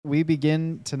we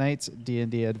begin tonight's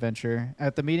D&D adventure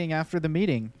at the meeting after the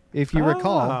meeting. If you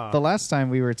recall, the last time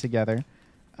we were together,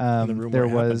 there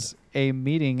was a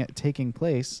meeting taking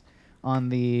place on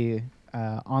the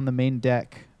main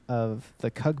deck of the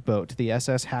Cug boat, the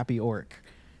SS Happy Orc,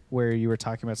 where you were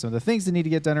talking about some of the things that need to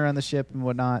get done around the ship and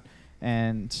whatnot.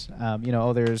 And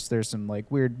there's some like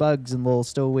weird bugs and little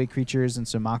stowaway creatures, and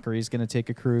so Mockery's going to take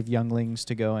a crew of younglings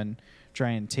to go and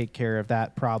try and take care of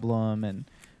that problem. And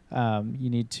you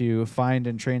need to find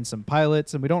and train some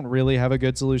pilots, and we don't really have a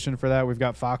good solution for that. We've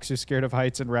got Fox, who's scared of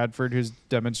heights, and Radford, who's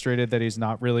demonstrated that he's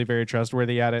not really very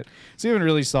trustworthy at it. So we haven't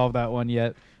really solved that one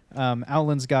yet.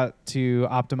 Outland's got to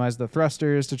optimize the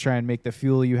thrusters to try and make the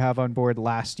fuel you have on board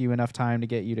last you enough time to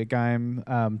get you to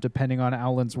Geim. Depending on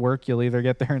Outland's work, you'll either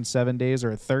get there in 7 days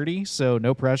or 30, so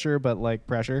no pressure, but like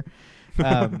pressure.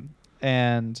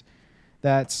 And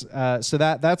that's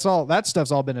that's all. That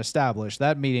stuff's all been established.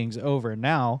 That meeting's over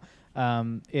now.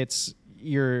 Now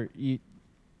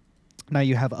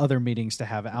you have other meetings to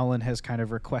have. Outland has kind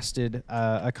of requested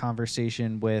a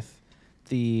conversation with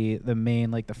the main,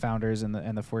 like the founders and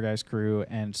the Four Guys crew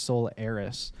and Sol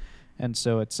Eris. And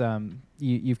so it's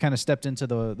you've kind of stepped into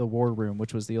the war room,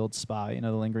 which was the old spa,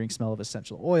 the lingering smell of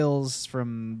essential oils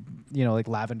from, like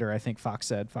lavender, I think Fox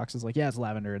said. Fox is like, yeah, it's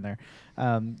lavender in there.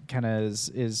 Kind of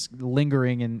is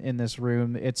lingering in this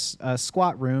room. It's a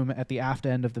squat room at the aft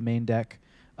end of the main deck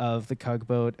of the Cug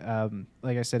boat.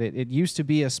 Like I said, it used to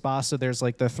be a spa, so there's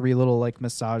like the 3 little like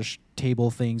massage table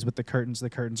things with the curtains. The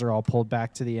curtains are all pulled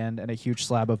back to the end, and a huge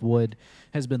slab of wood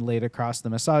has been laid across the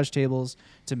massage tables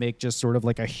to make just sort of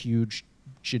like a huge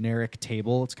generic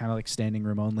table. It's kind of like standing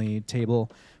room only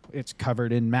table. It's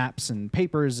covered in maps and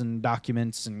papers and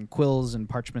documents and quills and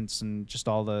parchments and just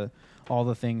all the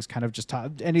things kind of just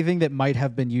anything that might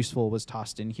have been useful was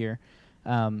tossed in here.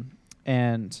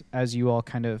 And as you all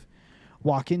kind of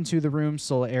walk into the room,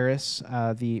 Sol Eris,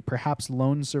 the perhaps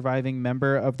lone surviving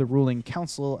member of the ruling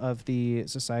council of the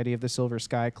Society of the Silver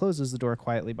Sky, closes the door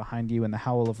quietly behind you, and the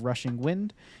howl of rushing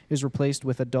wind is replaced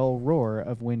with a dull roar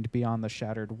of wind beyond the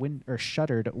shuttered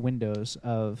windows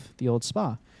of the old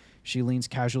spa. She leans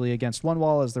casually against one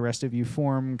wall as the rest of you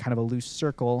form kind of a loose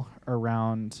circle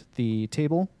around the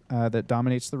table that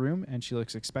dominates the room, and she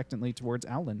looks expectantly towards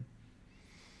Outland.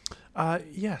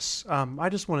 Yes, I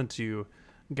just wanted to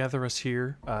gather us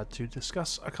here to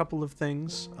discuss a couple of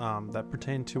things that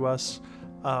pertain to us.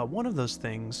 One of those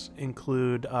things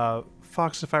include,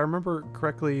 Fox, if I remember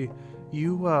correctly,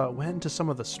 you went into some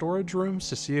of the storage rooms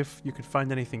to see if you could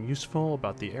find anything useful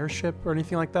about the airship or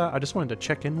anything like that. I just wanted to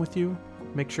check in with you,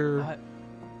 make sure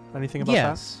anything about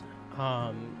that. Yes.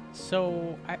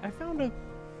 So I found a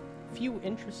few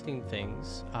interesting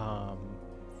things. I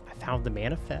found the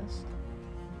manifest.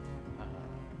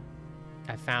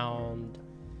 I found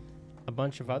a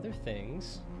bunch of other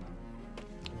things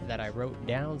that I wrote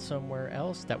down somewhere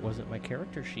else that wasn't my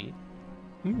character sheet.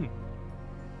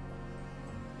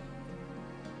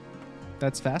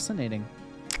 That's fascinating.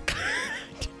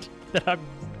 That I'm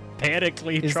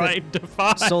panically trying to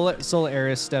find. Sol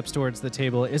Eris steps towards the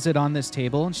table. Is it on this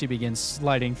table? And she begins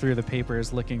sliding through the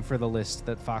papers looking for the list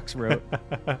that Fox wrote.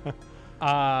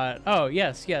 Oh,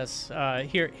 yes.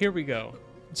 Here we go.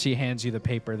 She hands you the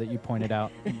paper that you pointed out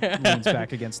and leans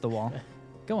back against the wall.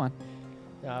 Go on.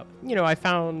 I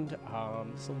found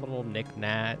some little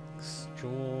knickknacks,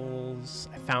 jewels.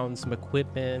 I found some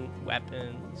equipment,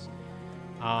 weapons.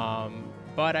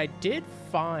 But I did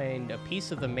find a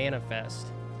piece of the manifest,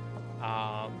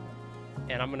 and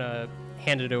I'm going to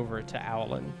hand it over to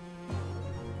Outland.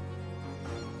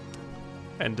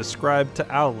 And describe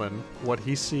to Outland what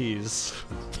he sees.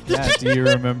 Yeah, do you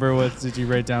remember did you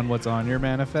write down what's on your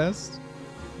manifest?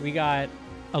 We got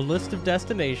a list of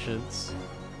destinations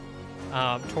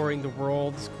touring the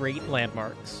world's great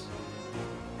landmarks.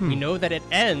 We know that it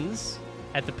ends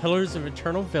at the Pillars of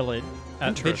Eternal Vigil.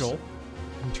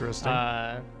 Interesting.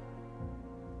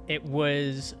 It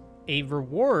was a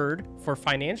reward for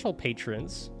financial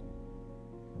patrons.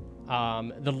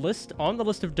 The list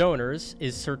of donors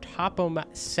is Sir Topom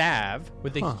Sav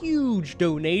with a huge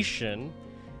donation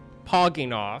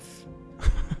pogging off.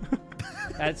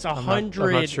 That's 100.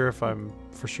 I'm not sure if I'm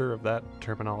for sure of that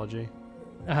terminology.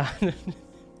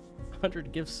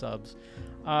 100 gift subs.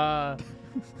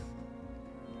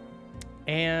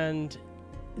 And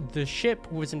the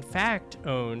ship was in fact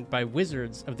owned by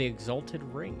wizards of the Exalted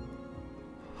Ring.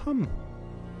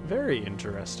 Very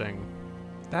interesting.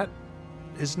 That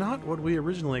is not what we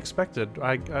originally expected.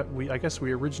 I guess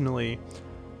we originally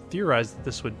theorized that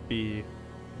this would be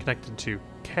connected to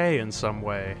Kay in some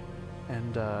way,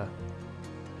 and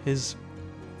his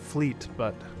fleet.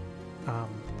 But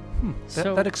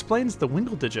That explains the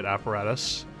wingle digit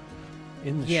apparatus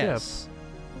in the ship.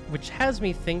 Which has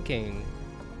me thinking,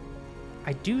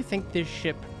 I do think this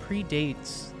ship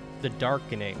predates the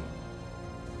darkening.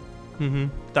 Mm-hmm.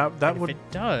 That would if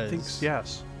it does,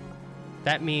 yes.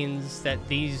 That means that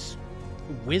these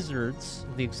wizards,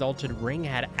 the Exalted Ring,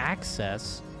 had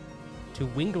access to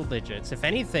wingle digits. If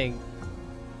anything,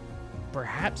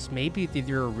 perhaps maybe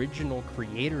they're original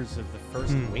creators of the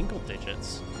first wingle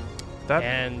digits.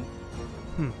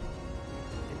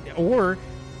 Or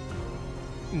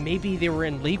maybe they were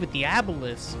in league with the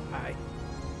aboleths.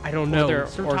 I don't know. Their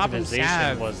Sir Topham organization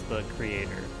Sav was the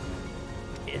creator.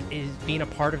 is being a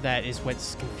part of that is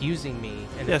what's confusing me.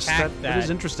 And Yes, the fact that is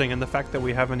interesting, and the fact that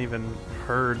we haven't even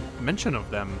heard mention of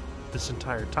them this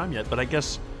entire time yet. But I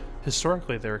guess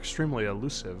historically they're extremely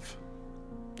elusive.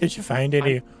 Did you find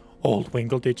any old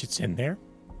wingle digits in there?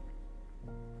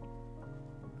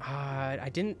 I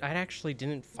actually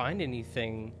didn't find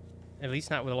anything, at least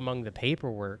not among the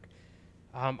paperwork.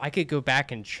 I could go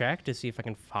back and check to see if I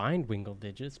can find wingle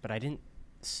digits, but I didn't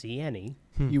see any.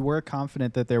 You were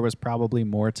confident that there was probably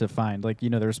more to find. Like,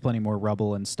 there was plenty more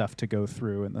rubble and stuff to go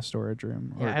through in the storage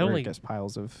room. Yeah, or I guess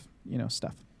piles of,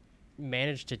 stuff.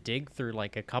 Managed to dig through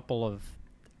like a couple of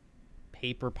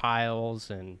paper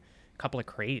piles and a couple of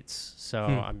crates.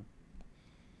 So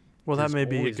Well, that may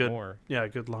be a good, more. a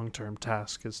good long-term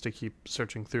task is to keep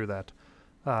searching through that.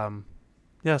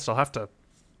 Yes, I'll have to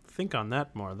think on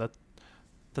that more.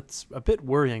 That's a bit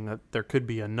worrying that there could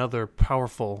be another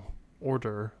powerful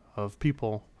order of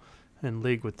people in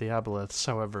league with the aboleths.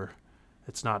 However,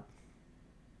 it's not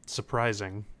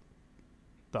surprising.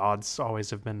 The odds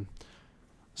always have been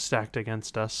stacked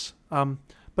against us.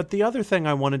 But the other thing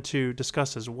I wanted to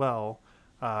discuss as well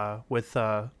with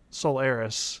Sol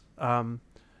Eris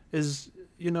is,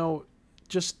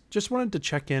 just wanted to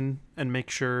check in and make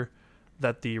sure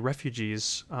that the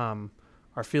refugees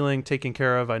are feeling taken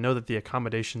care of. I know that the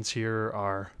accommodations here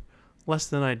are less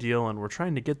than ideal, and we're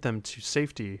trying to get them to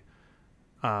safety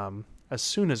as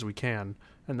soon as we can.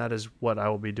 And that is what I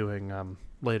will be doing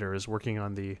later, is working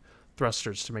on the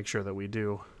thrusters to make sure that we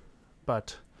do.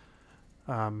 But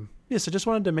yes, I just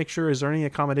wanted to make sure, is there any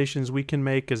accommodations we can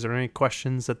make? Is there any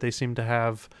questions that they seem to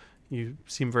have? You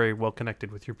seem very well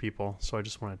connected with your people, so I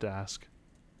just wanted to ask.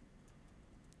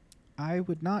 I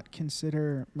would not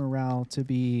consider morale to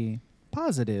be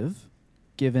positive,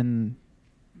 given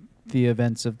the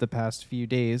events of the past few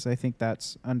days. I think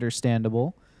that's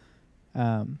understandable.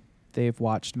 They've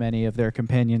watched many of their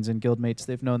companions and guildmates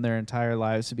they've known their entire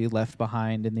lives to be left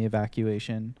behind in the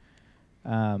evacuation.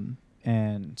 And,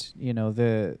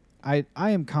 I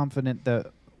am confident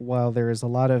that while there is a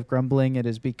lot of grumbling, it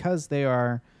is because they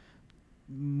are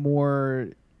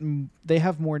they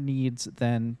have more needs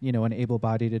than, an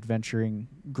able-bodied adventuring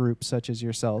group such as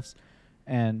yourselves.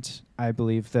 And I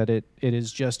believe that it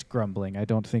is just grumbling. I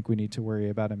don't think we need to worry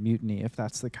about a mutiny if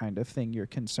that's the kind of thing you're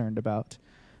concerned about.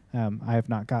 I have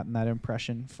not gotten that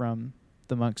impression from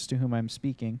the monks to whom I'm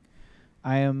speaking.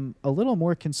 I am a little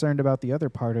more concerned about the other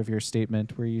part of your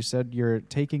statement where you said you're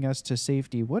taking us to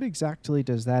safety. What exactly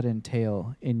does that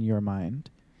entail in your mind?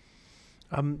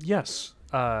 Yes.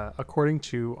 According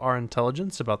to our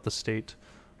intelligence about the state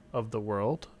of the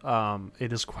world,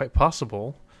 it is quite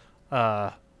possible,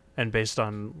 and based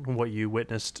on what you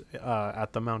witnessed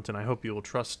at the mountain, I hope you will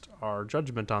trust our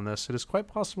judgment on this. It is quite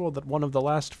possible that one of the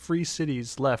last free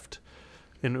cities left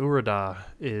in Urada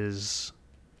is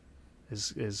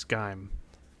Gaim,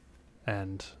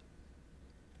 and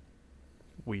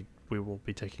we will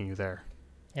be taking you there.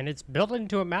 And it's built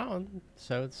into a mountain,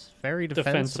 so it's very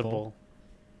defensible.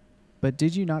 But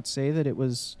did you not say that it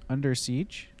was under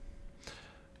siege?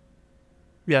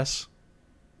 Yes.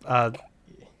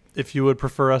 If you would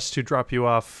prefer us to drop you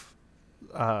off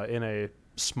in a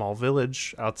small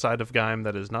village outside of Gaim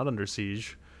that is not under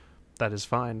siege, that is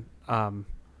fine. I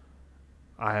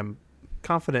am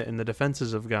confident in the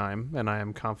defenses of Gaim, and I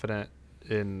am confident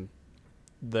in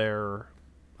their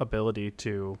ability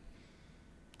to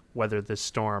weather this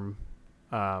storm,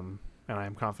 and I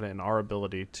am confident in our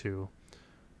ability to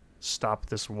stop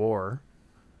this war.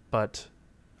 But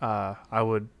I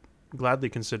would gladly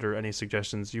consider any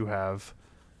suggestions you have.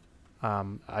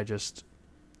 I just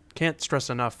can't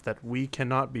stress enough that we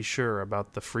cannot be sure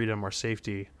about the freedom or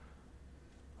safety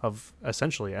of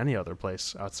essentially any other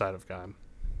place outside of Gaim.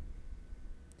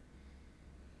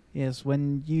 Yes,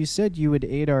 when you said you would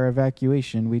aid our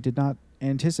evacuation, we did not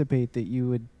anticipate that you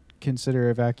would consider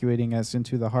evacuating us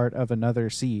into the heart of another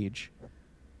siege.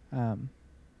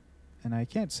 And I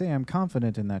can't say I'm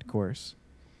confident in that course.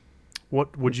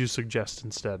 What would you suggest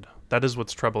instead? That is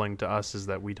what's troubling to us, is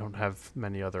that we don't have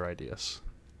many other ideas.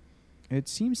 It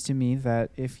seems to me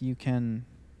that if you can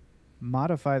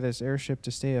modify this airship to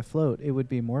stay afloat, it would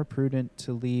be more prudent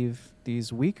to leave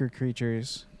these weaker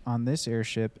creatures on this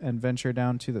airship and venture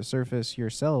down to the surface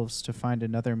yourselves to find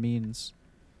another means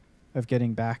of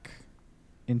getting back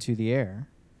into the air.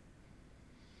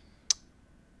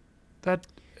 That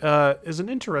is an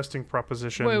interesting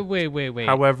proposition. Wait.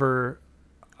 However,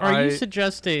 Are you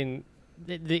suggesting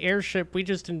the airship we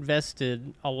just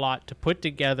invested a lot to put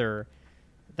together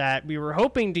that we were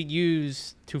hoping to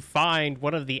use to find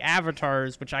one of the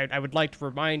avatars, which I would like to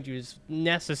remind you is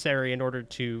necessary in order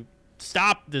to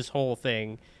stop this whole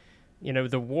thing? You know,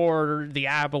 the war, the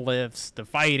aboliths, the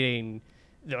fighting,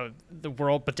 the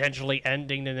world potentially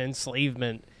ending in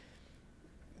enslavement.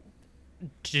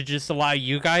 To just allow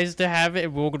you guys to have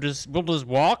it, we'll just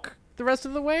walk the rest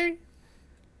of the way.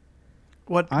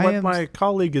 What my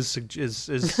colleague is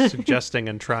suggesting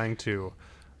and trying to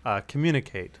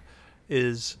communicate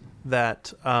is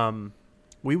that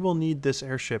we will need this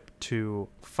airship to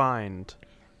find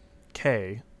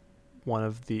K, one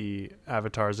of the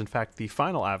avatars. In fact, the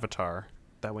final avatar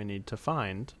that we need to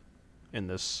find in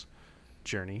this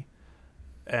journey.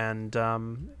 And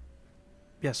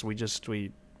yes, we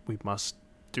must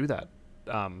do that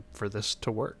for this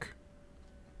to work.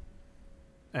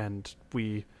 And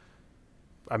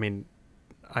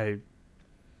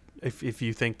if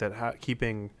you think that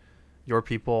keeping your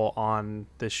people on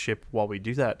this ship while we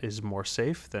do that is more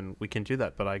safe, then we can do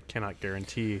that. But I cannot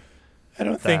guarantee. I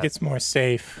don't think it's more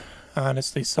safe,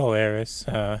 honestly, Solaris.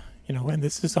 When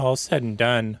this is all said and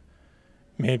done,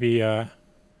 maybe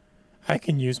I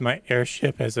can use my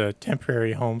airship as a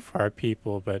temporary home for our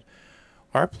people. But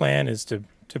our plan is to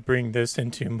bring this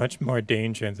into much more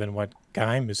danger than what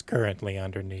Gaim is currently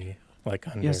under.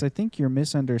 Yes, I think you're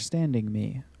misunderstanding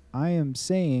me. I am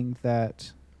saying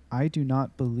that I do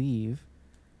not believe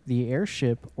the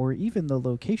airship or even the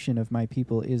location of my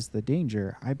people is the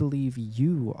danger. I believe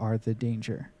you are the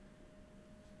danger.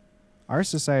 Our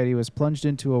society was plunged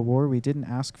into a war we didn't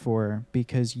ask for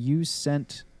because you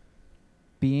sent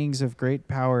beings of great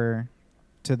power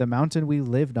to the mountain we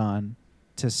lived on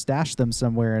to stash them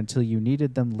somewhere until you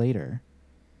needed them later.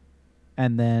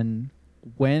 And then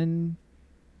when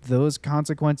those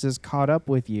consequences caught up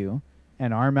with you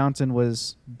and our mountain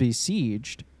was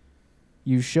besieged,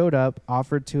 you showed up,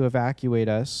 offered to evacuate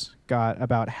us, got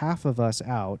about half of us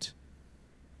out,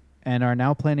 and are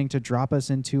now planning to drop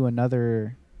us into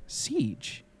another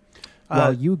siege.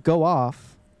 While you go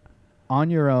off on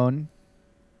your own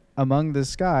among the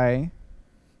sky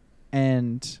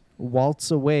and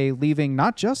waltz away, leaving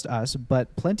not just us,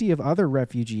 but plenty of other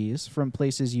refugees from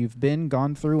places you've been,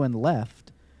 gone through, and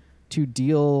left to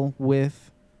deal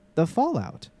with the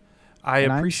fallout.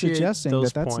 I'm suggesting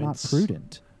that that's not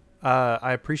prudent.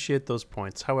 I appreciate those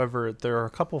points. However, there are a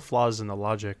couple flaws in the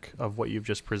logic of what you've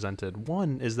just presented.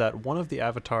 One is that one of the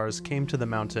avatars came to the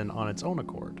mountain on its own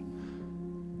accord.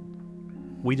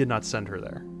 We did not send her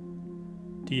there.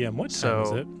 DM, what time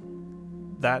is it?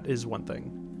 That is one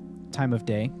thing. Time of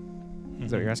day? Mm-hmm.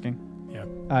 Is that what you're asking?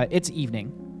 Yeah. It's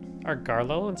evening. Are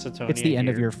Garlo and Satonia It's the end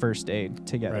here? of your first day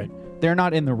together. Right. They're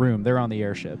not in the room. They're on the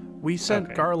airship. We sent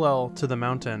Garlel to the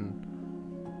mountain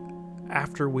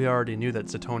after we already knew that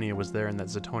Zatonia was there and that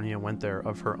Zatonia went there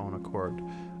of her own accord.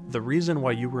 The reason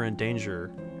why you were in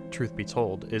danger, truth be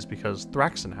told, is because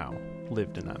Thraxenhau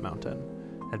lived in that mountain.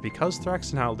 And because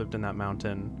Thraxenhau lived in that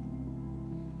mountain,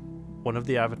 one of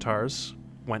the avatars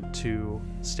went to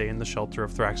stay in the shelter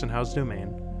of Thraxenhau's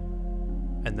domain.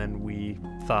 And then we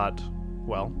thought,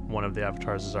 well, one of the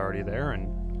avatars is already there,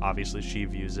 and obviously she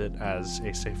views it as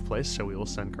a safe place, so we will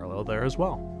send Garlel there as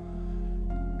well.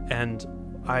 And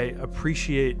I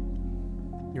appreciate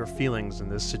your feelings in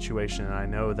this situation, and I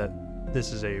know that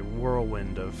this is a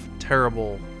whirlwind of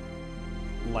terrible,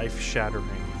 life-shattering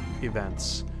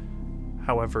events.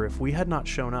 However, if we had not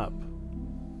shown up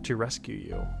to rescue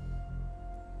you,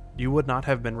 you would not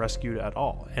have been rescued at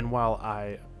all. And while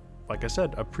I, like I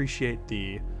said, appreciate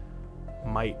the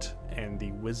might and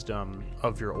the wisdom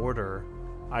of your order,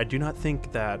 I do not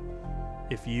think that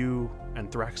if you and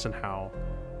Thraxenhau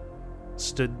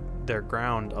stood their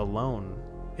ground alone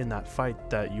in that fight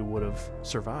that you would have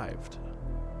survived.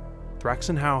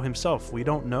 Thraxenhau himself, we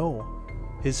don't know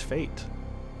his fate.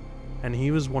 And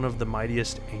he was one of the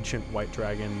mightiest ancient white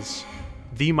dragons,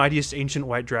 the mightiest ancient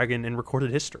white dragon in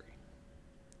recorded history.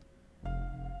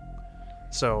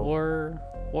 So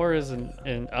War is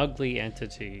an ugly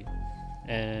entity,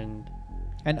 and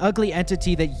an ugly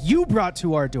entity that you brought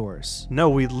to our doors. No,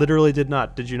 we literally did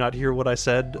not. Did you not hear what I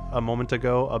said a moment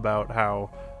ago about how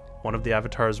one of the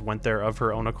avatars went there of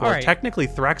her own accord. All right. Technically,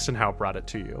 Thraxenhau brought it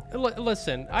to you.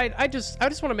 Listen, I just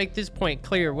want to make this point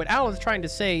clear. What Alan's trying to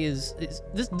say is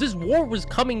this war was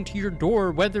coming to your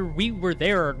door whether we were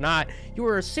there or not. You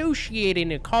were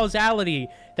associating a causality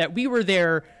that we were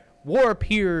there, war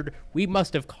appeared, we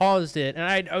must have caused it.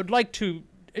 And I would like to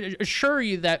assure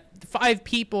you that 5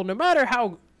 people, no matter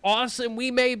how awesome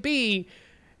we may be,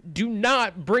 do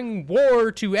not bring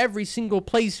war to every single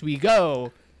place we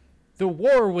go. The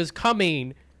war was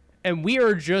coming, and we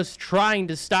are just trying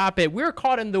to stop it. We're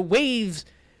caught in the waves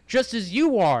just as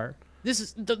you are. This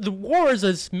is the war is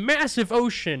a massive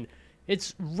ocean.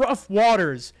 It's rough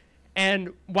waters.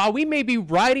 And while we may be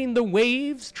riding the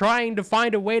waves, trying to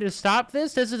find a way to stop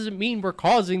this doesn't mean we're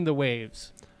causing the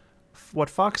waves. What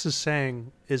Fox is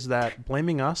saying is that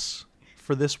blaming us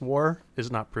for this war is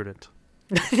not prudent.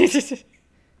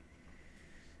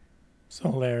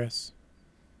 Solaris.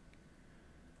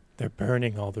 They're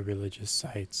burning all the religious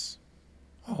sites,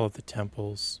 all of the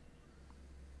temples,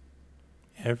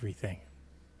 everything.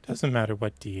 Doesn't matter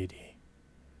what deity.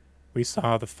 We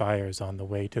saw the fires on the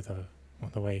way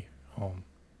home.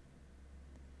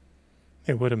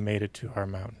 They would have made it to our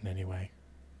mountain anyway.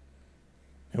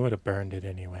 They would have burned it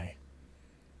anyway.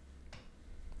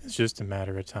 It's just a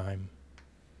matter of time.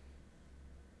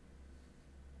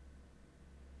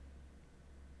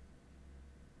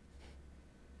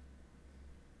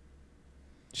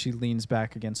 She leans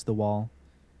back against the wall,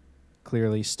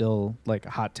 clearly still like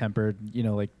hot-tempered,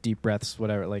 like deep breaths,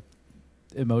 whatever, like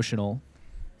emotional.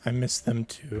 I miss them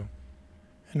too,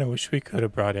 and I wish we could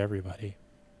have brought everybody.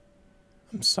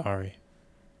 I'm sorry.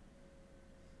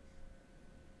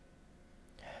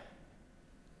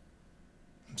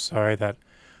 I'm sorry that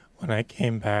when I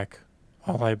came back,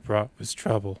 all I brought was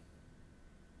trouble.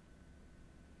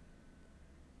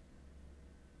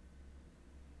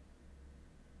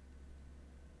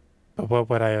 But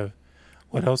what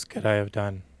else could I have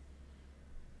done?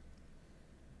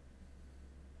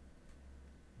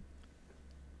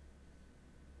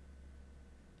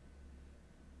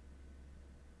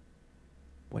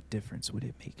 What difference would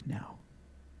it make now?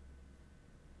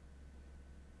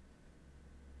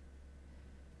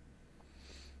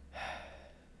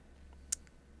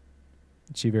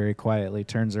 She very quietly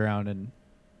turns around and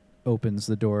opens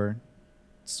the door,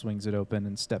 swings it open,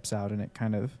 and steps out, and it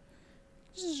kind of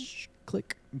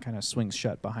click and kind of swings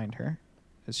shut behind her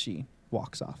as she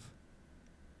walks off.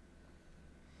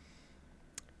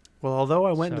 Well, although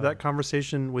I went into So- that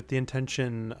conversation with the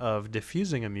intention of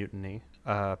diffusing a mutiny,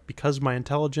 because my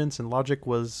intelligence and logic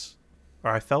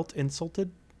I felt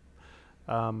insulted,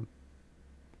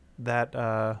 that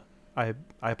I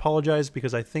apologize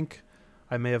because I think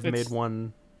I may have made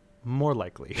one more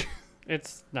likely.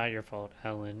 It's not your fault,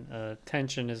 Alan.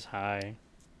 Tension is high.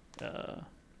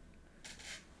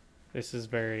 This is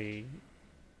very,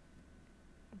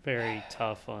 very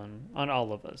tough on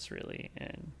all of us, really.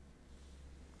 And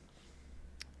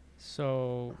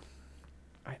So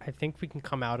I think we can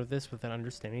come out of this with an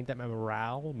understanding that my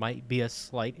morale might be a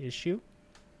slight issue.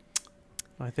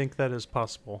 I think that is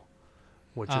possible,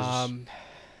 which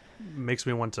makes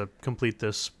me want to complete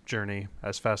this journey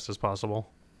as fast as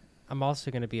possible. I'm also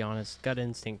going to be honest. Gut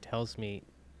instinct tells me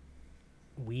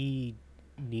we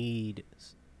need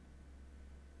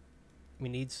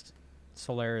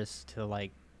Solaris to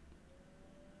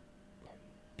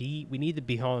we need to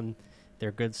be on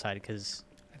their good side, because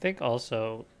I think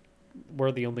also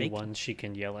we're the only They can- ones she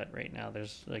can yell at right now.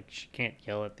 She can't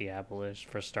yell at the Abolish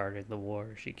for starting the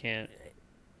war. She can't.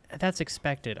 that's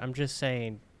expected. I'm just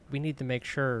saying we need to make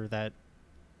sure that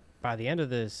by the end of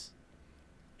this,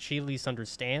 she at least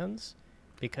understands,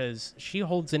 because she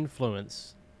holds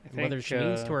influence. I Whether think, she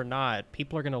means to or not,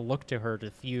 people are going to look to her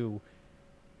to view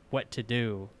what to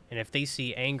do. And if they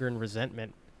see anger and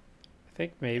resentment, I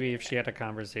think maybe if she had a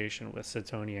conversation with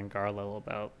Satoni and Garlo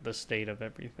about the state of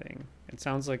everything. It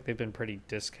sounds like they've been pretty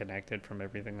disconnected from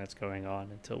everything that's going on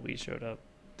until we showed up.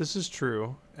 This is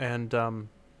true, and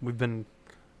we've been,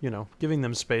 giving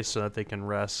them space so that they can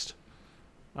rest,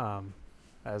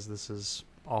 as this has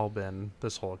all been,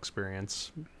 this whole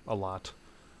experience, a lot.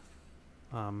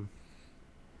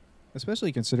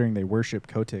 Especially considering they worship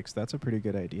Kotix, that's a pretty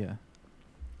good idea.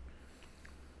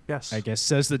 Yes. I guess,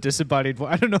 says the disembodied voice.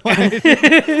 I don't know why.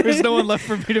 There's no one left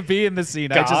for me to be in the scene.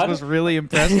 I just God? was really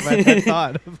impressed by that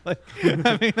thought of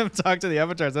having them talk to the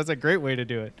avatars. That's a great way to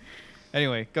do it.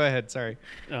 Anyway, go ahead. Sorry.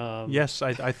 Yes,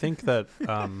 I think that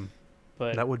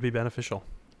But that would be beneficial.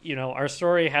 our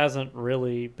story hasn't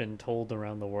really been told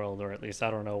around the world, or at least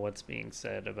I don't know what's being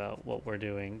said about what we're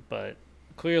doing, but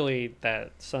clearly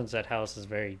that Sunset House is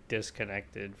very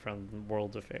disconnected from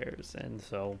world affairs, and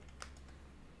so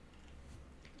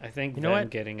I think You know them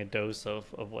what? getting a dose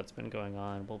of what's been going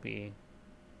on will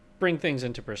bring things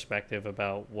into perspective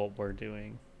about what we're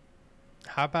doing.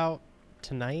 How about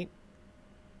tonight?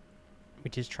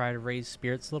 We just try to raise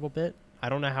spirits a little bit. I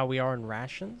don't know how we are in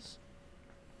rations,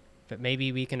 but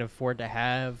maybe we can afford to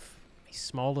have a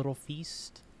small little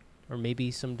feast, or maybe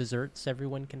some desserts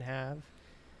everyone can have.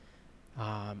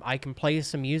 I can play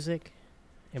some music,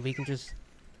 and we can just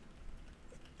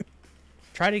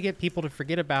try to get people to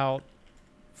forget about,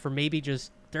 for maybe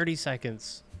just 30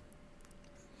 seconds,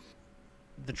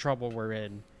 the trouble we're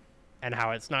in and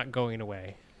how it's not going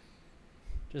away.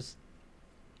 Just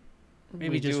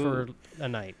maybe for a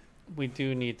night. We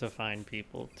do need to find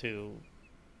people to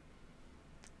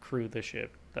crew the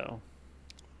ship, though.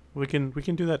 We can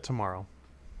do that tomorrow.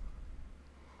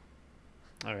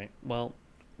 All right. Well,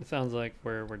 it sounds like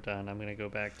we're done. I'm gonna go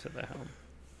back to the helm.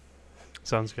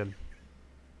 Sounds good.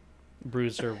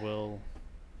 Bruiser will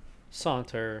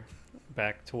saunter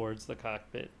back towards the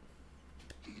cockpit.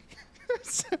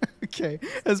 Okay,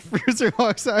 as Bruiser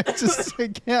walks out,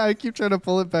 I keep trying to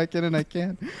pull it back in and I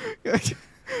can't.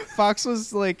 Fox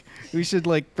was like, we should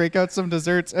like break out some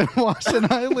desserts, and Wash and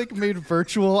I like made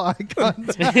virtual eye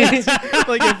contact.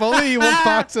 Like if only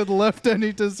Fox had left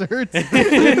any desserts in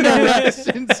the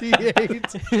rations he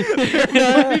ate,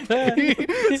 there might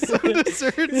be some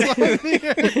desserts on the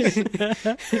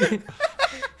airship.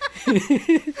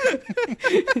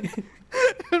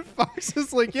 And Fox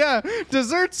is like, yeah,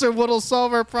 desserts are what'll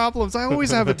solve our problems. I always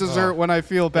have a dessert when I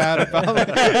feel bad about it.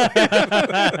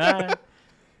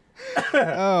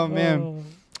 Oh, man.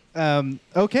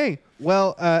 Okay.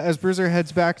 Well, as Bruiser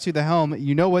heads back to the helm,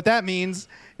 you know what that means.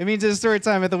 It means it's story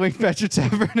time at the Wing Badger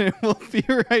Tavern, and we'll be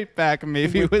right back,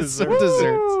 maybe with some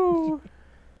desserts.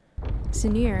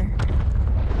 Zinir,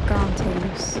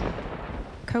 Gaunteus,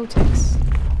 Kotex,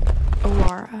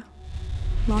 Owara.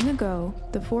 Long ago,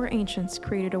 the four ancients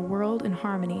created a world in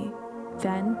harmony.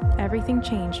 Then, everything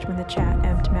changed when the chat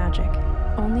emped magic.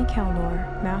 Only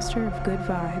Kelnor, master of good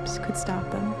vibes, could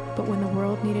stop them, but when the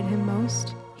world needed him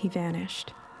most, he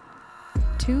vanished.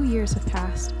 2 years have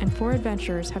passed, and four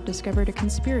adventurers have discovered a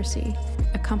conspiracy,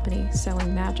 a company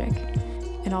selling magic.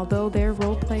 And although their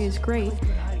roleplay is great,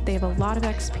 they have a lot of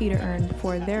XP to earn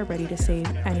before they're ready to save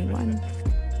anyone.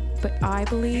 But I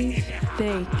believe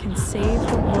they can save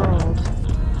the world.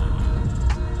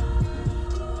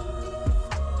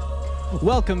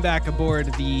 Welcome back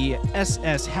aboard the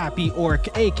SS Happy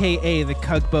Orc, aka the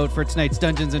Cugboat, for tonight's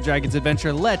Dungeons and Dragons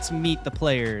adventure. Let's meet the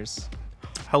players.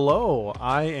 Hello,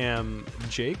 I am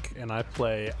Jake, and I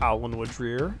play Alan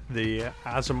Woodrear, the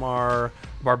Azamar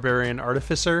barbarian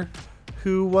artificer,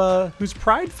 whose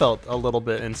pride felt a little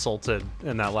bit insulted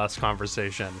in that last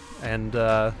conversation. And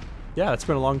yeah, it's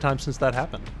been a long time since that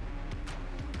happened.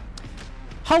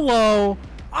 Hello,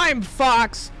 I'm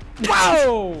Fox.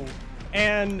 Whoa!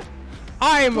 And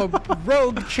I'm a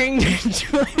rogue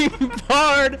changeling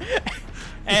bard,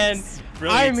 and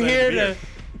I'm here to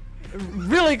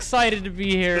really excited to be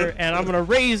here, and I'm gonna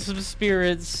raise some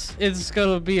spirits. It's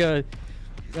gonna be a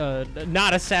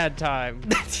not a sad time.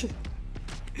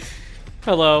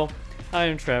 Hello, I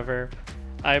am Trevor.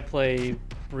 I play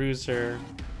Bruiser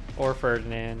or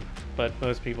Ferdinand, but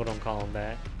most people don't call him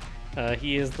that.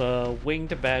 He is the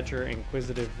Winged Badger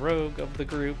Inquisitive Rogue of the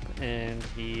group, and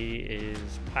he is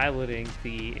piloting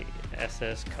the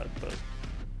SS Cugboat.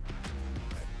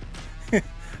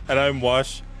 And I'm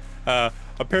Wash.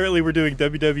 Apparently we're doing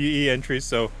WWE entries,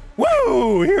 so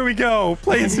woo! Here we go,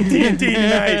 playing some D&D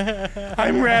tonight.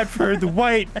 I'm Radford, the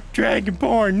white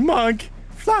dragonborn monk,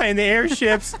 flying the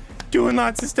airships, doing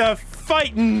lots of stuff,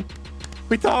 fighting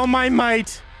with all my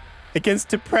might against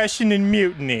depression and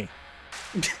mutiny.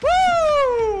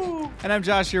 Woo! And I'm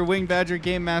Josh, your Wing Badger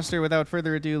Game Master. Without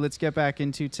further ado, let's get back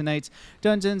into tonight's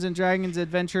Dungeons and Dragons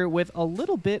adventure with a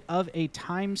little bit of a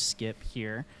time skip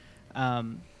here.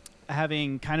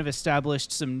 Having kind of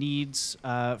established some needs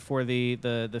for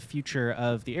the future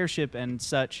of the airship and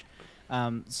such,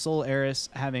 Soul Eris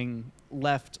having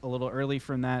left a little early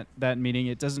from that meeting,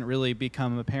 it doesn't really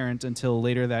become apparent until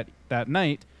later that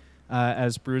night,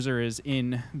 as Bruiser is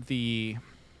in the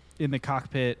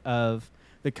cockpit of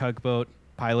the Cugboat,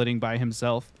 piloting by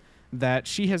himself, that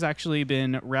she has actually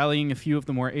been rallying a few of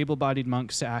the more able-bodied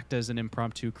monks to act as an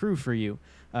impromptu crew for you.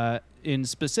 In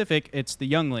specific, it's the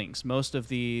younglings. Most of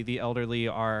the elderly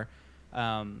are,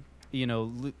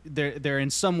 they're in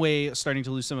some way starting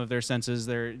to lose some of their senses.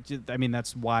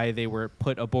 That's why they were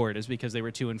put aboard, is because they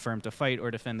were too infirm to fight or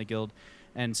defend the guild.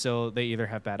 And so they either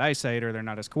have bad eyesight or they're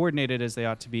not as coordinated as they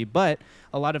ought to be. But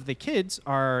a lot of the kids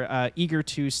are eager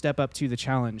to step up to the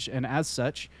challenge. And as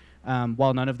such,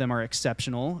 While none of them are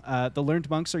exceptional, the learned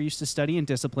monks are used to study and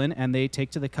discipline, and they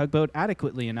take to the Cugboat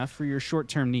adequately enough for your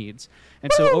short-term needs.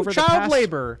 And so over the child past,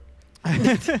 labor.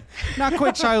 not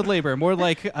quite child labor, more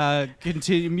like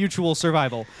mutual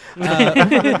survival.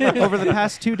 Over the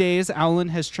past 2 days, Owlin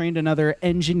has trained another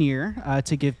engineer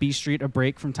to give B Street a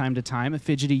break from time to time, a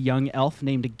fidgety young elf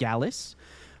named Gallus.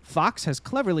 Fox has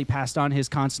cleverly passed on his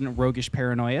constant roguish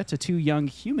paranoia to 2 young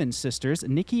human sisters,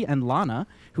 Nikki and Lana,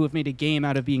 who have made a game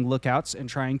out of being lookouts and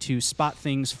trying to spot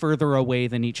things further away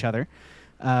than each other.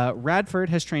 Radford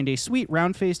has trained a sweet,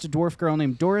 round-faced dwarf girl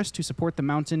named Doris to support the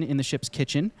mountain in the ship's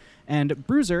kitchen. And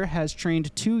Bruiser has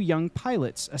trained 2 young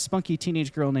pilots, a spunky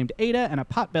teenage girl named Ada and a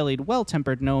pot-bellied,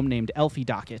 well-tempered gnome named Elfie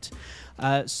Dockett.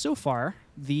 So far,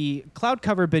 the cloud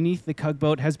cover beneath the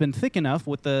Cugboat has been thick enough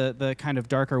with the kind of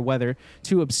darker weather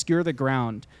to obscure the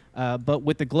ground. But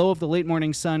with the glow of the late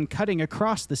morning sun cutting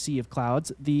across the sea of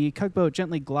clouds, the Cugboat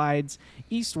gently glides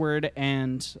eastward,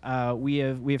 and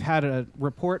we've had a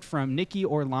report from Nikki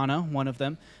or Lana, one of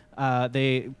them.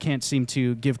 They can't seem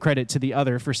to give credit to the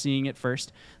other for seeing it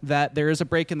first, that there is a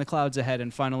break in the clouds ahead,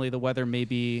 and finally the weather may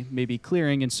be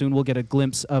clearing, and soon we'll get a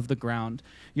glimpse of the ground.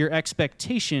 Your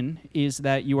expectation is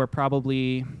that you are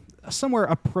probably somewhere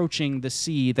approaching the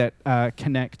sea that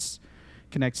connects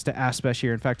to Aspesh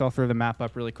here. In fact, I'll throw the map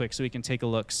up really quick so we can take a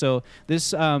look. So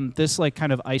this like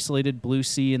kind of isolated blue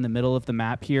sea in the middle of the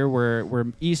map here, we're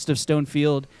east of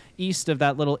Stonefield, east of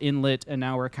that little inlet, and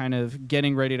now we're kind of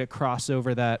getting ready to cross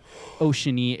over that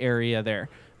oceany area there.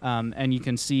 And you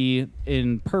can see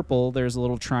in purple, there's a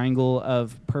little triangle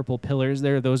of purple pillars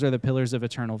there. Those are the pillars of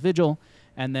Eternal Vigil.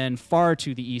 And then far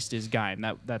to the east is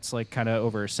Gaim. That's like kind of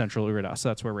over central Uridas. So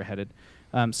that's where we're headed.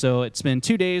 So it's been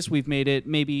 2 days. We've made it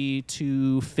maybe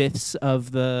 2/5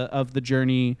 of the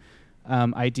journey.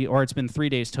 Or it's been 3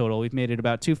 days total. We've made it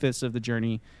about 2/5 of the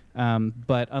journey.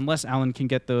 But unless Alan can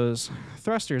get those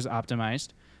thrusters optimized,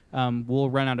 we'll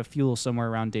run out of fuel somewhere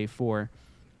around day 4.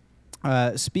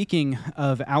 Speaking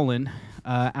of Alan,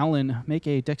 make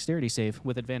a dexterity save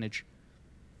with advantage.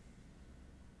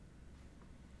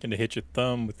 Gonna hit your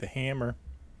thumb with the hammer.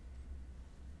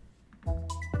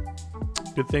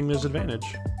 Good thing there's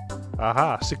advantage.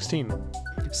 Aha, 16.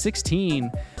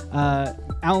 16.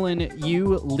 Alan,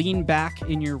 you lean back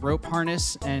in your rope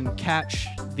harness and catch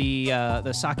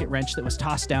the socket wrench that was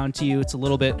tossed down to you. It's a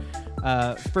little bit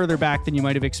further back than you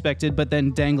might have expected, but then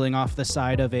dangling off the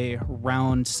side of a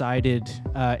round-sided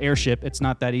airship. It's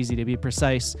not that easy to be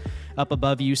precise. Up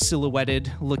above you,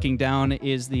 silhouetted, looking down,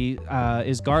 is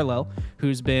Garlo,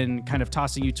 who's been kind of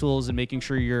tossing you tools and making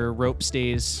sure your rope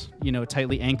stays,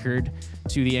 tightly anchored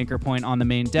to the anchor point on the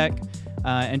main deck,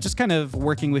 and just kind of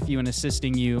working with you and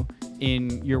assisting you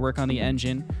in your work on the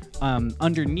engine.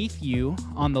 Underneath you,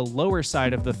 on the lower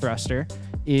side of the thruster,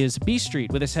 is B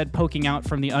Street with his head poking out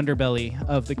from the underbelly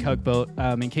of the Cugboat,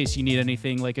 in case you need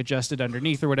anything like adjusted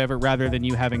underneath or whatever, rather than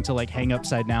you having to like hang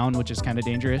upside down, which is kind of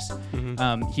dangerous.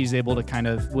 Mm-hmm. He's able to kind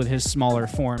of, with his smaller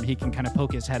form, he can kind of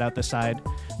poke his head out the side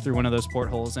through one of those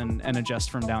portholes and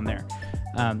adjust from down there.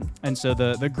 And so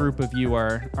the group of you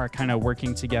are kind of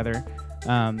working together.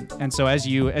 And so as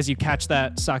you catch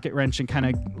that socket wrench and kind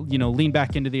of lean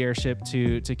back into the airship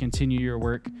to continue your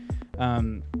work,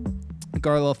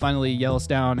 Garlo finally yells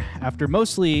down after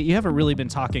mostly you haven't really been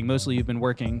talking, mostly you've been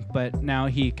working, but now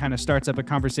he kind of starts up a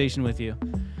conversation with you.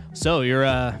 So you're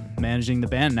managing the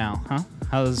band now, huh?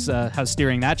 How's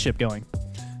steering that ship going?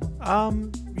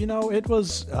 It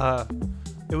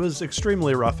was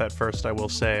extremely rough at first, I will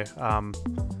say.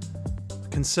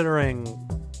 Considering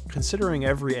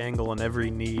every angle and every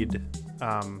need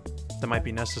that might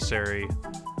be necessary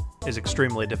is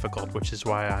extremely difficult, which is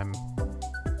why I'm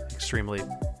extremely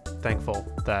thankful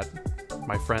that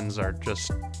my friends are just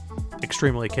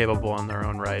extremely capable in their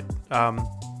own right.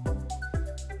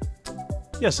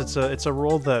 Yes, it's a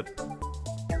role that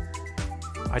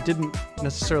I didn't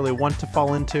necessarily want to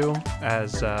fall into,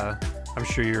 as I'm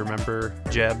sure you remember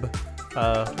Jeb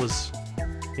was,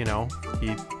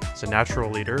 he's a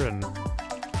natural leader and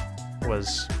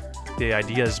was the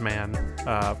ideas man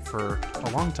for a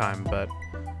long time, but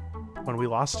when we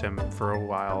lost him for a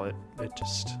while, I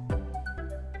just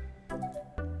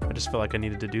felt like I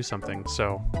needed to do something.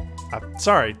 So,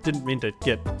 sorry, didn't mean to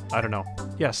get, I don't know.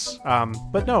 Yes,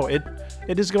 but no, it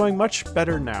is going much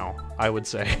better now, I would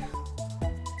say.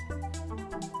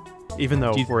 Even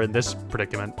though we're in this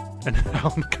predicament. And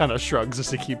Alan kind of shrugs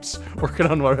as he keeps working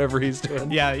on whatever he's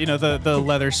doing. Yeah, the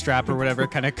leather strap or whatever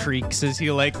kind of creaks as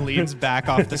he leans back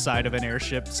off the side of an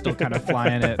airship, still kind of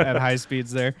flying at high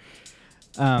speeds there.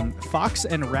 Fox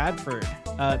and Radford,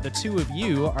 the two of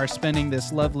you are spending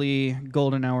this lovely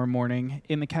golden hour morning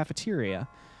in the cafeteria.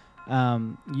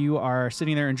 You are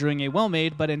sitting there enjoying a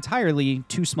well-made but entirely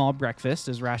too small breakfast,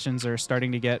 as rations are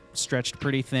starting to get stretched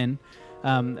pretty thin.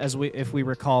 If we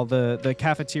recall, the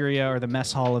cafeteria or the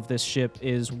mess hall of this ship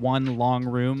is one long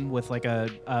room with like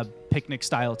a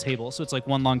picnic-style table. So it's like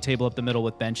one long table up the middle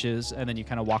with benches, and then you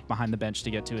kind of walk behind the bench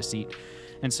to get to a seat.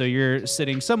 And so you're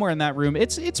sitting somewhere in that room.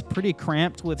 It's pretty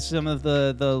cramped with some of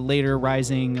the later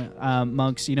rising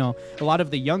monks. You know, a lot of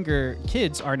the younger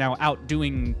kids are now out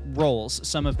doing roles.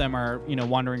 Some of them are, you know,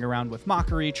 wandering around with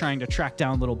mockery, trying to track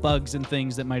down little bugs and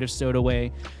things that might have stowed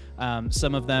away.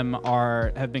 Some of them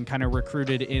have been kind of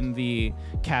recruited in the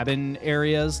cabin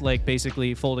areas, like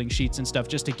basically folding sheets and stuff,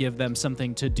 just to give them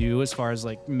something to do as far as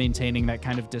like maintaining that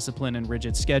kind of discipline and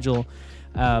rigid schedule.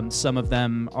 Some of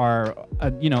them are,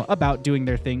 about doing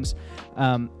their things.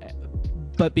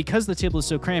 But because the table is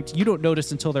so cramped, you don't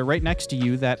notice until they're right next to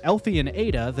you that Elfie and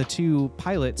Ada, the two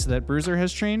pilots that Bruiser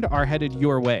has trained, are headed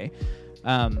your way.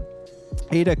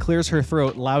 Ada clears her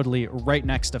throat loudly right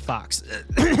next to Fox.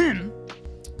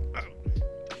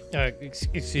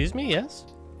 Excuse me, yes?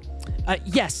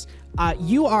 Yes.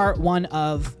 You are one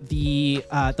of the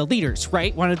leaders,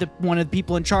 right? One of the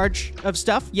people in charge of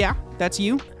stuff. Yeah, that's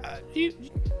you.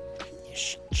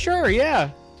 Sure, yeah.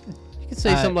 You could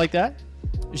say something like that.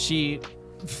 She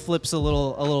flips a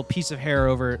little piece of hair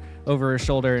over her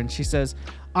shoulder, and she says,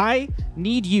 "I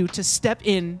need you to step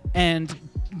in and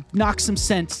knock some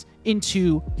sense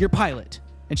into your pilot."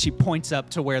 And she points up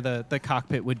to where the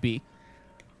cockpit would be.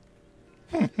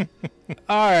 All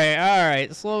right.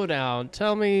 Slow down.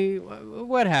 Tell me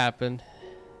what happened.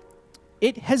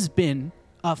 It has been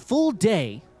a full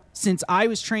day since I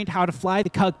was trained how to fly the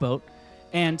tugboat,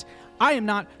 and I am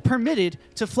not permitted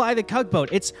to fly the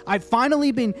tugboat. I've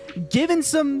finally been given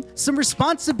some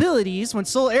responsibilities when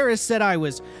Sol Eris said I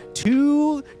was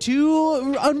too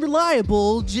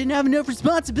unreliable, didn't have enough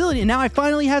responsibility, and now I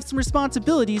finally have some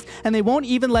responsibilities, and they won't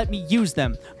even let me use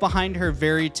them. Behind her,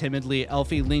 very timidly,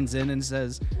 Elfie leans in and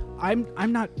says,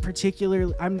 I'm not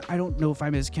particularly, I don't know if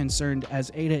I'm as concerned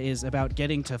as Ada is about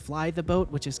getting to fly the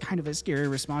boat, which is kind of a scary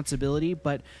responsibility,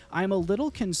 but I'm a little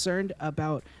concerned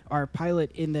about our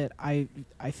pilot in that I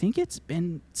think it's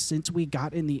been since we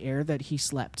got in the air that he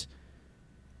slept.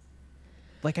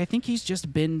 Like, I think he's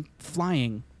just been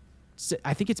flying.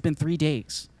 I think it's been 3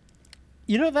 days.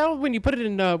 You know, that when you put it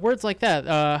in words like that,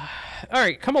 all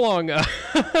right, come along.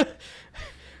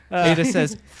 Ada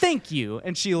says, "Thank you,"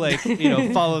 and she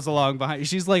follows along behind you.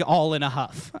 She's like all in a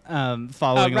huff,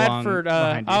 following Radford,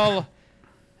 along behind you.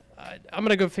 I'm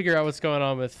gonna go figure out what's going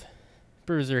on with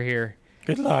Bruiser here.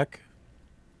 Good luck.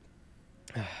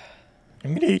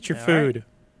 I'm gonna eat your food.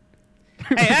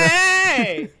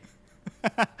 Hey!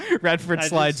 Radford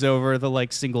slides over the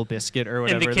single biscuit or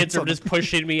whatever. And the kids are just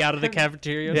pushing me out of the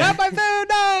cafeteria. Yeah. Not my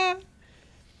food!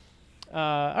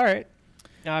 All right.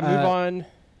 Move on.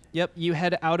 Yep, you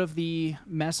head out of the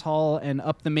mess hall and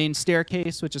up the main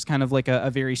staircase, which is kind of like a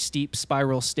very steep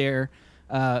spiral stair.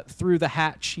 Through the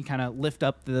hatch, you kind of lift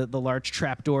up the large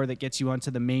trapdoor that gets you onto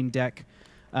the main deck.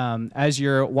 As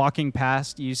you're walking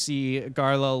past, you see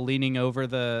Garlo leaning over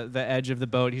the edge of the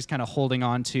boat. He's kind of holding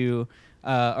on to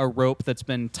a rope that's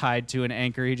been tied to an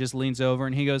anchor. He just leans over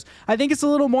and he goes, "I think it's a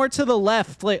little more to the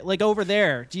left, like over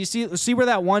there. Do you see where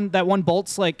that one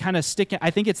bolt's kind of sticking? I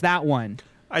think it's that one."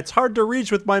 It's hard to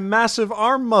reach with my massive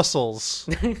arm muscles.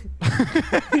 You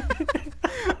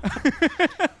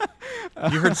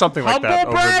heard something like that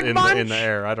over in the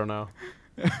air. I don't know.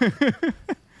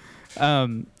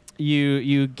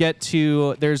 You get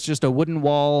to, there's just a wooden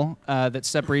wall that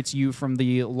separates you from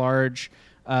the large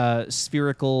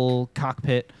spherical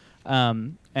cockpit,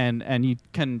 and you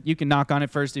can knock on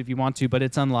it first if you want to, but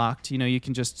it's unlocked. You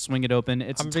can just swing it open.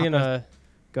 Go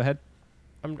ahead.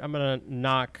 I'm gonna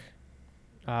knock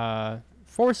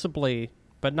forcibly,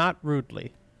 but not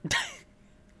rudely.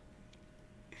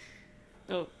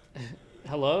 Oh,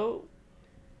 hello?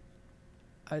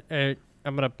 I'm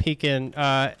gonna peek in.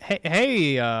 Hey.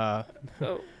 Hey,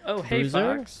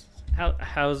 Bruiser? Fox.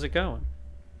 How's it going?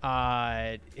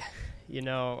 We're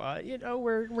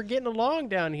getting along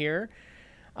down here.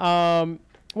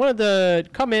 Wanted to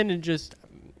come in and just,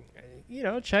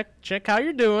 check how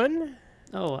you're doing.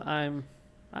 Oh, I'm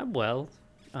well.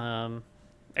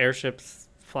 Airship's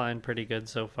flying pretty good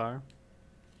so far.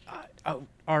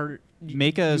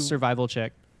 Make a survival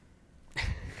check.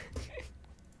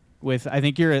 I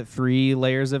think you're at 3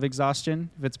 layers of exhaustion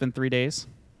if it's been 3 days.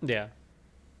 Yeah.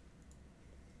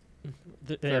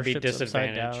 That'd be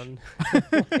disadvantage.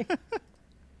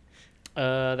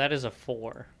 That is a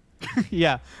 4.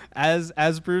 Yeah.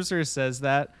 As Bruiser says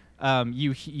that,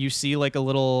 you see like a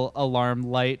little alarm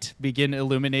light begin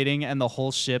illuminating, and the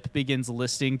whole ship begins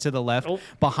listing to the left. Oh,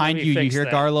 Behind let me you, you fix hear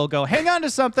that. Garlo go, "Hang on to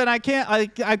something! I can't.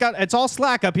 I got. It's all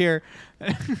slack up here."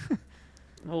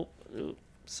 Oh,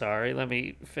 sorry. Let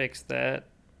me fix that.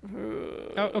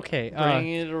 Oh, okay. Bring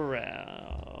it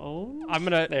around. I'm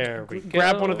gonna There we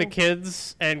grab go. one of the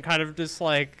kids and kind of just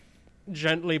like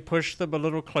gently push them a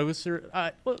little closer.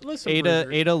 Listen,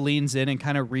 Bruiser. Ada leans in and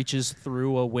kind of reaches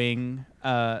through a wing,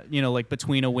 like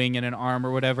between a wing and an arm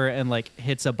or whatever, and like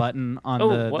hits a button on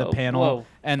the panel,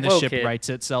 and the whoa, ship kid. rights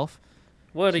itself.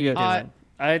 What are you Uh, doing?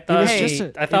 I was thought just I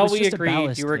it thought was we just a agreed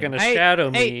ballast you were thing. gonna Hey,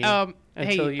 shadow hey, me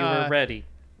until you were ready.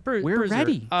 We're Bruiser,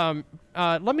 ready.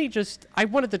 Let me just. I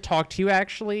wanted to talk to you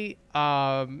actually.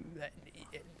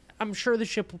 I'm sure the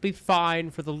ship will be fine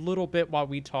for the little bit while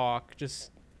we talk.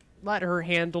 Just let her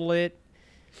handle it.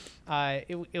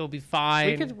 It'll be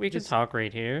fine. We could talk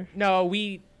right here. No,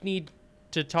 we need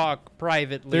to talk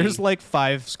privately. There's like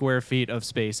 5 square feet of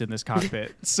space in this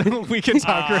cockpit, so we can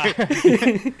talk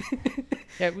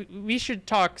Yeah, we should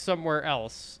talk somewhere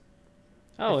else.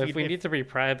 Oh, If if you- we need to be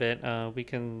private, we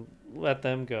can let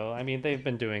them go. I mean, they've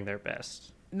been doing their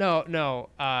best. No.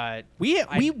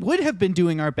 We would have been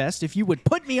doing our best if you would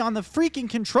put me on the freaking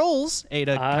controls.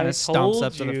 Ada kind I of stomps told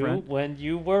up to the you front. when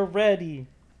you were ready.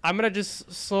 I'm gonna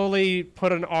just slowly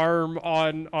put an arm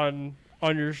on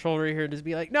your shoulder here and just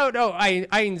be like, no, I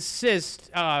insist.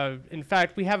 In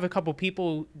fact, we have a couple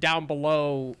people down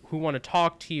below who want to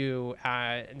talk to you.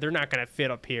 They're not gonna fit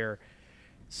up here,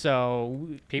 so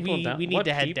People we need what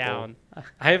to head people? down.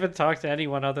 I haven't talked to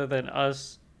anyone other than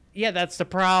us. Yeah, that's the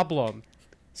problem.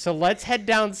 So let's head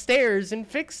downstairs and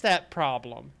fix that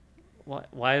problem.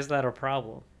 Why is that a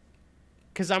problem?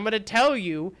 Because I'm gonna tell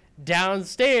you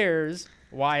downstairs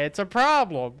why it's a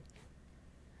problem.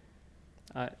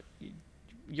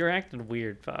 You're acting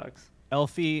weird, Fox.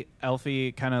 Elfie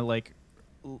kind of like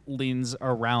leans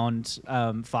around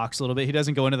Fox a little bit. He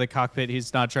doesn't go into the cockpit.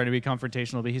 He's not trying to be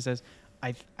confrontational, but he says,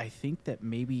 I think that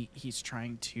maybe he's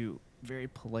trying to very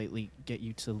politely get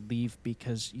you to leave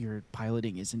because your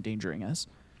piloting is endangering us.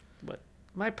 But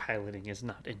my piloting is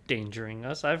not endangering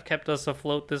us. I've kept us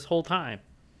afloat this whole time.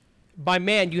 My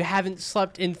man, you haven't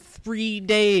slept in 3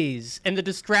 days, and the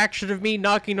distraction of me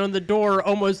knocking on the door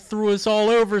almost threw us all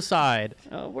overside.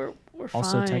 We're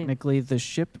Also, fine. technically, the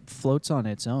ship floats on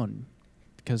its own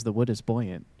because the wood is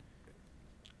buoyant.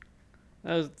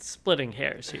 I was splitting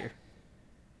hairs here.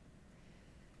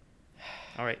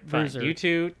 All right, fine. Bruiser. You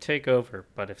two take over.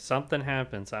 But if something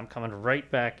happens, I'm coming right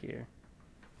back here.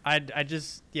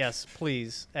 Yes,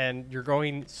 please. And you're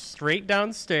going straight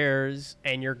downstairs,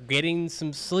 and you're getting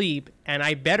some sleep, and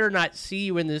I better not see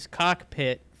you in this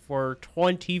cockpit for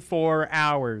 24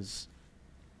 hours.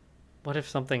 What if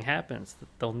something happens?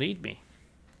 They'll need me.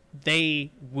 They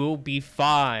will be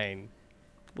fine.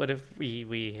 What if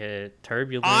we hit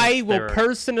turbulence? I will There are-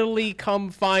 personally come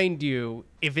find you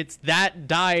if it's that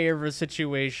dire of a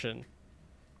situation.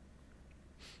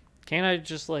 Can't I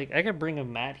just I could bring a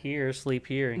mat here, sleep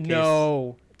here in case.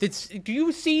 No. Do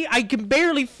you see? I can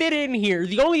barely fit in here.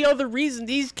 The only other reason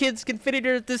these kids can fit in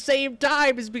here at the same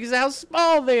time is because of how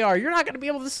small they are. You're not going to be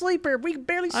able to sleep here. We can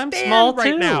barely I'm stand small,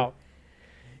 right too. now.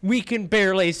 We can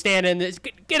barely stand in this.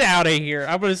 Get out of here.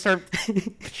 I'm going to start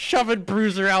shoving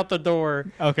Bruiser out the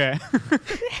door. Okay.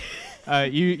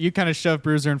 You kind of shove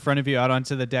Bruiser in front of you out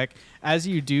onto the deck. As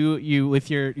you do, you with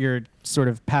your sort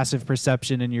of passive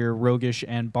perception and your roguish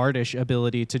and bardish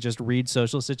ability to just read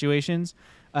social situations,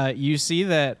 you see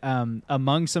that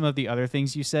among some of the other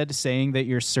things you said, saying that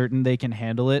you're certain they can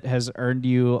handle it has earned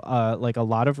you like a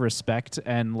lot of respect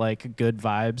and like good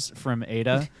vibes from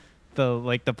Ada.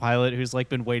 the pilot who's like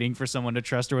been waiting for someone to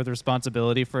trust her with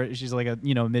responsibility for she's like a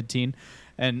mid-teen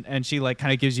and she like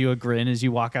kind of gives you a grin as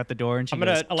you walk out the door and she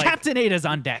goes, Captain Ada's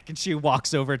on deck, and she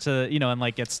walks over to and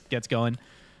like gets going.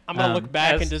 I'm going to look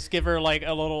back as- and just give her like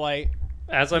a little like,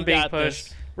 As I'm You being got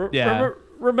pushed. this. Yeah.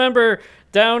 Remember,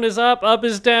 down is up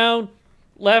is down,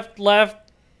 left,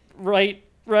 right.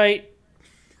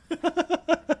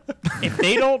 if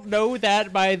they don't know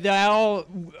that by now,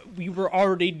 we were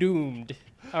already doomed.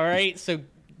 All right, so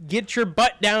get your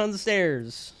butt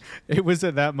downstairs. It was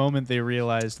at that moment they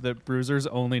realized that Bruiser's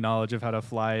only knowledge of how to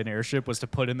fly an airship was to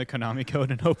put in the Konami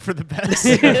code and hope for the best.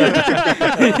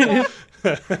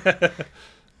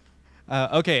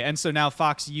 Okay, and so now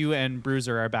Fox, you and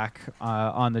Bruiser are back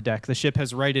on the deck. The ship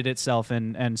has righted itself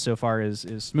and so far is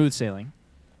smooth sailing.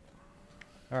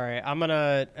 All right,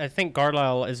 I think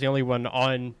Garlisle is the only one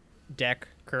on deck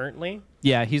currently.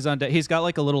 Yeah, he's on deck. He's got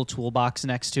like a little toolbox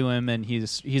next to him, and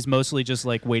he's mostly just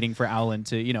like waiting for Alan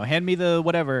to hand me the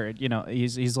whatever.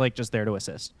 He's like just there to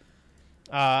assist.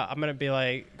 I'm gonna be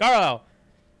like, Garlo,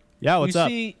 Yeah, what's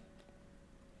up?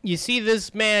 You see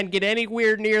this man get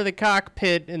anywhere near the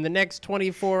cockpit in the next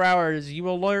 24 hours, you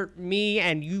alert me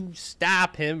and you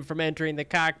stop him from entering the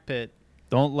cockpit.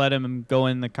 Don't let him go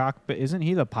in the cockpit. Isn't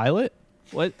he the pilot?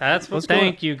 What? That's what. what's going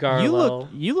Thank on? you, Garlo.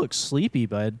 You look sleepy,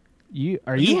 bud.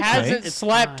 Are He you okay? hasn't It's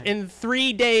slept fine. in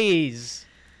 3 days.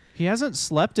 He hasn't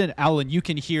slept in. Alan, you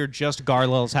can hear just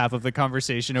Garlell's half of the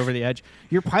conversation over the edge.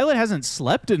 Your pilot hasn't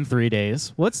slept in 3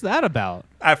 days. What's that about?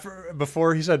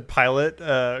 Before he said pilot,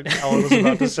 Alan was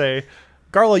about to say,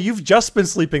 Garlo, you've just been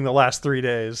sleeping the last 3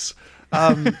 days.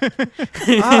 That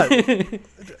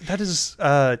is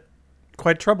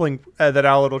quite troubling that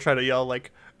Alan will try to yell,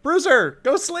 like, Bruiser,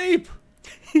 go sleep!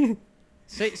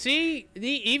 See,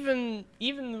 even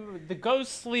the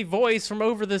ghostly voice from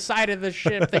over the side of the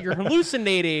ship that you're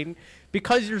hallucinating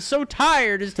because you're so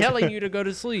tired is telling you to go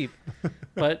to sleep.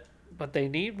 But they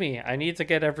need me. I need to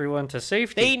get everyone to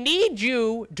safety. They need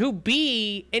you to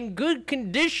be in good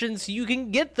condition so you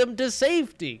can get them to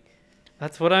safety.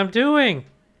 That's what I'm doing.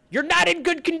 You're not in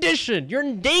good condition. You're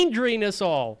endangering us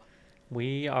all.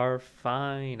 We are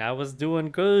fine. I was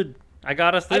doing good. I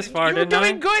got us this far, you were didn't I?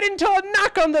 doing good until a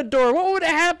knock on the door. What would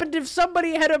have happened if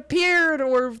somebody had appeared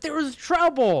or if there was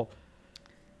trouble?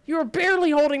 You were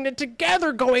barely holding it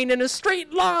together going in a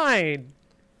straight line.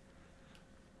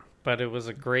 But it was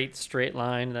a great straight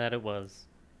line that it was.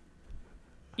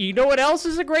 You know what else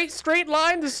is a great straight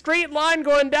line? The straight line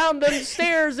going down the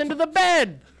stairs into the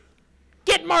bed.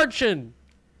 Get marching.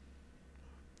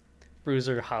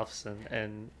 Bruiser huffs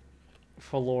and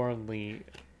forlornly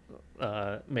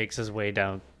makes his way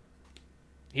down.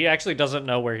 He actually doesn't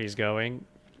know where he's going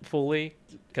fully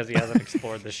because he hasn't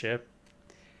explored the ship.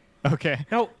 Okay.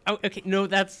 No, okay, no,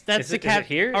 that's Is the it cat.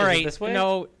 here? All Is it right, this way?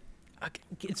 no, okay,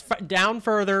 it's down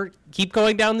further. Keep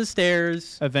going down the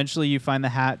stairs. Eventually, you find the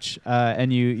hatch,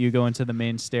 and you go into the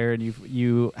main stair, and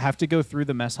you have to go through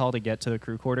the mess hall to get to the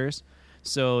crew quarters.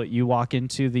 So you walk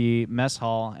into the mess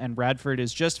hall, and Radford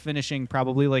is just finishing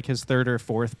probably like his third or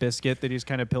fourth biscuit that he's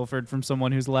kind of pilfered from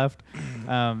someone who's left,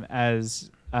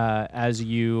 as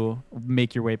you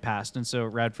make your way past. And so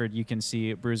Radford, you can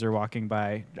see Bruiser walking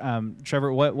by.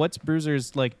 Trevor, what's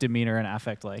Bruiser's like demeanor and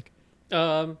affect like?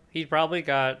 He's probably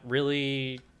got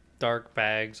really dark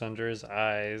bags under his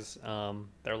eyes.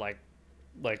 They're like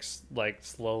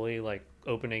slowly like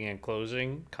opening and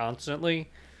closing constantly.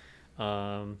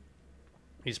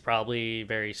 He's probably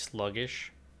very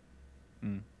sluggish.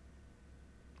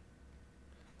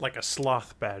 Like a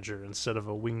sloth badger instead of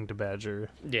a winged badger.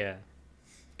 Yeah.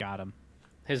 Got him.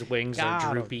 His wings Got are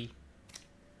 'em. droopy.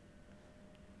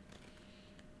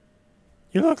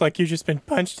 You look like you've just been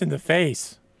punched in the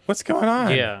face. What's going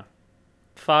on? Yeah.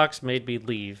 Fox made me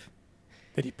leave.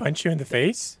 Did he punch you in the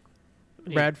face?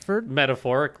 Radford,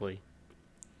 Metaphorically.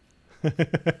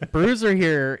 Bruiser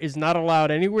here is not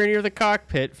allowed anywhere near the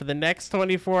cockpit for the next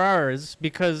 24 hours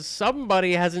because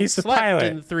somebody hasn't He's the slept pilot.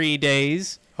 in 3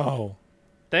 days. Oh.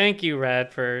 Thank you,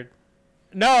 Radford.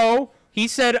 No, he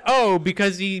said "oh"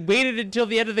 because he waited until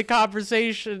the end of the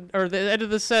conversation or the end of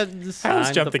the sentence. I was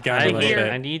I'm jumped the gun a pilot. little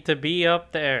bit. I need to be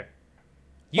up there.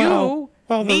 You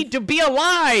well, need to be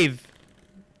alive.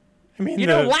 I mean, You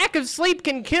know, lack of sleep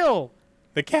can kill.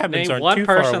 the cabins Name aren't one too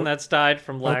person far. that's died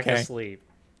from lack Okay. of sleep.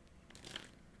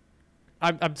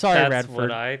 I'm sorry, That's Radford.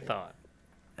 what I thought.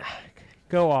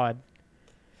 Go on.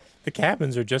 The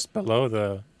cabins are just below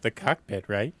the cockpit,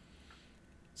 right?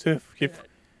 So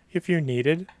if you're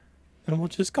needed, then we'll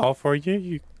just call for you.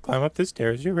 You climb up the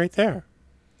stairs. You're right there.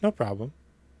 No problem.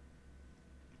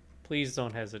 Please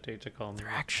don't hesitate to call me.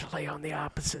 Actually, on the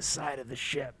opposite side of the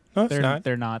ship. No, it's not.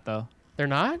 They're not though. They're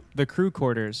not. The crew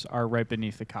quarters are right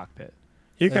beneath the cockpit.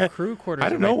 You The got. crew quarters. I are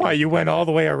don't know right why there. you went all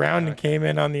the way around and came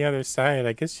in on the other side.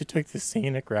 I guess you took the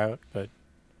scenic route, but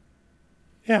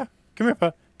yeah. Come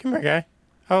here, come here,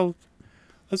 guy.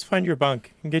 Let's find your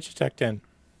bunk and get you tucked in.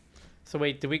 So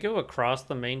wait, did we go across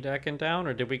the main deck and down,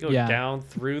 or did we go Yeah. down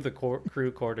through the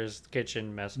crew quarters,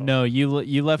 kitchen, mess hall? No,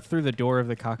 you left through the door of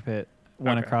the cockpit,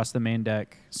 went Okay. across the main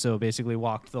deck, so basically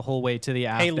walked the whole way to the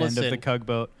aft Hey, end of the listen.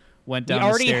 tugboat, went We down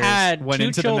already the stairs, had went two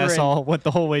into the mess children. hall, went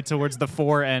the whole way towards the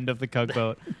fore end of the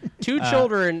tugboat. Two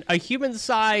children, a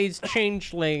human-sized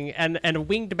changeling, and a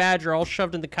winged badger all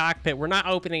shoved in the cockpit. We're not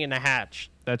opening in a hatch.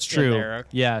 That's in true. there.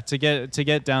 Yeah, to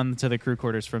get down to the crew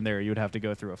quarters from there, you would have to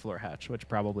go through a floor hatch, which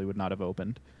probably would not have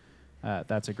opened.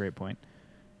 That's a great point.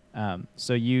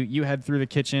 So you head through the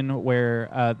kitchen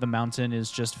where the mountain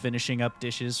is just finishing up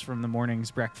dishes from the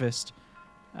morning's breakfast.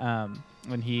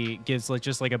 When he gives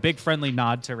just a big friendly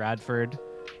nod to Radford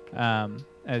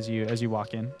as you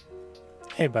walk in.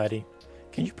 Hey, buddy.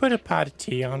 Can you put a pot of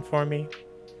tea on for me?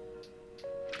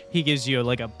 he gives you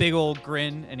like a big old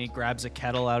grin, and he grabs a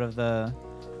kettle out of the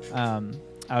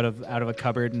out of a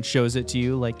cupboard and shows it to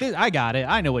you. Like, I got it.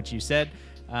 I know what you said.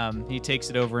 He takes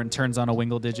it over and turns on a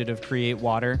wingle digit of create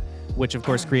water, which of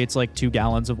course creates like 2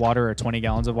 gallons of water or 20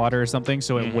 gallons of water or something.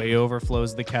 So it way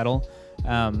overflows the kettle.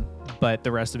 But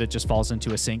the rest of it just falls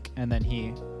into a sink, and then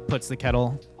he puts the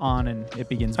kettle on and it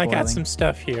begins boiling. I got some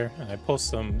stuff here, and I pull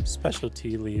some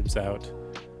specialty leaves out.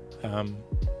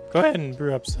 Go ahead and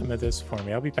brew up some of this for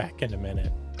me. I'll be back in a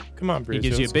minute. Come on, Bruiser. He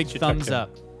gives you a let's big get thumbs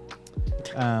tucked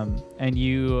up. And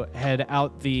you head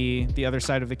out the other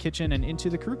side of the kitchen and into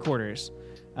the crew quarters.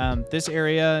 This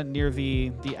area near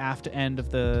the aft end of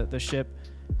the ship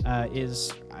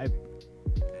is...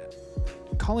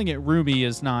 calling it roomy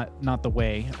is not the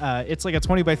way. It's like a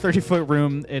 20 by 30 foot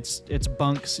room. It's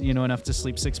bunks, enough to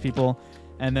sleep 6 people.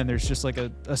 And then there's just like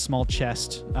a small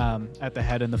chest at the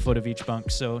head and the foot of each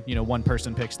bunk. So, one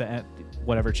person picks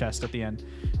whatever chest at the end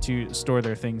to store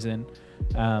their things in.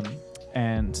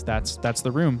 And that's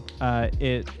the room.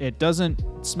 It doesn't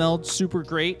smell super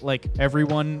great. Like,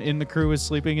 everyone in the crew is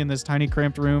sleeping in this tiny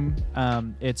cramped room.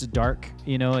 It's dark,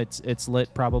 it's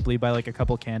lit probably by like a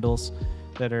couple candles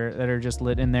that are just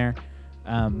lit in there.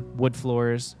 Wood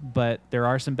floors, but there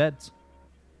are some beds.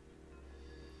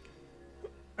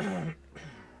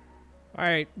 All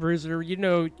right, Bruiser, you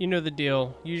know the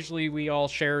deal. Usually we all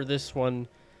share this one,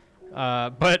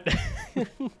 but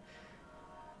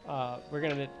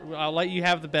I'll let you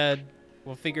have the bed.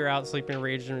 We'll figure out sleeping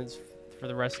arrangements for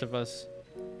the rest of us.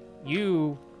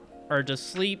 You are to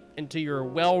sleep until you're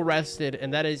well rested,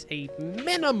 and that is a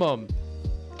minimum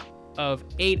of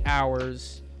 8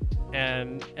 hours.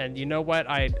 And you know what?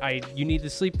 You need to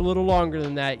sleep a little longer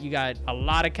than that. You got a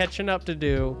lot of catching up to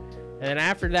do, and then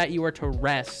after that, you are to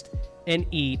rest and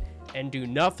eat and do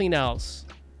nothing else.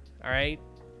 All right?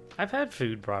 I've had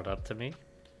food brought up to me.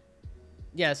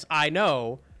 Yes, I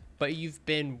know, but you've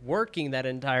been working that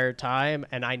entire time,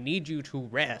 and I need you to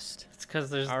rest. It's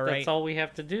because that's right. all we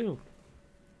have to do.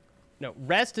 No,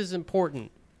 rest is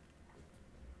important.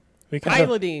 We got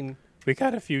Piloting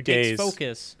a few takes days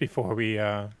focus. before we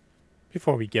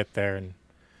get there, and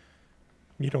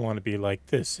you don't want to be like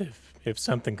this if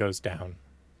something goes down.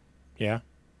 Yeah?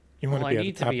 You want Well, to be I at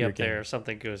need the to top be of your up there game. if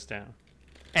something goes down.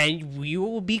 And you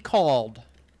will be called.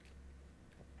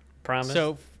 Promise?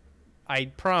 So, I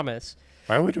promise.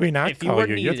 Why would we not If you call were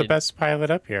you? You're the needed- best pilot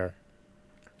up here.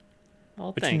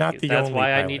 Well, but you're thank not you. the That's only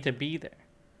why I pilot. need to be there.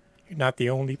 You're not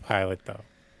the only pilot, though.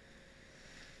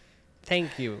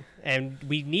 Thank you. And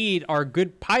we need our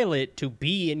good pilot to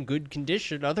be in good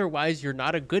condition. Otherwise, you're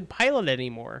not a good pilot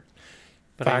anymore.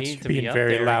 But I Fox, need you're to be being up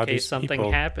very there loud. in case There's something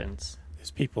people- happens. There's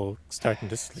people starting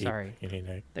to sleep. Sorry.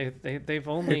 They've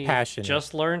only passionate.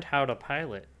 just learned how to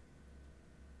pilot.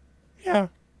 Yeah.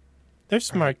 They're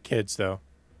smart kids, though.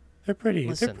 They're pretty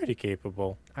Listen.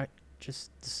 capable.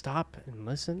 Just stop and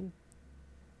listen.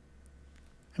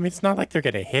 I mean, it's not like they're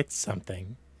going to hit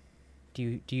something. Do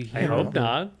you I hear? hope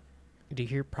not. Do you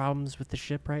hear problems with the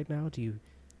ship right now? Do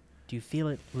you feel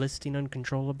it listing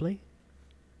uncontrollably?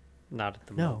 Not at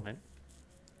the No. moment.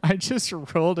 I just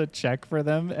rolled a check for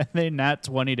them, and they nat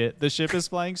 20'd it. The ship is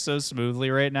flying so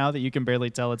smoothly right now that you can barely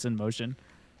tell it's in motion.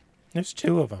 There's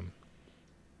 2 of them.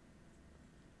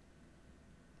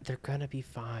 They're gonna be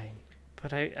fine.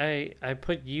 But I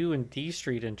put you and D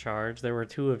Street in charge. There were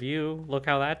 2 of you. Look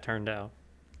how that turned out.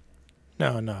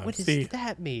 No. What See, does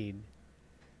that mean?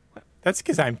 that's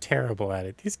because I'm terrible at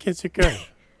it. These kids are good.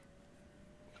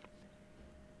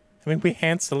 I mean, we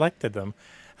hand-selected them.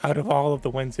 Out of all of the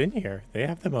ones in here, they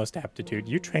have the most aptitude.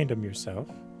 You trained them yourself.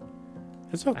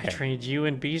 It's okay. I trained you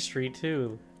and B Street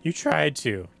too. You tried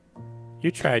to,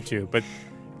 but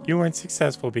you weren't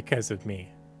successful because of me.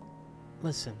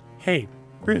 Listen, Hey,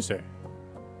 Bruiser.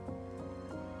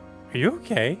 Are you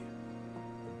okay?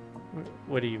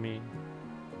 What do you mean?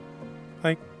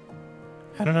 Like,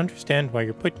 I don't understand why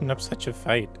you're putting up such a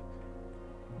fight.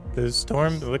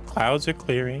 The clouds are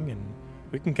clearing, and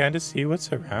we can kind of see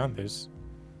what's around. There's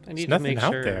I need to nothing make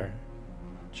out sure there.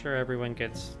 everyone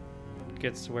gets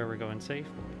to where we're going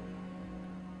safely.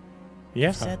 Yeah.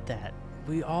 you said that.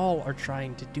 We all are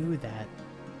trying to do that.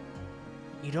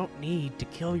 You don't need to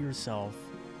kill yourself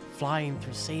flying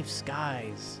through safe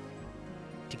skies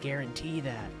to guarantee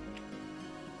that.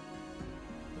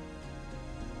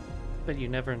 But you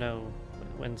never know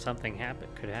when something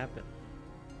could happen.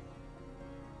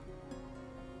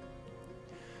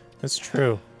 That's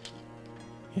true.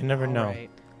 You never know. All right.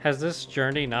 Has this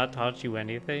journey not taught you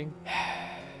anything?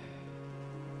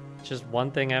 Just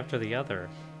one thing after the other.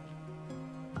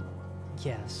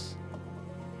 Yes.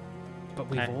 But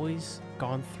we've I- always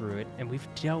gone through it and we've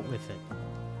dealt with it.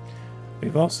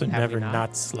 We've also Have we never not?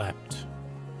 not slept.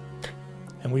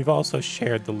 And we've also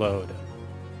shared the load.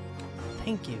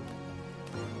 Thank you.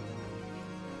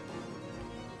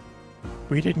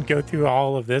 We didn't go through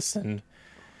all of this and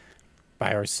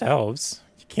by ourselves.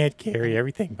 You can't carry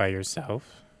everything by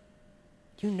yourself.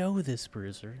 You know this,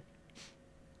 Bruiser.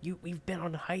 We've been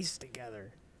on heists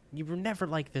together. You were never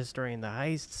like this during the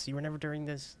heists. You were never during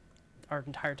this our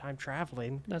entire time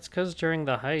traveling. That's because during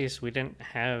the heist, we didn't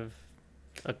have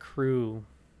a crew,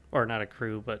 or not a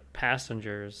crew, but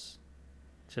passengers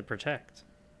to protect.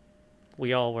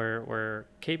 We all were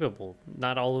capable.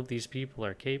 Not all of these people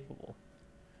are capable.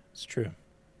 It's true.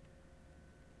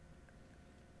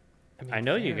 mean, I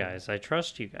know you fair. guys. I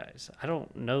trust you guys. I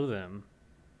don't know them.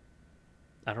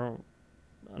 I don't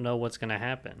know what's going to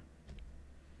happen.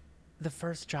 The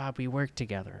first job we worked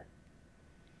together.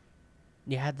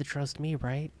 You had to trust me,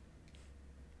 right?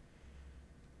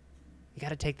 You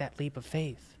gotta take that leap of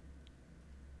faith.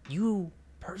 You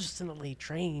personally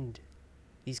trained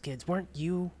these kids. Weren't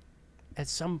you, at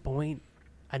some point,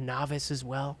 a novice as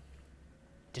well?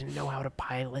 Didn't know how to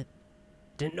pilot.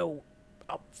 Didn't know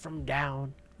up from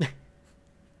down. I'm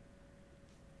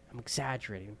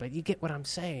exaggerating, but you get what I'm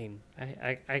saying.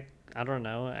 I don't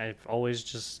know. I've always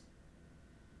just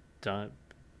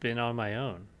been on my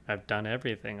own. I've done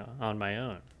everything on my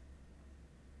own.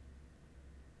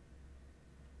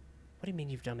 What do you mean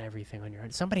you've done everything on your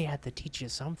own? Somebody had to teach you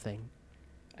something.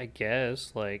 I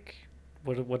guess, like,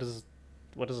 what does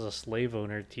a slave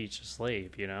owner teach a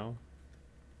slave, you know?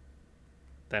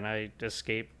 Then I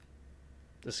escaped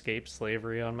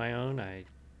slavery on my own. I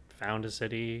found a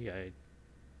city. I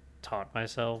taught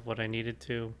myself what I needed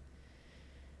to.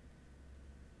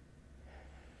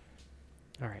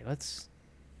 All right, let's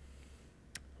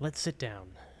sit down.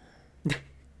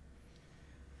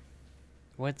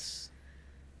 What's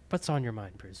on your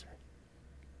mind, Bruiser?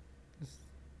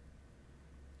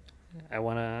 I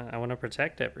wanna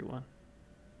protect everyone.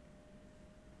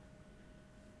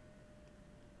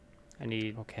 I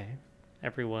need Okay.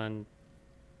 everyone.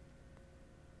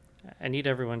 I need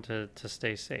everyone to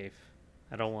stay safe.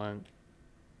 I don't want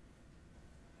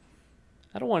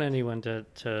anyone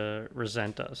to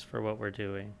resent us for what we're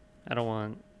doing. I don't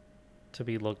want to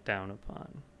be looked down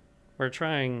upon. We're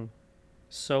trying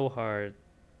so hard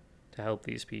to help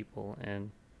these people,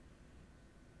 and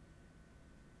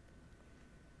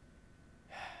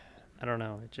I don't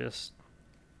know, it just,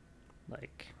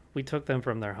 like, we took them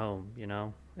from their home, you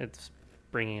know? It's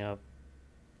bringing up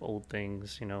old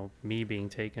things, you know, me being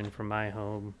taken from my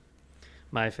home,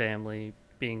 my family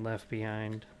being left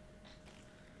behind.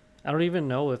 I don't even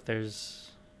know if they're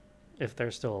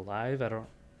still alive. I don't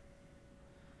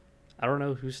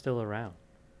know who's still around.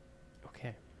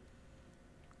 Okay.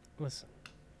 Listen.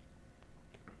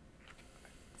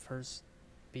 First,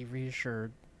 be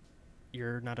reassured.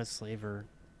 You're not a slaver.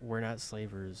 We're not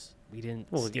slavers. We didn't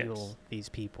Well, steal yes. these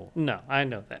people. No, I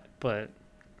know that, but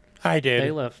I did.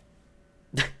 they left.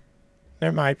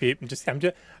 There might be. I'm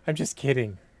just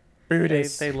kidding.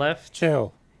 Brutus, They left.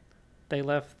 chill. They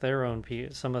left their own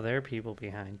some of their people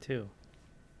behind too,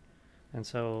 and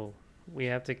so we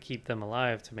have to keep them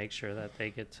alive to make sure that they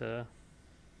get to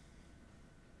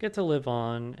live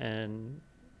on and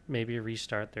maybe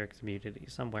restart their community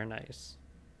somewhere nice.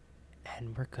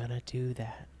 And we're gonna do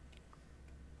that.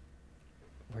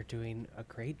 We're doing a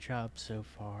great job so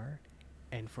far.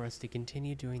 And for us to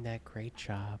continue doing that great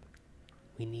job,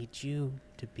 we need you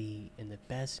to be in the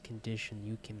best condition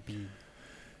you can be.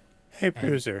 Hey, And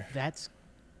Bruiser. that's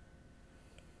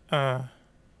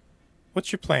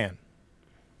What's your plan?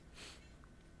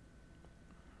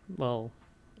 Well,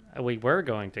 we were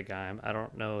going to Gaim. I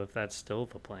don't know if that's still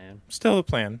the plan. Still the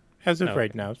plan. As of Okay.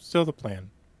 right now, still the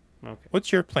plan. Okay.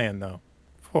 What's your plan, though,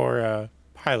 for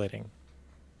piloting?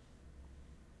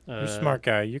 You're a smart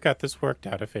guy. You got this worked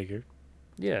out, I figured.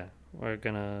 Yeah, we're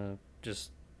gonna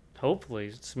just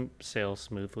hopefully sail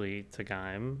smoothly to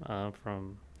Gaim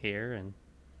from here, and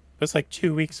It's like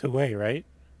 2 weeks away, right?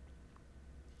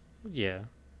 yeah.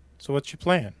 So what's your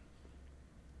plan?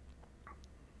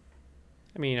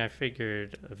 I mean, I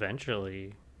figured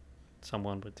eventually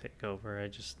someone would take over. I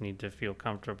just need to feel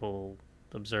comfortable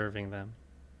observing them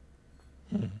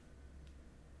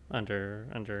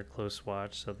under close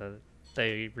watch so that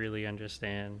they really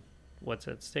understand what's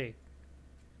at stake.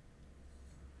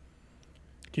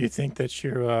 Do you think that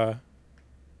you're,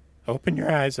 open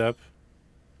your eyes up.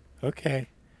 Okay.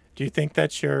 Do you think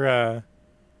that you're,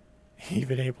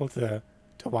 even able to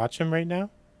watch him right now?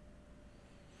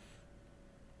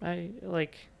 I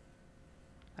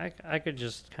could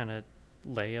just kind of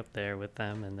lay up there with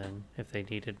them, and then if they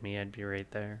needed me, I'd be right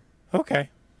there. Okay.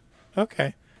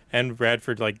 Okay. And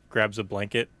Radford like grabs a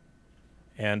blanket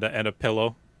and a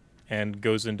pillow, and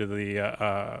goes into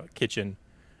the kitchen,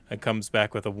 and comes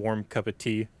back with a warm cup of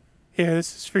tea. Here,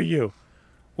 this is for you.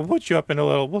 We'll put you up in a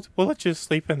little. We'll let you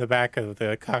sleep in the back of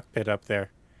the cockpit up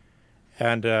there,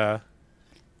 and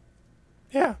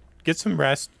yeah, get some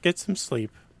rest, get some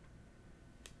sleep.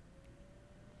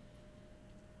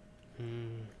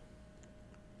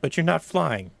 But you're not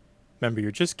flying. Remember,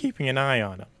 you're just keeping an eye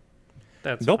on them.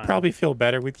 They'll fine. probably feel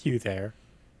better with you there.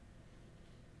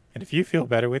 And if you feel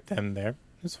better with them there,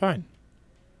 it's fine.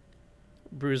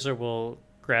 Bruiser will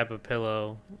grab a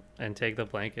pillow and take the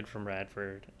blanket from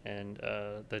Radford and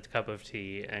the cup of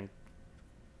tea and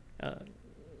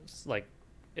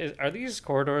are these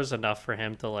corridors enough for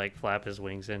him to like flap his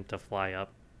wings in to fly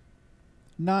up?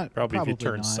 Not Probably if you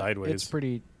turn not. sideways. It's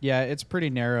pretty. Yeah, it's pretty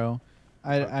narrow.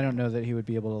 I don't know that he would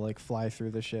be able to like fly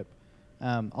through the ship.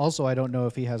 Also, I don't know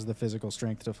if he has the physical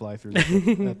strength to fly through the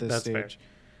ship at this That's stage.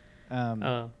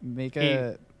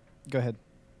 fair. Go ahead.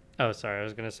 Oh, sorry. I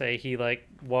was gonna say he like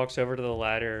walks over to the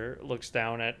ladder, looks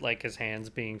down at like his hands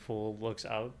being full, looks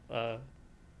out.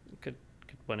 Could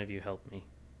one of you help me?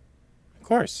 Of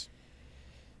course.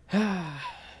 I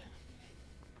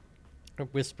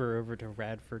whisper over to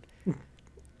Radford.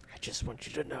 I just want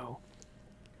you to know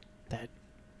that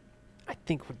I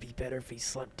think would be better if he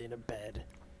slept in a bed.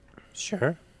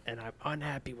 Sure. And I'm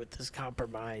unhappy with this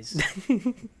compromise.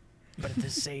 But at the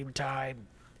same time,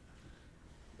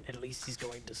 at least he's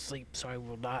going to sleep, so I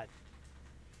will not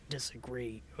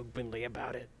disagree openly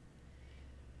about it.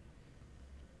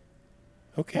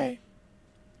 Okay.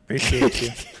 Appreciate you.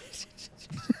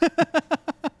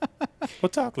 We'll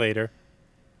talk later.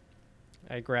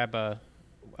 I grab a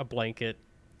blanket.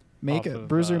 Make Off a of,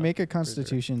 Bruiser. Make a Bruiser.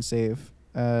 Constitution save.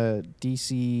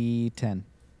 DC 10.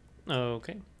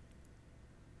 Okay.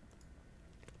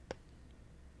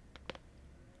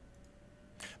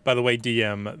 By the way,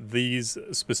 DM, these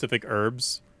specific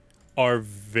herbs are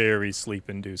very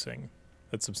sleep-inducing.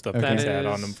 That's some stuff Okay. he's That had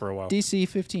on is- them for a while. DC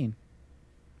 15.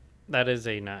 That is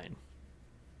a 9.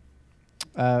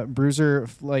 Bruiser,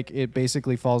 like it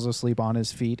basically falls asleep on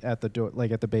his feet at the door,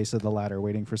 like at the base of the ladder,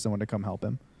 waiting for someone to come help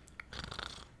him.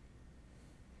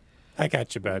 I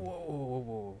got you, bud.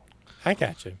 Whoa. I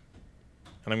got you.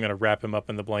 And I'm going to wrap him up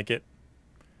in the blanket.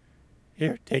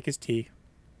 Here, take his tea.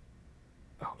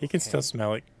 He can still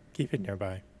smell it. Keep it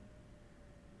nearby.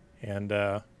 And,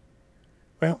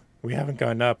 well, we haven't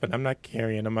gone up, and I'm not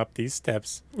carrying him up these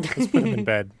steps. Let's put him in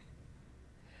bed.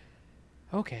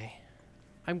 Okay.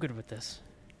 I'm good with this.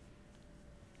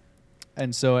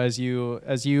 And so as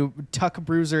you tuck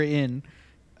Bruiser in,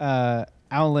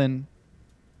 Owlin,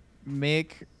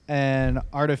 make an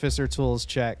artificer tools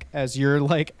check as you're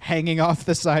like hanging off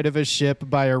the side of a ship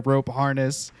by a rope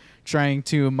harness, trying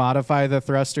to modify the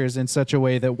thrusters in such a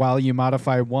way that while you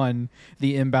modify one,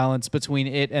 the imbalance between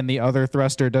it and the other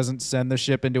thruster doesn't send the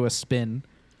ship into a spin.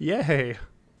 Yay.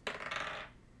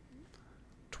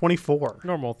 24.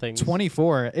 Normal things.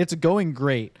 24. It's going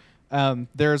great.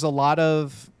 There's a lot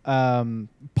of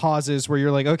pauses where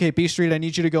you're like, okay, B Street, I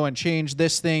need you to go and change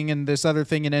this thing and this other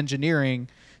thing in engineering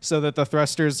so that the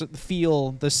thrusters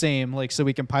feel the same, like so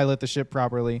we can pilot the ship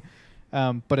properly.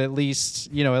 But at least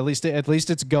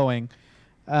it's going.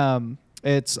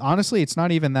 It's honestly, it's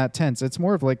not even that tense. It's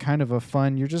more of like kind of a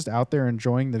fun. You're just out there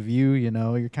enjoying the view.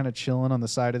 You're kind of chilling on the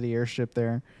side of the airship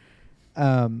there.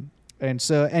 And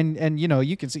so, and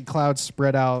you can see clouds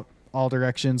spread out all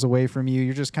directions away from you.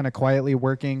 You're just kind of quietly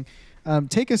working.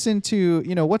 Take us into,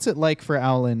 what's it like for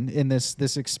Owlin in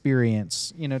this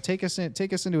experience? Take us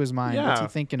into his mind. Yeah. What's he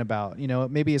thinking about?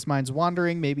 Maybe his mind's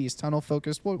wandering. Maybe he's tunnel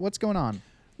focused. What's going on?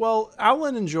 Well,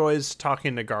 Owlin enjoys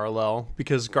talking to Garlel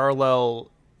because Garlel,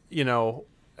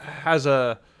 has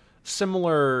a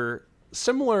similar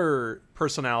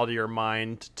personality or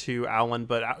mind to Owlin,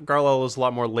 but Garlel is a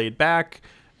lot more laid back.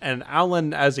 And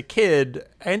Owlin, as a kid,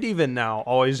 and even now,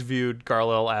 always viewed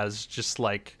Garlel as just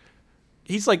like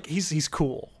he's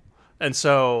cool. And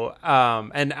so,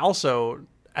 and also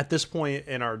at this point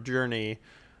in our journey,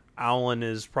 Owlin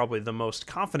is probably the most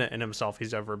confident in himself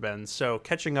he's ever been. So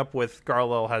catching up with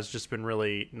Garlel has just been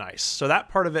really nice. So that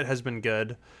part of it has been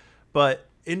good. But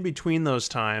in between those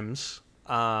times,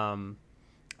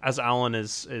 as Owlin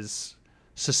is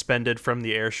suspended from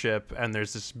the airship and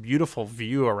there's this beautiful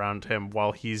view around him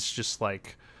while he's just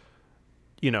like,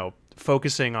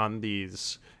 focusing on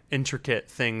these intricate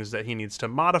things that he needs to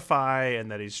modify and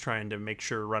that he's trying to make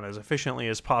sure run as efficiently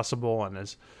as possible. And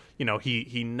as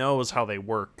he knows how they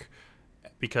work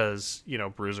because,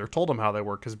 Bruiser told him how they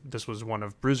work because this was one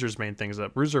of Bruiser's main things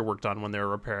that Bruiser worked on when they were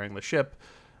repairing the ship.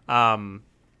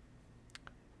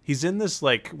 he's in this,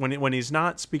 like, when he's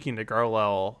not speaking to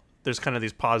Garlel, there's kind of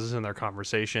these pauses in their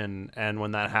conversation, and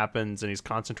when that happens and he's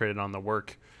concentrated on the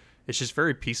work, it's just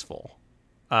very peaceful.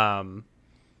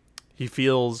 He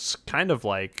feels kind of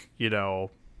like,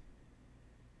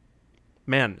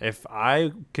 man, if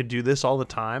I could do this all the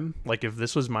time, like if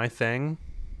this was my thing,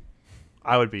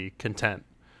 I would be content.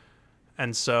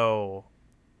 And so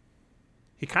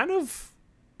he kind of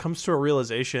comes to a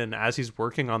realization as he's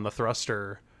working on the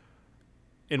thruster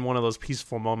in one of those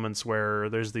peaceful moments where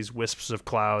there's these wisps of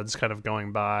clouds kind of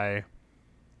going by,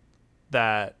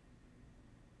 that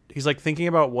he's like thinking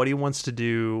about what he wants to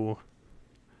do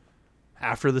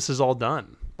after this is all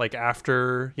done. Like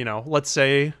after, let's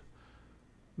say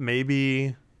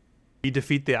maybe we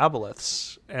defeat the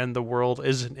aboleths and the world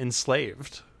isn't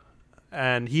enslaved.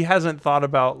 And he hasn't thought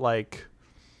about like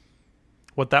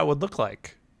what that would look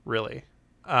like, really.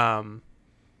 So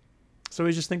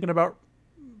he's just thinking about,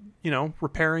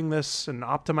 repairing this and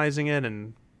optimizing it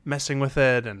and messing with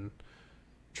it and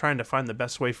trying to find the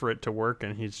best way for it to work.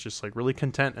 And he's just like really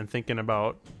content and thinking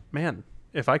about, man,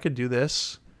 if I could do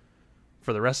this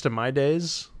for the rest of my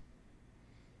days,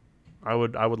 I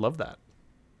would love that.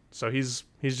 So he's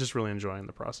just really enjoying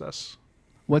the process.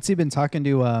 What's he been talking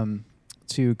to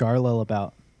Garlel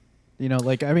about?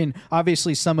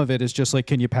 Obviously some of it is just like,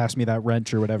 can you pass me that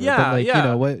wrench or whatever? Yeah, but like,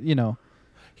 yeah.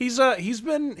 He's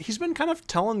been kind of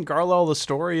telling Garlel the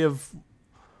story of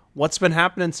what's been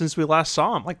happening since we last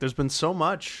saw him. Like there's been so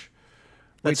much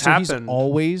that's happened. He's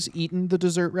always eaten the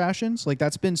dessert rations? Like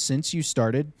that's been since you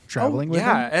started traveling with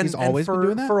him? And he's always been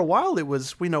doing that? For a while it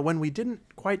was, when we didn't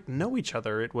quite know each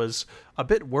other, it was a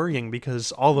bit worrying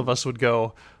because all of us would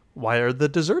go, why are the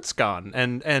desserts gone?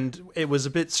 And it was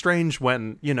a bit strange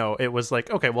when, it was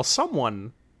like, okay, well,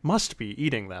 someone must be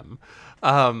eating them.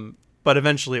 But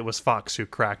eventually it was Fox who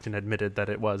cracked and admitted that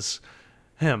it was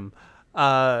him.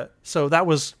 So that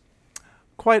was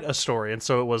quite a story. And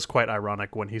so it was quite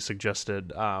ironic when he suggested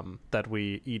that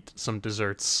we eat some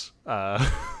desserts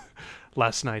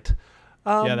last night.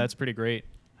 Yeah, that's pretty great.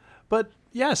 But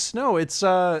yes, no, it's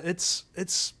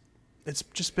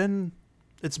just been...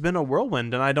 It's been a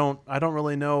whirlwind, and I don't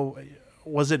really know.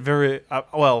 Was it very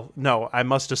well? No, I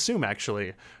must assume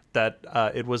actually that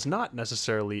it was not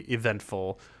necessarily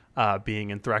eventful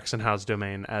being in Thraxenhau's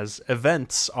domain, as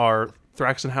events are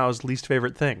Thraxenhau's least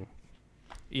favorite thing.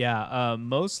 Yeah,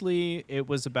 mostly it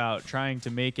was about trying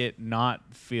to make it not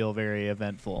feel very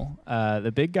eventful.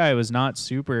 The big guy was not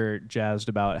super jazzed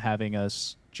about having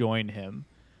us join him.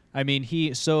 I mean,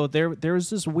 there was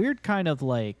this weird kind of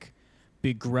like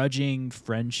begrudging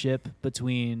friendship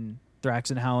between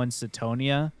Thraxenhau and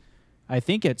Setonia. I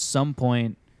think at some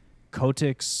point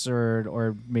Kotix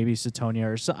or maybe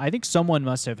Setonia I think someone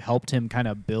must have helped him kind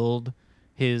of build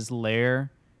his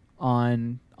lair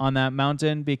on that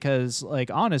mountain, because like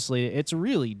honestly it's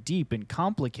really deep and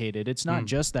complicated. It's not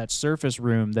just that surface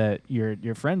room that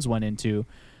your friends went into,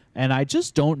 and I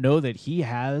just don't know that he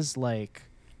has like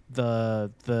the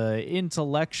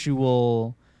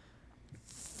intellectual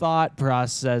thought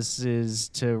processes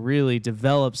to really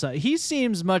develop. So he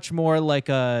seems much more like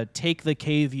a take the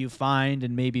cave you find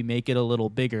and maybe make it a little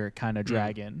bigger kind of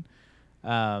dragon.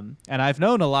 And I've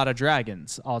known a lot of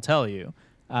dragons, I'll tell you.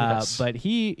 Yes. But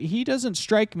he doesn't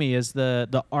strike me as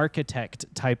the architect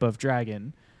type of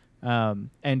dragon.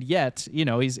 And yet,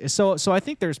 he's so I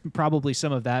think there's probably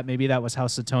some of that. Maybe that was how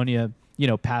Setonia,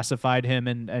 pacified him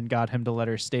and got him to let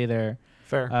her stay there.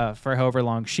 Fair. For however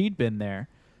long she'd been there.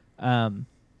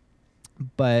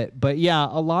 But yeah,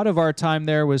 a lot of our time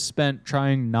there was spent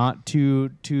trying not to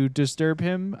disturb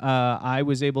him. I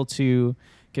was able to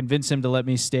convince him to let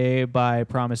me stay by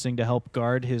promising to help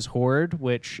guard his hoard,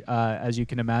 which, as you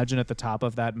can imagine, at the top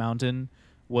of that mountain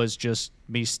was just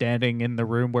me standing in the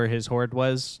room where his hoard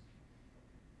was.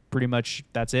 Pretty much,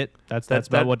 that's it. That's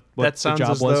about what that sounds the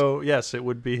job as was. though, yes, it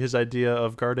would be his idea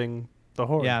of guarding the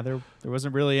hoard. Yeah, there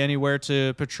wasn't really anywhere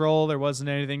to patrol. There wasn't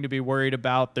anything to be worried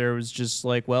about. There was just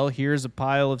like, well, here's a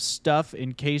pile of stuff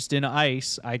encased in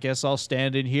ice. I guess I'll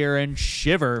stand in here and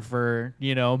shiver for,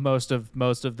 most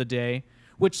of the day.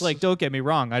 Which, like, don't get me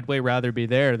wrong, I'd way rather be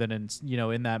there than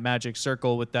in that magic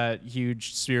circle with that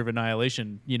huge sphere of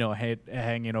annihilation,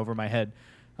 hanging over my head.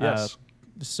 Yes.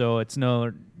 So it's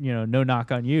no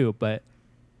knock on you, but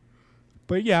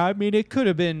yeah, I mean, it could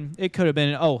have been.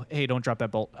 Oh, hey, don't drop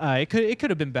that bolt. It could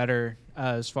have been better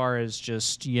as far as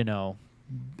just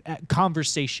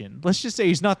conversation. Let's just say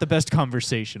he's not the best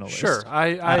conversationalist. Sure,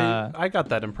 I got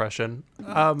that impression.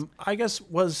 I guess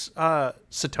was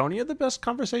Setonia the best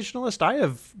conversationalist? I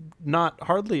have not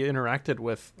hardly interacted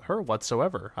with her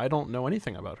whatsoever. I don't know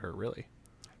anything about her really.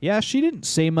 Yeah, she didn't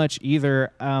say much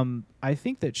either. I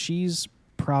think that she's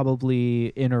probably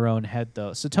in her own head,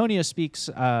 though. Satonia speaks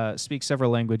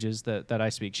several languages that I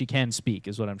speak. She can speak,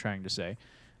 is what I'm trying to say.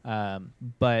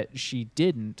 But she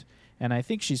didn't, and I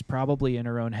think she's probably in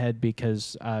her own head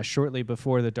because shortly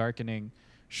before the darkening,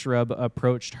 Shrub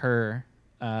approached her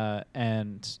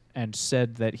and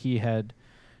said that he had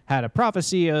a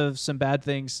prophecy of some bad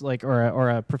things, like or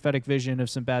a prophetic vision of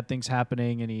some bad things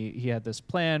happening, and he had this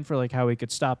plan for like how he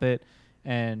could stop it.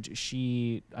 And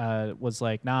she was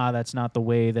like, nah, that's not the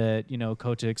way that,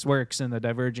 Kotix works in the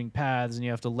diverging paths, and you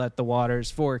have to let the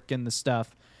waters fork and the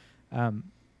stuff.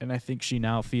 And I think she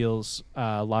now feels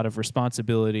a lot of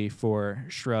responsibility for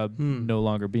Shrub no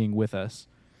longer being with us.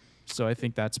 So I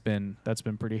think that's been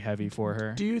pretty heavy for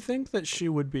her. Do you think that she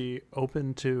would be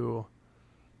open to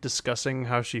discussing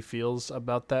how she feels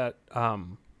about that,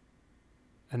 and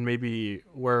maybe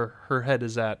where her head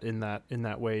is at in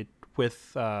that way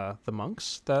with the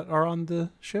monks that are on the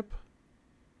ship?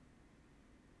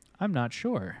 I'm not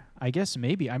sure. I guess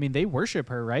maybe. I mean, they worship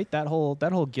her, right? That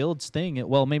whole guild's thing.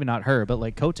 Well, maybe not her, but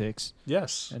like Kotix.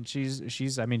 Yes. And she's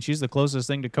the closest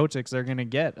thing to Kotix they're gonna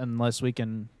get, unless we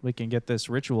can get this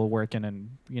ritual working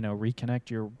and reconnect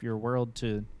your world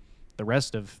to the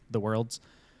rest of the worlds.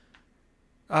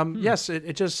 Yes,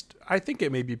 it just, I think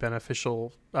it may be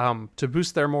beneficial to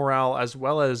boost their morale, as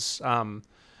well as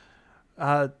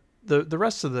the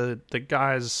rest of the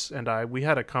guys and we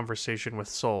had a conversation with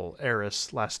Sol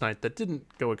Eris last night that didn't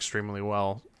go extremely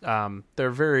well.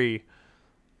 They're very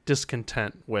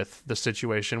discontent with the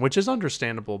situation, which is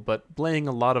understandable, but laying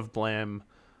a lot of blame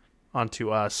onto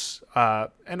us.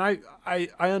 And I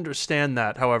understand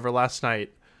that. However, last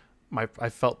night I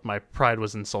felt my pride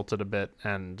was insulted a bit,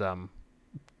 and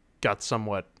got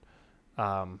somewhat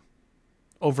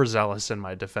overzealous in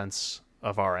my defense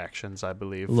of our actions, I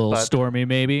believe. A little stormy,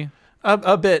 maybe?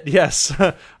 A bit, yes.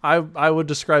 I would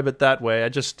describe it that way. I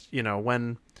just,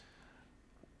 when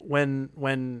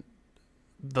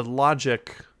the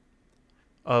logic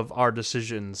of our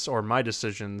decisions or my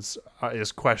decisions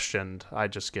is questioned, I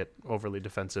just get overly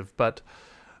defensive. But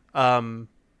I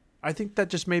think that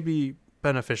just may be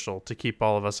beneficial to keep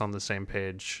all of us on the same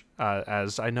page,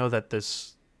 as I know that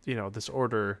this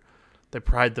order, they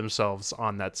pride themselves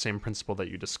on that same principle that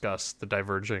you discussed, the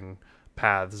diverging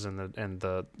paths and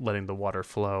the letting the water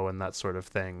flow and that sort of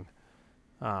thing.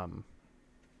 So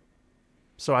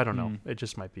I don't know. It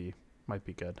just might be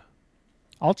good.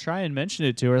 I'll try and mention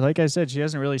it to her. Like I said, she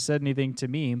hasn't really said anything to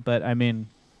me, but I mean,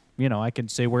 I can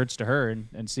say words to her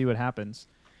and see what happens.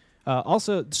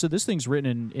 Also, so this thing's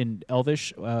written in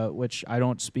Elvish, which I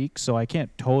don't speak, so I can't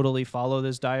totally follow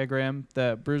this diagram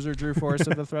that Bruiser drew for us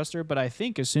of the thruster, but I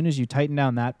think as soon as you tighten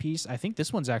down that piece, I think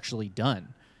this one's actually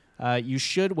done. You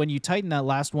should, when you tighten that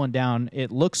last one down,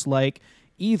 it looks like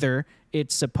either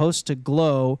it's supposed to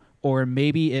glow or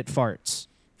maybe it farts.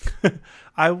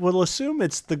 I will assume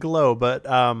it's the glow, but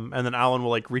and then Alan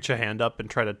will reach a hand up and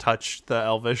try to touch the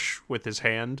Elvish with his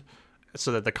hand,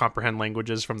 so that the comprehend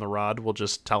languages from the rod will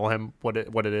just tell him what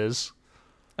it is.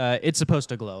 It's supposed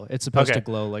to glow. It's supposed to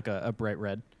glow like a bright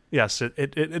red. Yes,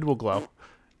 it will glow.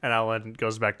 And Alan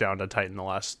goes back down to tighten the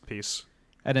last piece.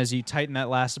 And as you tighten that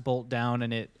last bolt down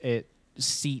and it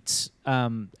seats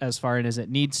as far in as it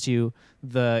needs to,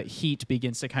 the heat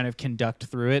begins to kind of conduct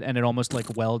through it, and it almost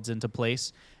welds into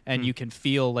place. And you can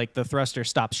feel the thruster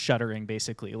stops shuddering,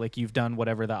 basically. Like you've done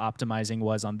whatever the optimizing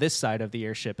was on this side of the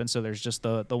airship, and so there's just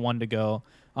the one to go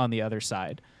on the other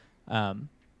side. And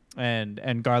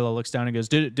Garla looks down and goes,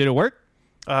 Did it work?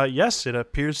 Yes, it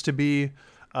appears to be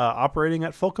operating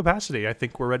at full capacity. I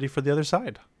think we're ready for the other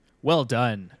side. Well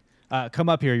done. Come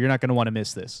up here. You're not going to want to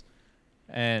miss this.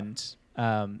 And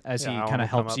as he kind of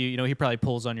helps you, he probably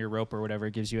pulls on your rope or whatever,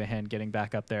 gives you a hand getting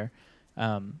back up there.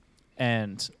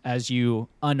 And as you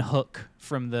unhook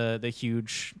from the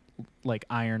huge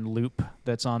iron loop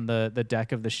that's on the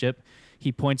deck of the ship,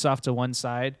 he points off to one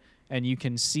side, and you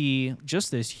can see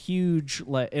just this huge,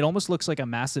 it almost looks like a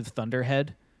massive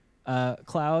thunderhead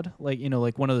cloud,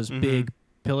 like one of those big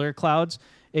pillar clouds,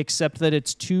 except that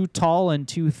it's too tall and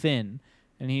too thin.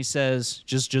 And he says,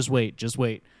 just wait.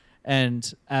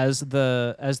 And as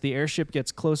the airship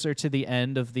gets closer to the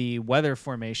end of the weather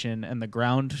formation, and the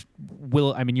ground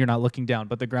you're not looking down,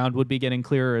 but the ground would be getting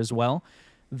clearer as well.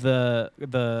 The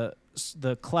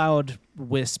cloud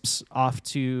wisps off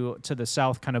to the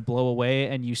south kind of blow away,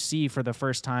 and you see for the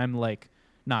first time,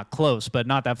 not close, but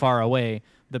not that far away,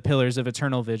 the pillars of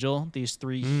eternal vigil, these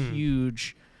three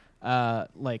huge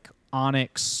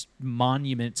onyx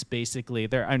monuments. Basically,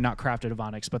 they're not crafted of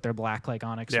onyx, but they're black like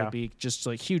onyx would be, just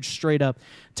like huge, straight up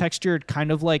textured,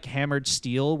 kind of like hammered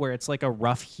steel, where it's like a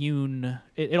rough hewn.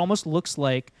 It almost looks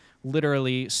like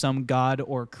literally some god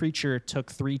or creature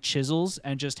took 3 chisels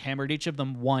and just hammered each of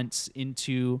them once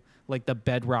into like the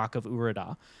bedrock of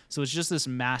Urada. So it's just this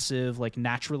massive, like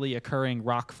naturally occurring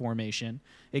rock formation.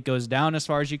 It goes down as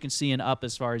far as you can see and up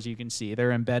as far as you can see.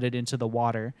 They're embedded into the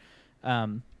water.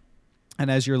 And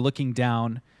as you're looking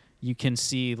down, you can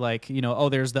see like,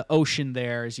 there's the ocean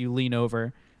there as you lean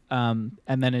over. And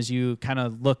then as you kind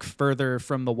of look further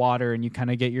from the water and you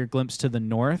kind of get your glimpse to the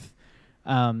north,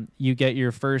 you get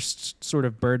your first sort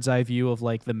of bird's eye view of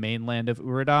like the mainland of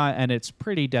Urada, and it's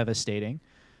pretty devastating.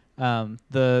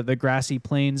 The grassy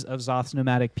plains of Zoth's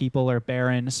nomadic people are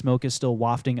barren. Smoke is still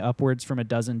wafting upwards from a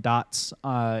dozen dots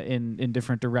in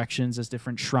different directions as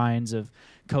different shrines of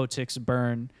Kotix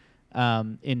burn.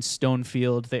 In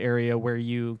Stonefield, the area where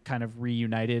you kind of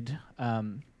reunited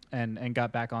and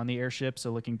got back on the airship,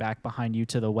 so looking back behind you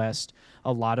to the west,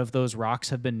 a lot of those rocks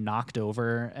have been knocked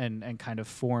over and kind of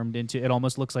formed into, it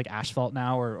almost looks like asphalt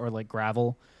now or like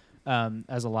gravel,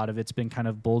 as a lot of it's been kind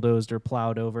of bulldozed or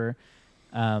plowed over.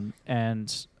 Go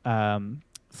ahead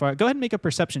and make a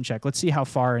perception check. Let's see how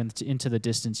far into the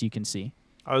distance you can see.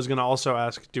 I was going to also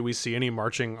ask, do we see any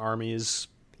marching armies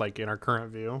like in our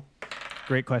current view?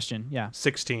 Great question. Yeah.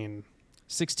 16.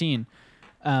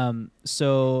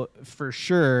 So for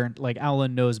sure, like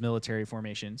Alan knows military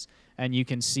formations, and you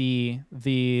can see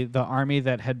the army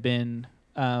that had been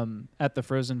at the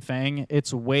Frozen Fang.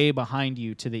 It's way behind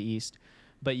you to the east,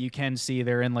 but you can see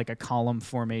they're in like a column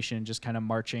formation, just kind of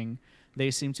marching.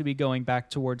 They seem to be going back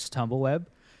towards Tumbleweb,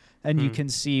 and you can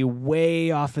see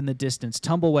way off in the distance.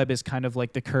 Tumbleweb is kind of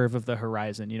like the curve of the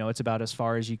horizon. It's about as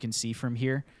far as you can see from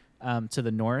here to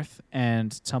the north,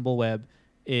 and Tumbleweb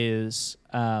is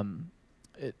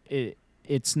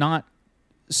it's not.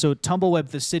 So Tumbleweb,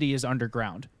 the city, is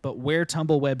underground, but where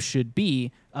Tumbleweb should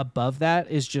be above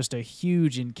that is just a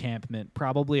huge encampment,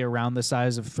 probably around the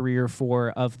size of 3 or 4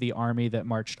 of the army that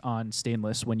marched on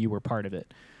Stainless when you were part of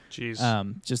it.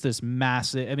 Jeez. Just this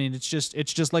massive. I mean, it's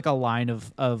just like a line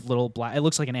of little black. It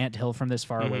looks like an anthill from this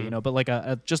far away, but like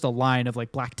just a line of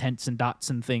like black tents and dots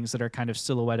and things that are kind of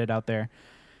silhouetted out there.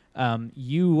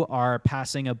 You are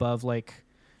passing above, like,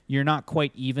 you're not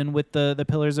quite even with the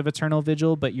Pillars of Eternal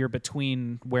Vigil, but you're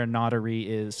between where Naughty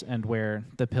is and where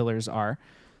the pillars are.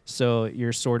 So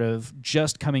you're sort of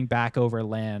just coming back over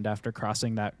land after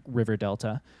crossing that river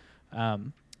delta.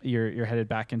 You're headed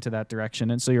back into that direction,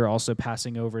 and so you're also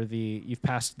passing over you've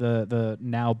passed the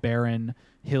now barren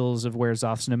hills of where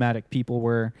Zoth's nomadic people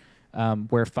were,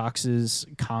 where Fox's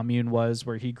commune was,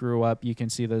 where he grew up. You can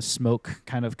see the smoke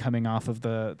kind of coming off of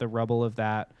the rubble of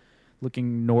that.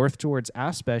 Looking north towards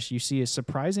Aspesh, you see a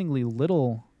surprisingly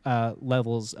little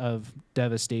levels of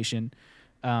devastation,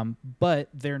 but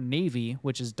their navy,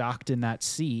 which is docked in that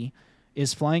sea,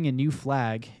 is flying a new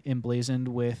flag emblazoned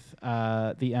with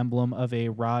the emblem of a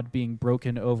rod being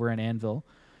broken over an anvil.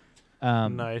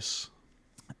 Nice.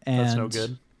 That's no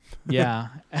good. Yeah.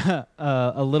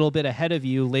 A little bit ahead of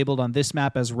you, labeled on this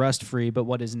map as Rust-Free, but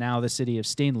what is now the city of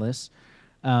Stainless.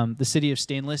 The city of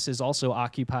Stainless is also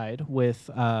occupied with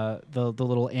the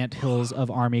little anthills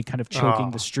of army kind of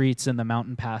choking the streets and the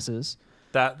mountain passes.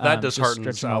 That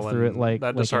disheartens Alan. Through it like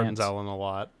disheartens ants. Alan a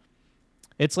lot.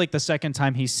 It's like the second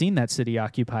time he's seen that city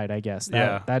occupied, I guess.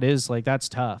 That is like, that's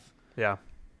tough. Yeah.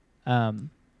 And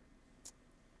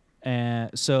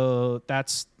so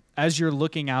that's, as you're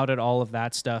looking out at all of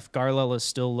that stuff, Garlel is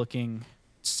still looking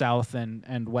south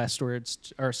and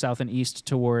westwards, or south and east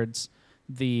towards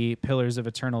the Pillars of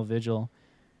Eternal Vigil.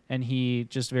 And he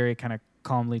just very kind of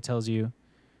calmly tells you,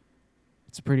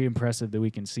 it's pretty impressive that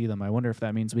we can see them. I wonder if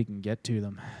that means we can get to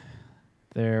them.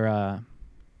 They're,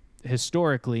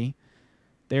 historically,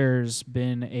 there's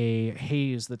been a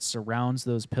haze that surrounds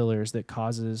those pillars that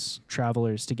causes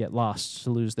travelers to get lost, to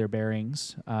lose their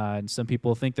bearings. And some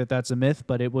people think that that's a myth,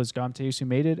 but it was Gamteus who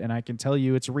made it, and I can tell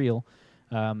you it's real.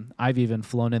 I've even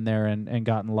flown in there and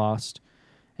gotten lost.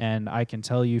 And I can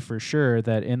tell you for sure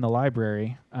that in the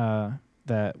library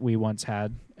that we once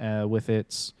had, with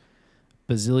its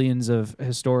bazillions of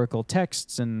historical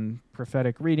texts and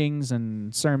prophetic readings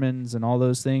and sermons and all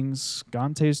those things,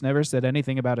 Gamteus never said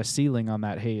anything about a ceiling on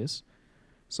that haze.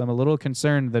 So I'm a little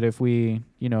concerned that if we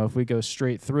go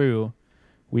straight through,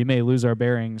 we may lose our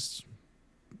bearings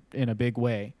in a big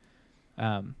way.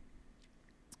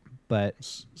 But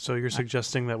so you're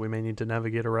suggesting that we may need to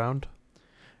navigate around?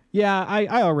 Yeah,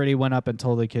 I already went up and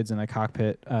told the kids in the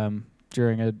cockpit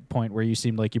during a point where you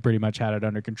seemed like you pretty much had it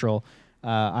under control.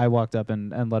 I walked up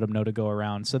and let them know to go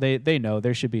around. So they know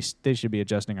they should be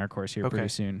adjusting our course here pretty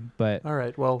soon. But all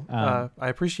right. Well, I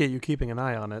appreciate you keeping an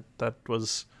eye on it. That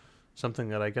was something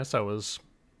that I guess I was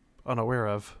unaware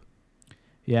of.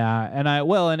 Yeah,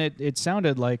 and it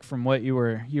sounded like from what you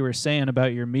were saying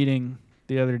about your meeting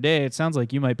the other day, it sounds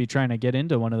like you might be trying to get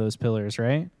into one of those pillars,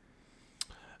 right?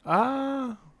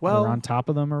 Well, or on top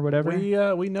of them or whatever.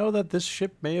 We know that this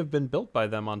ship may have been built by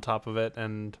them on top of it,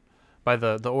 and by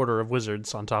the Order of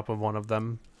Wizards on top of one of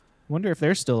them. Wonder if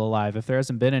they're still alive, if there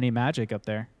hasn't been any magic up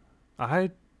there.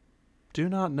 I do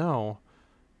not know.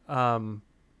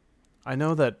 I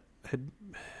know that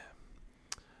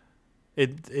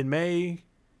it may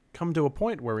come to a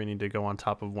point where we need to go on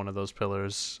top of one of those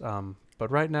pillars. But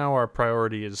right now our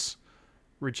priority is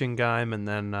reaching Gaim and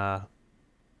then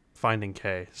finding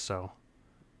Kay. So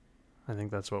I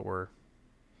think that's what we're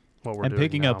doing. And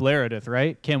picking now. up Laredith,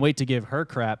 right? Can't wait to give her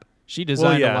crap. She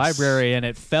designed a library and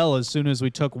it fell as soon as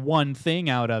we took one thing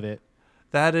out of it.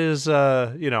 That is,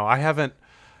 I haven't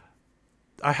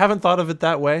thought of it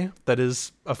that way. That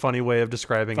is a funny way of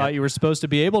describing it. Thought you were supposed to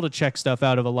be able to check stuff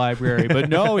out of a library, but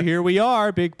no, here we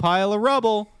are, big pile of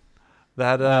rubble. You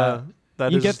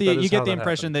get the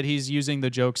impression that he's using the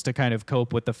jokes to kind of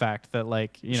cope with the fact that,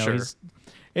 like, sure.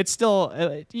 It's still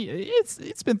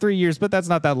it's been 3 years, but that's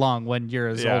not that long when you're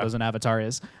as old as an avatar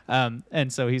is.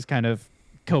 And so he's kind of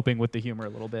coping with the humor a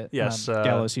little bit. Yes,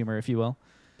 gallows humor, if you will.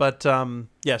 But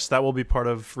yes, that will be part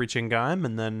of reaching Gaim,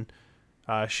 and then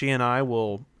she and I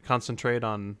will concentrate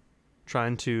on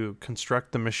trying to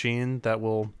construct the machine that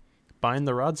will bind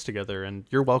the rods together. And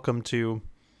you're welcome to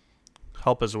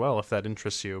help as well if that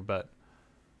interests you. But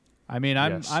I mean,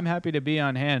 I'm happy to be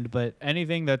on hand, but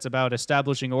anything that's about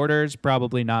establishing orders,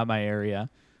 probably not my area.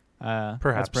 Perhaps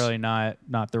that's probably not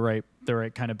the right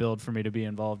kind of build for me to be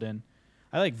involved in.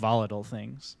 I like volatile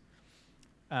things.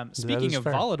 Speaking of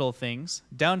volatile things,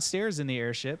 downstairs in the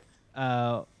airship,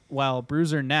 while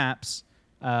Bruiser naps,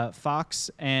 Fox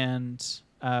and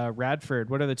Radford,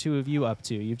 what are the two of you up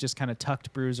to? You've just kind of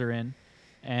tucked Bruiser in,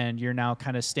 and you're now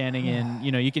kind of standing in.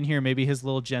 You can hear maybe his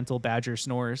little gentle badger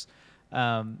snores,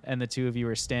 and the two of you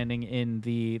are standing in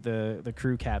the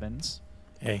crew cabins.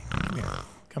 Hey,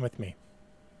 come with me.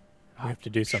 We have to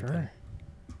do something. Sure.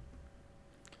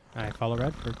 I follow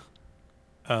Radford.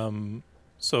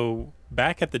 So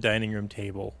back at the dining room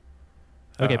table.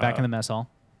 Okay, back in the mess hall.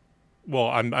 Well,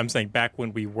 I'm saying back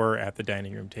when we were at the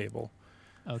dining room table,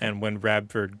 and when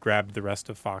Radford grabbed the rest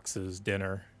of Fox's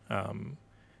dinner,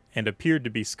 and appeared to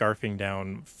be scarfing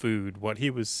down food. What he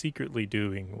was secretly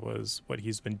doing was what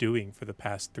he's been doing for the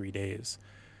past 3 days,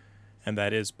 and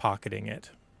that is pocketing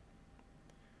it,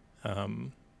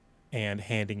 and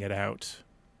handing it out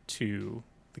to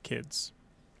the kids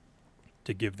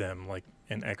to give them like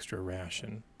an extra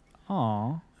ration.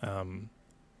 Aww.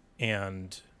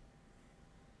 And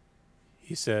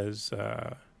he says,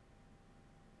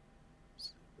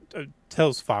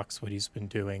 tells Fox what he's been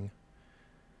doing.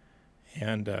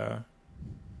 And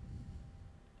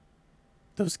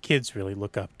those kids really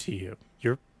look up to you.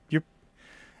 You're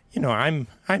I'm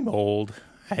old.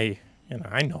 I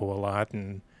know a lot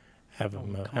and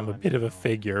I'm a bit of a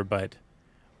figure, but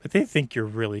they think you're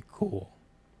really cool.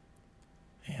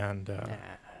 And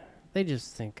they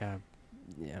just think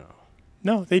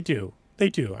No, they do. They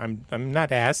do. I'm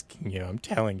not asking you. I'm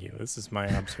telling you. This is my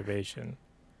observation.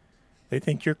 They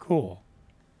think you're cool.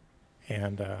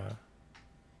 And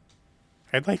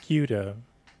I'd like you to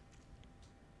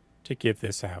give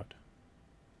this out,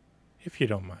 if you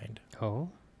don't mind. Oh?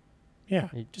 Yeah,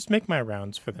 just make my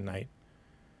rounds for the night.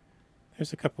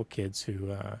 There's a couple kids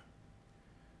who,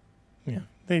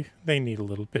 they need a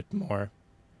little bit more.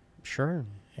 Sure.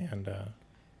 And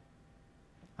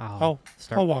I'll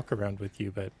walk around with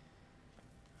you, but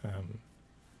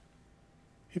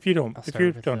if you don't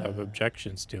have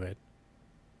objections to it.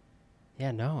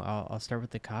 Yeah, no, I'll start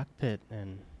with the cockpit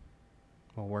and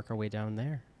we'll work our way down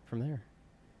there from there.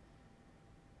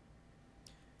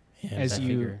 And as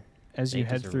you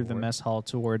head through the mess hall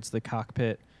towards the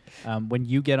cockpit, when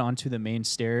you get onto the main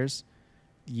stairs,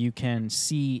 you can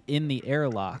see in the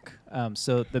airlock.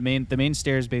 So the main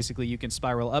stairs, basically, you can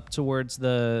spiral up towards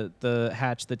the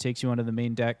hatch that takes you onto the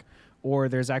main deck, or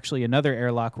there's actually another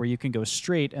airlock where you can go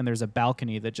straight, and there's a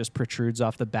balcony that just protrudes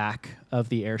off the back of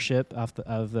the airship, of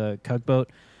the tugboat,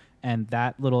 and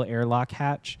that little airlock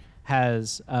hatch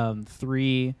has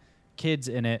 3 kids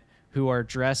in it who are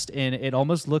dressed in, it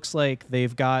almost looks like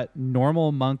they've got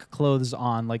normal monk clothes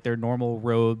on, like their normal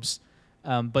robes,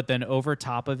 But then over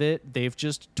top of it, they've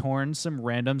just torn some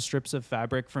random strips of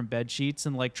fabric from bed sheets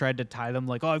and like tried to tie them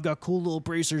like, oh, I've got cool little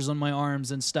bracers on my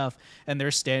arms and stuff. And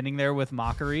they're standing there with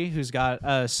Mockery, who's got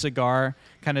a cigar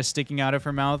kind of sticking out of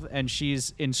her mouth, and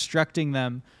she's instructing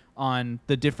them on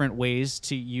the different ways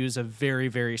to use a very,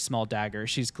 very small dagger.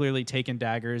 She's clearly taken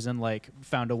daggers and like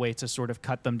found a way to sort of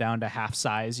cut them down to half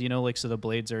size, you know, like so the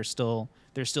blades are still,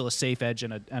 there's still a safe edge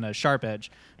and a sharp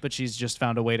edge, but she's just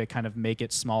found a way to kind of make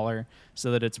it smaller so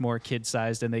that it's more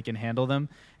kid-sized and they can handle them.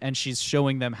 And she's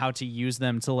showing them how to use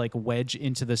them to like wedge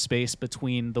into the space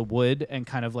between the wood and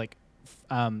kind of like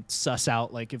suss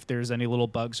out like if there's any little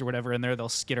bugs or whatever in there, they'll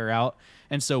skitter out.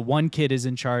 And so one kid is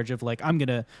in charge of like, I'm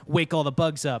gonna wake all the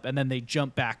bugs up, and then they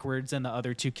jump backwards and the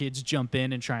other two kids jump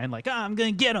in and try and like, I'm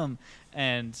gonna get them.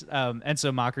 And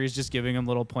so Mockery is just giving them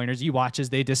little pointers. You watch as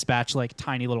they dispatch like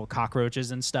tiny little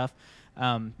cockroaches and stuff.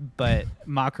 But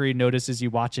Mockery notices you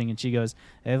watching, and she goes,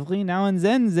 every now and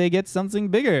then they get something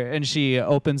bigger. And she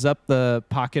opens up the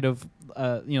pocket of,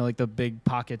 like the big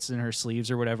pockets in her sleeves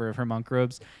or whatever of her monk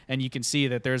robes. And you can see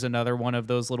that there's another one of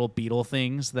those little beetle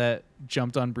things that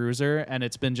jumped on Bruiser, and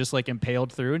it's been just like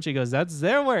impaled through. And she goes, that's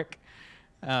their work.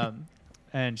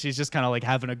 And she's just kind of like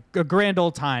having a grand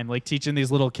old time, like teaching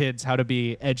these little kids how to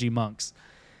be edgy monks.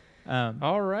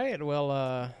 All right.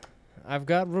 Well, I've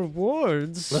got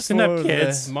rewards. Listen for up,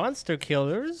 kids. the monster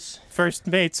killers. First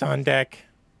mate's on deck.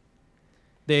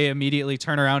 They immediately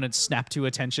turn around and snap to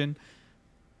attention.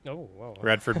 Oh, whoa.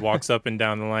 Redford walks up and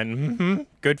down the line.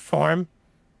 Good form.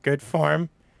 Good form.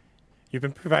 You've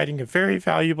been providing a very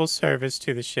valuable service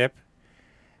to the ship.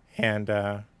 And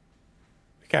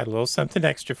we got a little something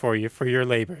extra for you for your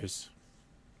labors.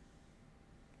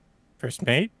 First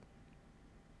mate?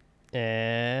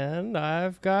 And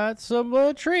I've got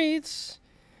some treats.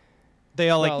 They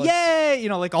all Well, like, yay! You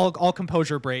know, like all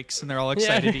composure breaks, and they're all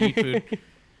excited to eat food.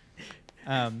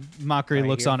 Mockery Right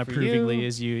looks here on for approvingly you.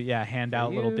 as you For hand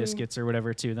out little you. biscuits or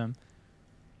whatever to them.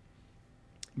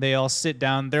 They all sit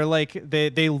down. They're like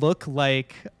they look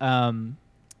like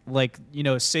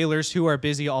sailors who are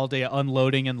busy all day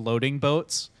unloading and loading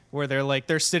boats, where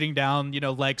they're sitting down,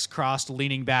 legs crossed,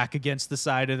 leaning back against the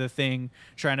side of the thing,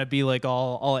 trying to be like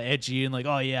all edgy and like,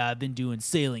 oh yeah, I've been doing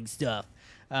sailing stuff.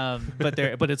 But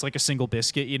it's like a single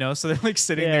biscuit, so they're like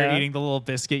sitting there Yeah. eating the little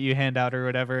biscuit you hand out or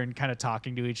whatever, and kind of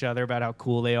talking to each other about how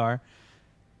cool they are.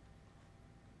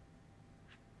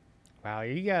 Wow,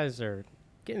 you guys are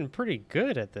getting pretty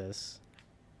good at this.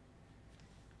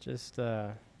 Just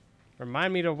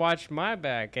remind me to watch my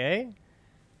back, eh?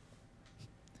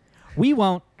 We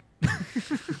won't.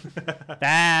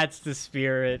 That's the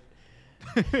spirit.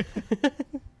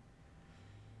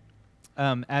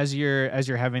 As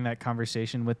you're having that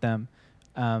conversation with them,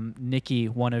 Nikki,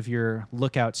 one of your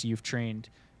lookouts you've trained,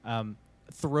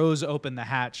 throws open the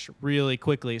hatch really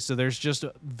quickly. So there's just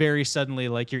very suddenly,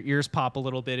 like, your ears pop a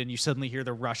little bit and you suddenly hear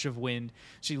the rush of wind.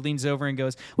 She leans over and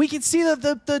goes, we can see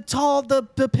the tall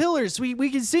pillars. We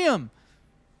can see them.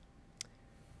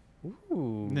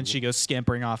 Ooh. And then she goes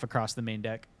scampering off across the main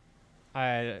deck. All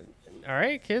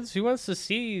right, kids. Who wants to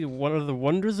see one of the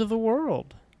wonders of the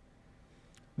world?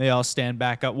 They all stand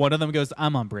back up. One of them goes,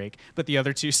 I'm on break. But the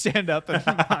other two stand up, and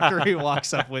Mockery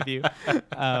walks up with you.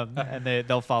 And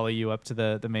they'll follow you up to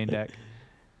the main deck.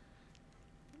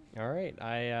 All right.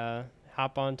 I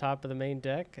hop on top of the main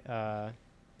deck,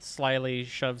 slyly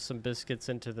shove some biscuits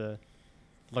into the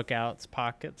lookout's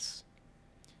pockets,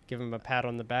 give him a pat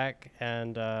on the back,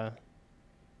 and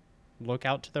look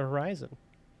out to the horizon.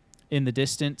 In the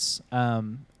distance,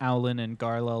 Owlin and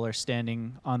Garlel are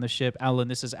standing on the ship. Owlin,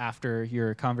 this is after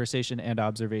your conversation and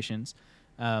observations,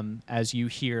 as you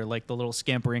hear like the little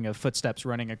scampering of footsteps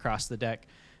running across the deck.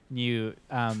 You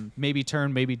maybe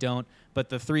turn, maybe don't, but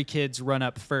the three kids run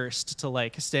up first to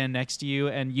like stand next to you,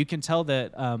 and you can tell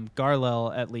that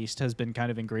Garlel at least has been kind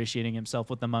of ingratiating himself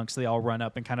with the monks. They all run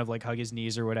up and kind of like hug his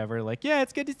knees or whatever, like, yeah,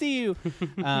 it's good to see you,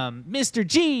 Mr.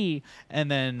 G.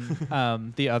 And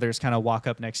then the others kind of walk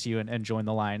up next to you and join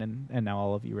the line, and now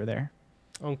all of you are there.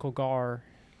 Uncle Gar.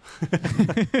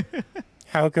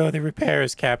 How go the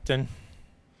repairs, Captain?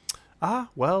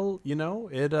 Well,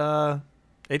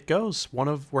 it goes.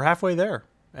 We're halfway there,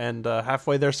 and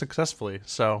halfway there successfully.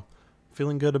 So,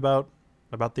 feeling good about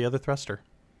the other thruster.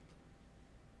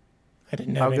 I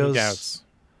didn't have any doubts.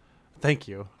 Thank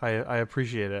you. I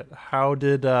appreciate it. How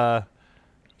did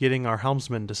getting our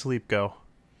helmsman to sleep go?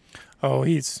 Oh,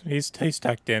 he's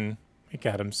tucked in. We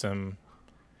got him some.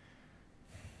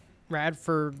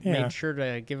 Radford Yeah. made sure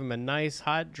to give him a nice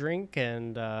hot drink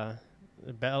and a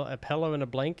pillow and a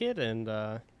blanket,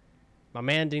 and my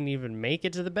man didn't even make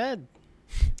it to the bed.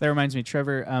 That reminds me,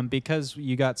 Trevor, because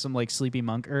you got some like sleepy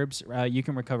monk herbs, you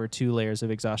can recover 2 layers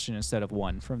of exhaustion instead of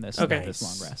 1 from this Okay. this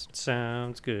long rest.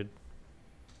 Sounds good.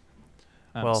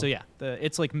 So yeah,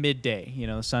 it's like midday. You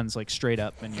know, the sun's like straight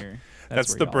up, and That's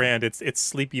where the y'all are. brand. It's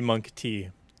Sleepy Monk Tea.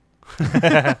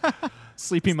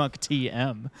 Sleepy Monk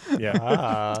TM.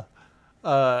 Yeah.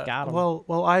 Got 'em.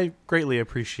 Well, I greatly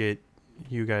appreciate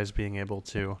you guys being able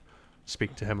to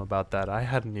speak to him about that. I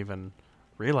hadn't even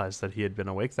realized that he had been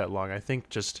awake that long. I think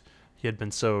just he had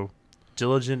been so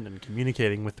diligent in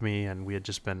communicating with me, and we had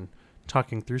just been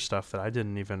talking through stuff that I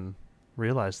didn't even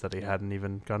realize that he hadn't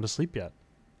even gone to sleep yet.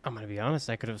 I'm gonna be honest.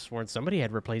 I could have sworn somebody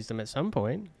had replaced him at some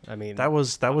point. I mean, That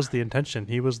was the intention.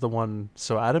 He was the one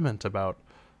so adamant about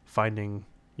finding,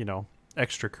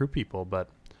 extra crew people, but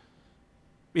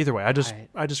either way, I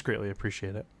just greatly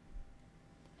appreciate it.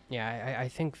 yeah. I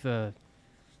think the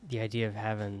idea of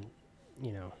having,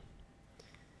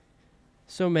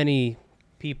 so many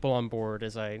people on board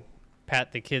as I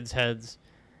pat the kids' heads.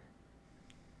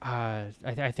 I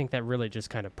think that really just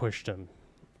kind of pushed him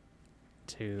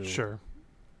to Sure.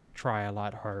 try a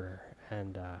lot harder.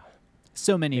 And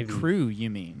So many Maybe. crew, you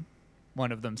mean?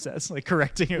 One of them says, like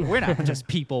correcting it. We're not just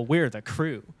people. We're the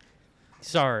crew.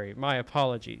 sorry, my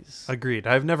apologies. Agreed.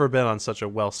 I've never been on such a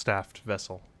well-staffed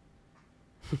vessel.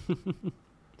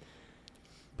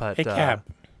 But Hey, Cap.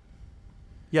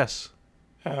 Yes.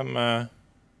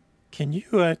 Can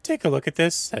you take a look at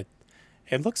this?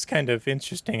 It looks kind of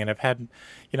interesting, and I've had,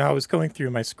 I was going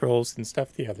through my scrolls and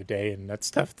stuff the other day, and that's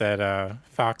stuff that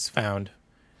Fox found,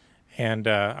 and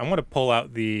I want to pull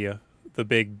out the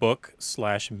big book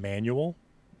 / manual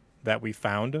that we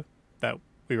found that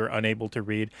we were unable to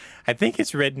read. I think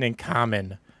it's written in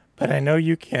Common, but I know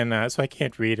you can. So I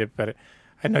can't read it, but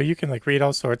I know you can like read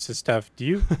all sorts of stuff. Do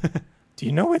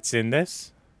you know what's in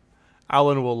this?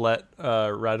 Alan will let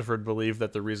Radford believe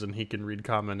that the reason he can read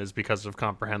Common is because of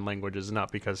comprehend languages,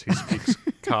 not because he speaks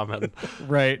Common.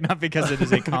 Right. Not because it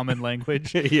is a common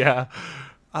language. Yeah.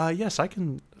 Yes, I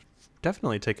can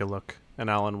definitely take a look, and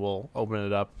Alan will open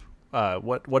it up.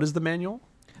 What is the manual?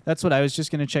 That's what I was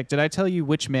just going to check. Did I tell you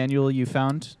which manual you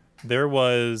found? There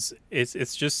was. It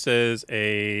just says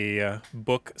a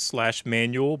book /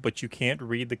 manual, but you can't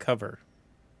read the cover.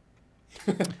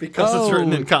 Because it's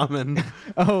written in Common.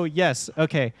 Oh, yes.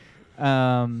 Okay.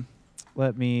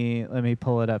 Let me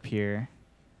pull it up here.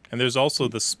 And there's also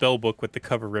the spell book with the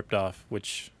cover ripped off,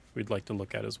 which we'd like to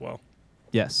look at as well.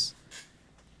 Yes.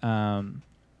 Alan,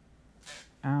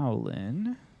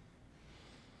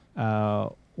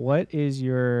 what is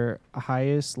your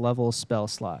highest level spell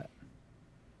slot?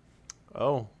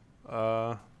 Oh.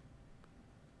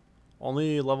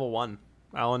 Only level 1.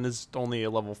 Alan is only a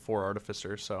level 4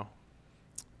 artificer, so.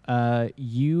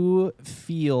 You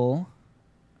feel.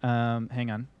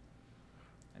 Hang on.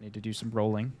 I need to do some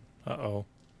rolling. Uh-oh.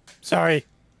 Sorry.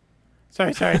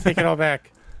 Take it all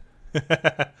back.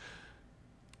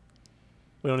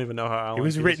 We don't even know how Alan It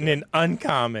was feels written yet. in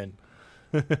uncommon.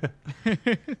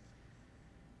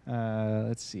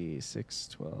 Let's see. 6,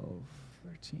 12,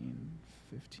 13,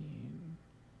 15,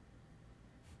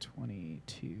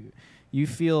 22. You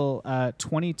feel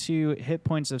 22 hit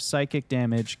points of psychic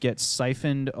damage get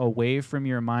siphoned away from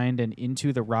your mind and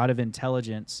into the Rod of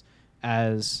Intelligence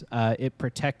as it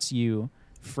protects you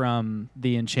from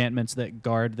the enchantments that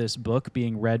guard this book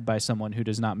being read by someone who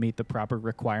does not meet the proper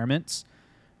requirements.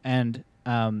 And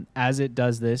as it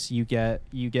does this, you get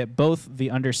both the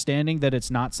understanding that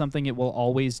it's not something it will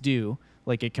always do,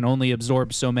 like it can only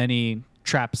absorb so many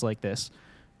traps like this.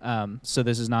 So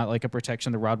this is not like a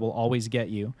protection the rod will always get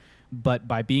you. But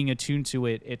by being attuned to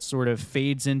it, it sort of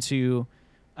fades into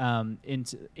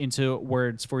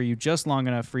words for you just long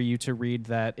enough for you to read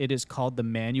that it is called the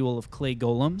Manual of Clay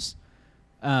Golems.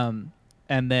 And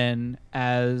then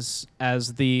as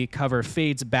the cover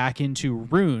fades back into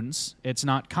runes, it's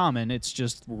not common, it's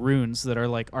just runes that are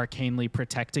like arcanely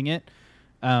protecting it.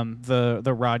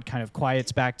 The rod kind of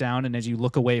quiets back down, and as you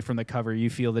look away from the cover, you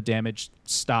feel the damage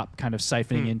stop kind of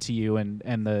siphoning into you, and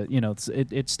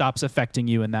it stops affecting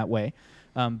you in that way.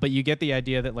 But you get the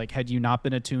idea that like had you not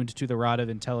been attuned to the Rod of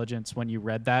Intelligence when you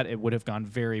read that, it would have gone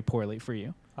very poorly for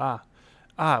you.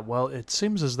 Well, it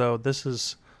seems as though this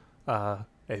is a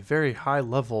very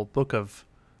high-level book of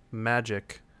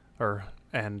magic,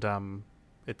 and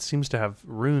it seems to have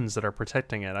runes that are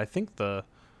protecting it. I think the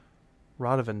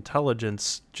Rod of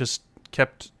Intelligence just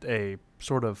kept a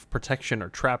sort of protection or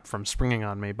trap from springing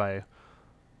on me by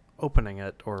opening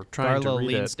it or trying Darla to read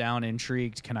leans it. down,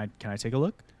 intrigued. Can I take a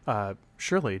look?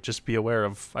 Surely, just be aware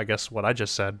of, I guess, what I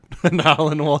just said. And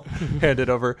Alan will hand it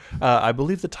over. I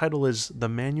believe the title is The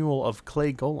Manual of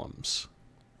Clay Golems.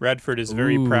 Redford is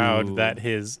very proud Ooh. that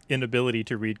his inability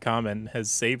to read common has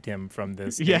saved him from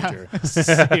this Yeah, danger.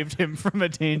 saved him from a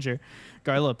danger.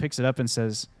 Garlo picks it up and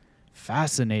says,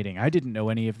 "Fascinating. I didn't know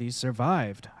any of these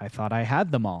survived. I thought I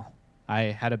had them all. I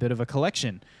had a bit of a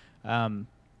collection."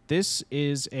 This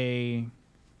is a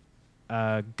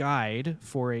guide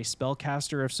for a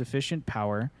spellcaster of sufficient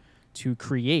power to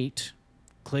create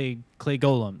clay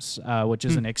golems, which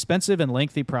is an expensive and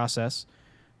lengthy process.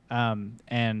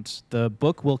 And the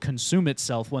book will consume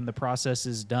itself when the process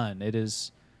is done. It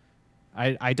is,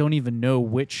 I don't even know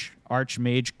which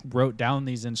archmage wrote down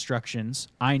these instructions.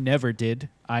 I never did.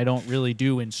 I don't really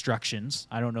do instructions.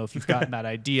 I don't know if you've gotten that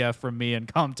idea from me and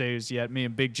Comte's yet, me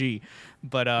and Big G.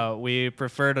 But we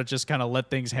prefer to just kind of let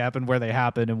things happen where they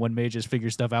happen, and when mages figure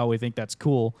stuff out, we think that's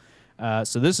cool.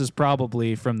 So this is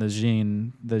probably from the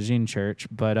Jean Church,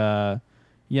 but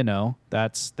you know,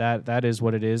 that is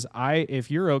what it is.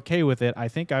 If you're okay with it, I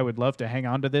think I would love to hang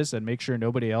on to this and make sure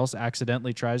nobody else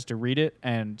accidentally tries to read it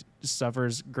and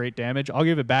suffers great damage. I'll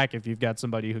give it back if you've got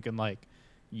somebody who can like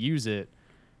use it,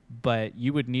 but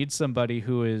you would need somebody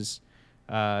who is,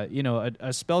 a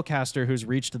spellcaster who's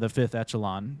reached the 5th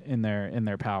echelon in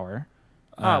their power.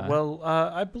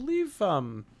 I believe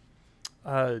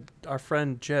our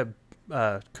friend Jeb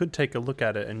could take a look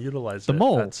at it and utilize The it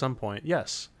mole. at some point.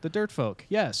 Yes. The dirt folk,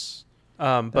 yes.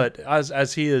 But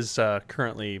as he is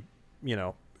currently,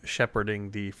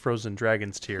 shepherding the frozen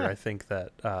dragons tier, I think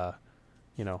that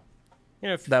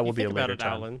If that will you be a think about later it,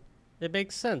 time. Alan, it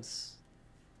makes sense.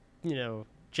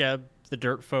 Jeb, the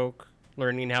dirt folk,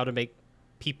 learning how to make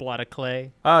people out of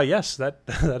clay. Yes, that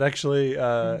actually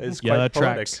is quite that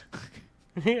poetic. tracks.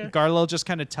 Garlo just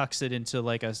kind of tucks it into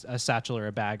like a satchel or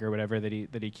a bag or whatever that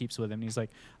he keeps with him. And he's like,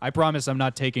 "I promise I'm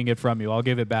not taking it from you. I'll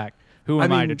give it back. Who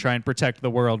am I to mean- try and protect the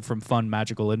world from fun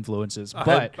magical influences?"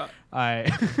 But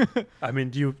I I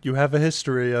mean, you have a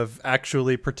history of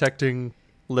actually protecting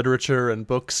literature and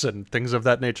books and things of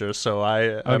that nature, so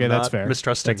I'm okay, that's not fair.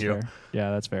 mistrusting That's you. fair.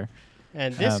 Yeah, that's fair.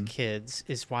 And this, kids,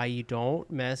 is why you don't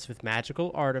mess with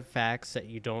magical artifacts that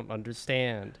you don't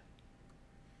understand.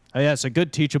 Oh, yeah, it's a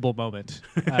good teachable moment.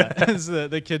 As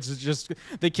the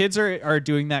kids are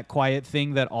doing that quiet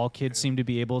thing that all kids seem to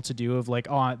be able to do of like,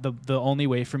 oh, the only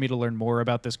way for me to learn more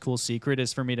about this cool secret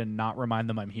is for me to not remind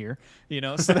them I'm here.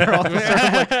 So they're all just sort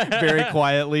of like very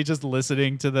quietly just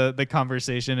listening to the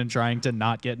conversation and trying to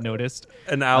not get noticed.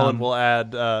 And Alan will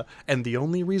add, and the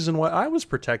only reason why I was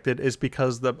protected is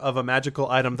because of a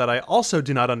magical item that I also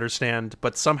do not understand,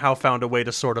 but somehow found a way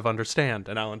to sort of understand.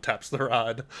 And Alan taps the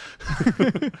rod.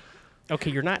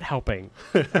 Okay, you're not helping.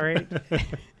 All right?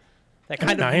 That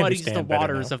kind of I muddies the understand better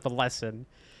waters now. of the lesson.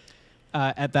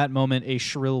 At that moment, a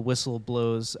shrill whistle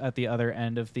blows at the other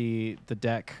end of the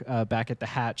deck, back at the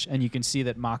hatch, and you can see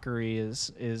that Mockery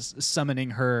is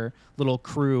summoning her little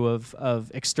crew of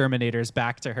exterminators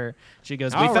back to her. She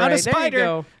goes, "We All found a right, there you spider!"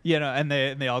 go. And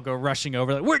they all go rushing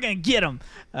over, like, "We're gonna get him!"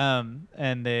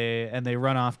 And they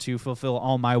run off to fulfill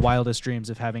all my wildest dreams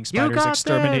of having spiders got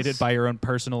exterminated this. by your own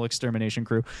personal extermination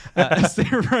crew. As they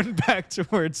run back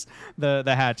towards the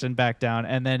hatch and back down,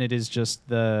 and then it is just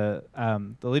the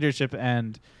leadership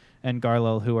and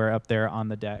Garlel who are up there on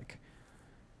the deck.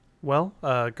 Well,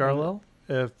 Garlel,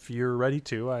 if you're ready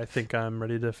to, I think I'm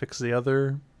ready to fix the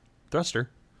other thruster.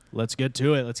 Let's get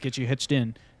to it. Let's get you hitched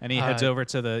in. And he heads Uh, over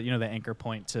to the the anchor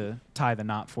point to tie the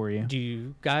knot for you. Do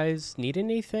you guys need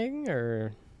anything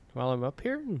or while I'm up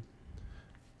here?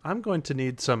 I'm going to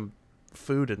need some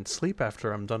food and sleep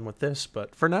after I'm done with this,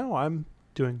 but for now, I'm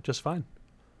doing just fine.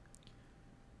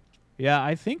 Yeah,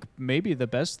 I think maybe the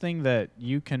best thing that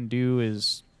you can do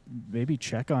is maybe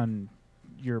check on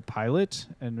your pilot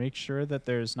and make sure that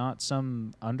there's not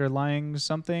some underlying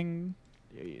something.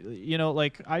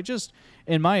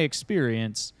 In my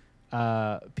experience,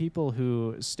 people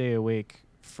who stay awake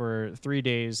for 3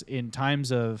 days in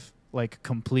times of like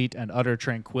complete and utter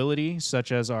tranquility,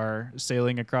 such as our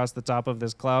sailing across the top of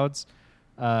this clouds,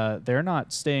 they're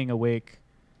not staying awake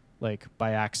like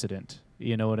by accident.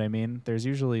 You know what I mean? There's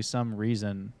usually some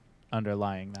reason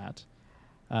underlying that.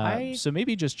 So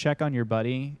maybe just check on your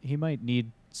buddy. He might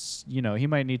need,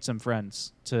 some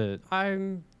friends to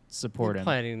I'm support him.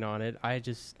 planning on it. I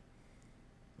just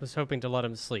was hoping to let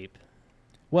him sleep.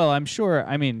 Well, I'm sure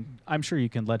you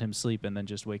can let him sleep and then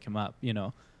just wake him up,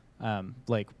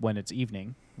 like when it's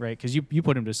evening, right? Because you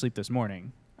put him to sleep this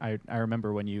morning. I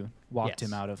remember when you walked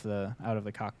Yes. him out of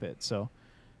the cockpit. So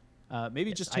maybe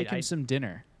Yes, just take I him some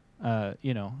dinner,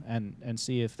 and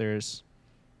see if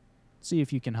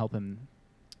you can help him,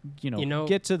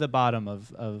 get to the bottom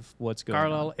of what's going on.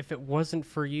 Garlel, if it wasn't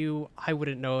for you, I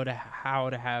wouldn't know how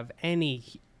to have any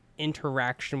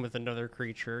interaction with another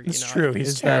creature. It's you know? true. He's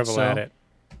Is that terrible so? at it.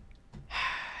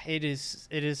 It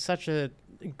is such a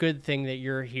good thing that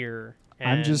you're here.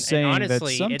 I'm just saying and that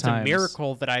honestly, it's a sometimes-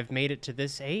 miracle that I've made it to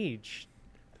this age.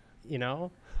 You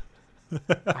know,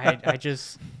 I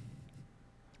just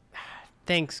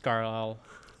thanks, Garlel.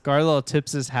 Garlow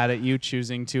tips his hat at you,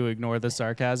 choosing to ignore the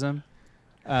sarcasm.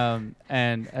 And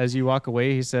as you walk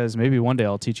away, he says, "Maybe one day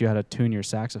I'll teach you how to tune your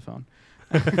saxophone."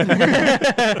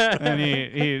 And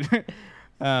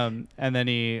and then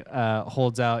he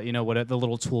holds out, the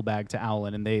little tool bag to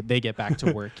Owlin, and they get back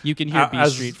to work. You can hear B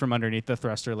As- Street from underneath the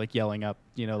thruster, like yelling up,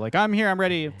 like, "I'm here, I'm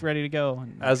ready to go."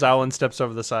 And As Alan steps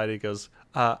over the side, he goes,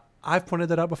 I've pointed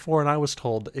that out before, and I was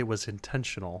told it was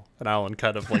intentional. And Alan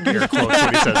kind of like air quotes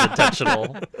when he says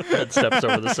intentional and steps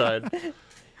over the side.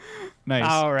 nice.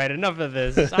 All right, enough of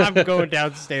this. I'm going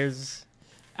downstairs.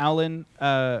 Owlin,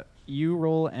 you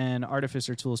roll an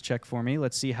Artificer Tools check for me.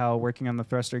 Let's see how working on the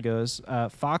thruster goes.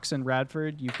 Fox and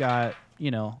Radford, you've got,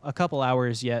 a couple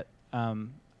hours yet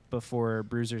before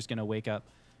Bruiser's going to wake up.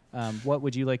 What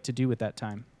would you like to do with that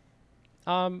time?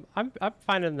 I'm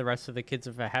finding the rest of the kids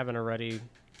if I haven't already,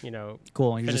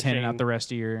 Cool. You're just handing out finishing- the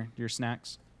rest of your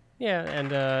snacks. Yeah,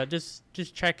 and just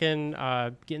checking,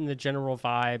 getting the general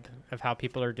vibe of how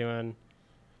people are doing.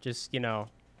 Just,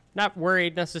 not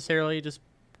worried necessarily, just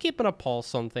keeping a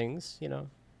pulse on things,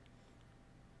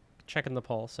 Checking the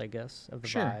pulse, I guess, of the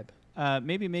Sure. vibe.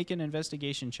 Maybe make an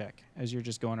investigation check as you're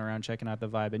just going around checking out the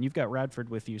vibe. And you've got Radford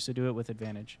with you, so do it with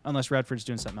advantage. Unless Radford's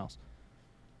doing something else.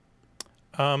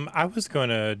 I was going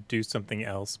to do something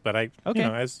else, but Okay.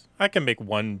 as I can make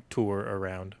one tour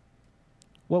around.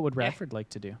 What would Yeah. Radford like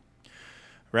to do?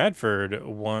 Radford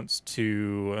wants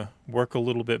to work a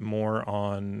little bit more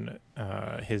on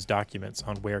his documents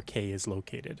on where Kay is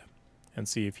located and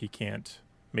see if he can't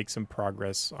make some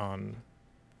progress on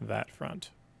that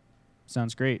front.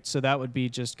 Sounds great. So that would be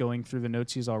just going through the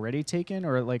notes he's already taken,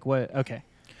 or like what? Okay.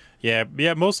 Yeah,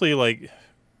 mostly like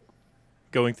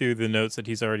going through the notes that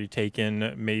he's already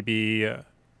taken, maybe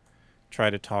try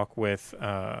to talk with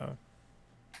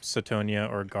Satonia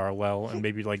or Garwell and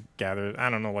maybe like gather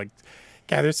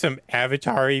some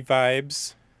Avatar-y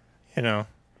vibes.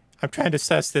 I'm trying to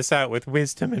suss this out with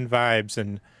wisdom and vibes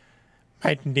and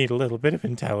might need a little bit of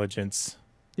intelligence,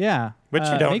 Yeah. which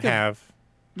you don't make have.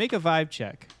 Make a vibe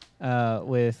check.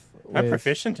 With I'm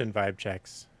proficient in vibe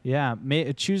checks. Yeah,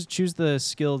 choose the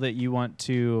skill that you want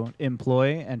to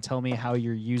employ and tell me how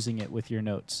you're using it with your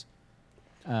notes.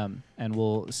 And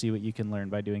we'll see what you can learn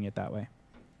by doing it that way.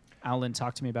 Alan,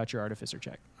 talk to me about your Artificer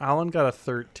check. Alan got a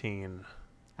 13,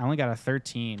 Alan got a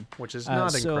 13. which is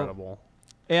not so- incredible.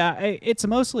 Yeah, it's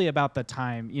mostly about the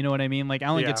time. You know what I mean? Like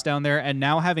Alan Yeah. gets down there, and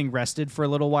now having rested for a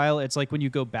little while, it's like when you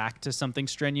go back to something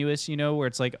strenuous, where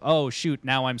it's like, oh shoot,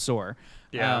 now I'm sore.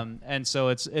 Yeah. And so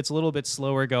it's a little bit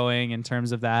slower going in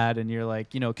terms of that, and you're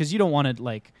like, because you don't want to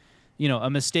like, a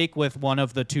mistake with one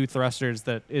of the two thrusters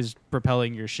that is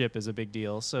propelling your ship is a big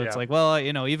deal. So it's Yeah. like, well,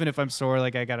 even if I'm sore,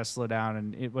 like I gotta slow down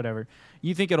and whatever.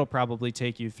 You think it'll probably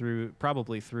take you through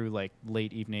like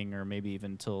late evening or maybe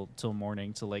even till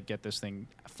morning to like get this thing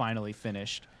finally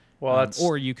finished. Well, that's,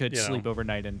 or you could you know. sleep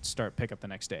overnight and pick up the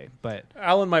next day. But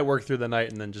Alan might work through the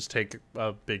night and then just take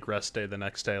a big rest day the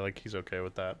next day. Like, he's okay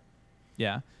with that.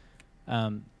 yeah.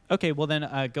 Okay, well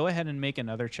then go ahead and make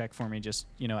another check for me just,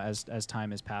 as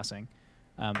time is passing.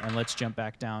 And let's jump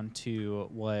back down to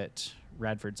what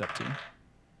Radford's up to.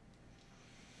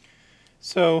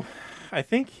 So, I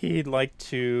think he'd like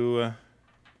to.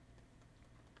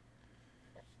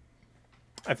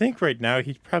 I think right now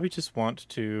he'd probably just want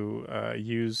to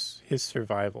use his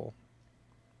survival.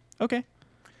 Okay.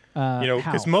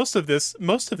 Because how? most of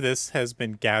this has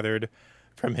been gathered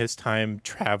from his time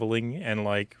traveling and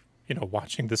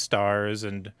watching the stars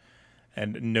and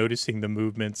noticing the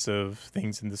movements of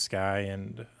things in the sky.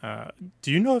 And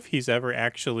do you know if he's ever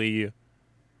actually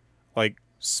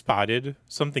spotted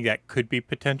something that could be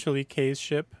potentially Kay's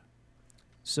ship?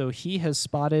 So he has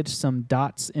spotted some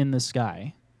dots in the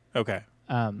sky. Okay.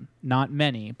 Not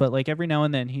many, but like every now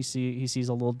and then he sees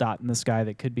a little dot in the sky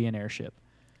that could be an airship.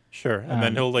 Sure. And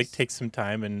then he'll take some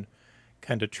time and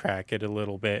kind of track it a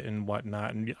little bit and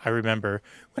whatnot. And I remember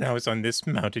when I was on this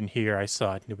mountain here, I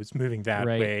saw it and it was moving that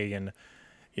Right. way. And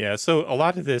yeah, so a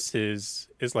lot of this is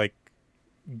like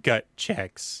gut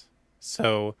checks.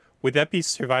 So would that be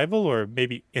survival or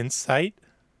maybe insight?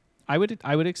 I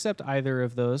would accept either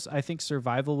of those. I think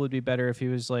survival would be better if he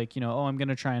was like, I'm going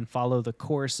to try and follow the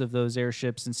course of those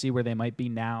airships and see where they might be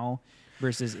now,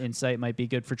 versus insight might be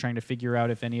good for trying to figure out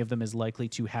if any of them is likely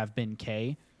to have been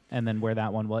K, and then where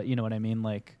that one was. You know what I mean?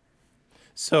 Like,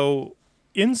 So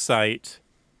insight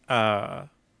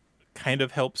kind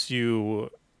of helps you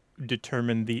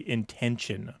determine the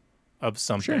intention of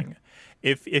something.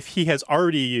 Sure. If he has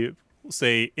already,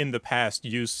 say, in the past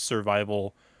used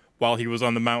survival while he was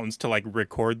on the mountains to like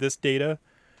record this data,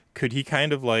 could he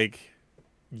kind of like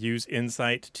use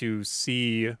insight to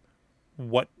see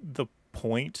what the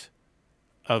point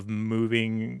of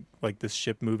moving, like this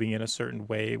ship moving in a certain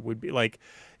way would be? Like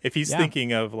if he's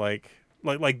thinking of like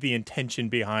the intention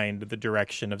behind the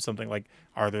direction of something, like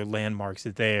are there landmarks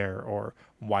there, or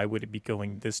why would it be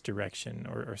going this direction,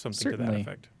 or something to that Certainly.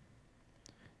 effect?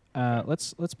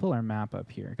 Let's pull our map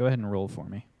up here. Go ahead and roll for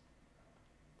me.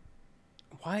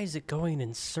 Why is it going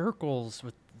in circles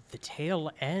with the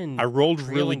tail end? I rolled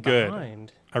really trailing good.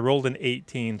 behind? I rolled an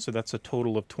 18, so that's a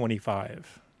total of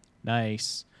 25.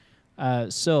 Nice.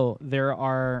 So there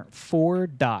are 4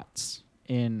 dots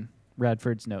in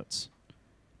Radford's notes.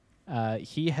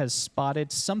 He has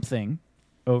spotted something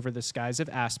over the skies of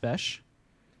Aspesh.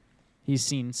 He's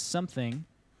seen something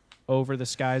over the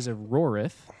skies of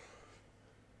Rorith.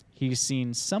 He's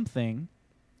seen something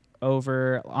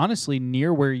over, honestly,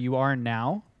 near where you are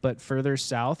now, but further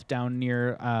south, down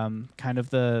near kind of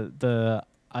the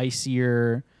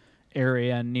icier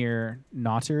area near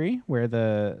Naughty, where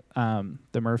the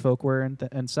merfolk were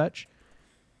and such.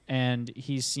 And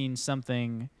he's seen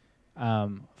something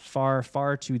far,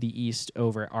 far to the east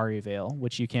over Arivale,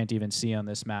 which you can't even see on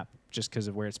this map just because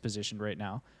of where it's positioned right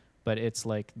now. But it's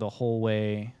like the whole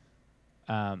way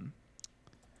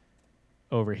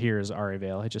over here is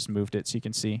Arivale. I just moved it so you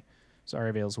can see. So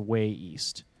Arivale's way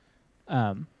east.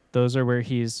 Those are where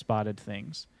he's spotted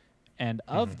things. And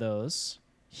of those,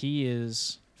 he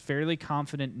is fairly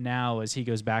confident now as he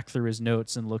goes back through his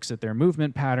notes and looks at their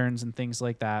movement patterns and things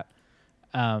like that.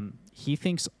 He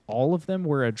thinks all of them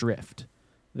were adrift.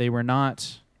 They were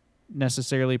not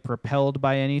necessarily propelled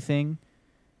by anything,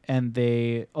 and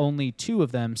only 2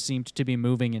 of them seemed to be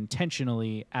moving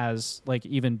intentionally, as like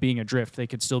even being adrift, they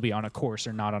could still be on a course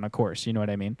or not on a course. You know what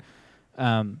I mean?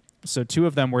 So 2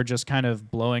 of them were just kind of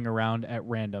blowing around at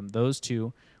random. Those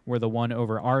 2 were the one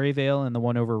over Arivale and the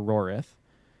one over Rorith.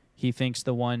 He thinks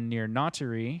the one near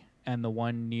Naughty and the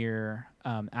one near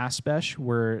Aspesh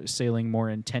were sailing more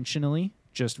intentionally,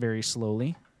 just very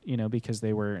slowly, because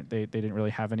they didn't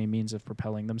really have any means of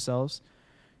propelling themselves.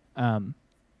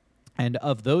 And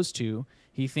of those 2,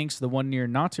 he thinks the one near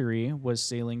Naughty was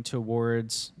sailing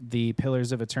towards the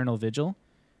Pillars of Eternal Vigil,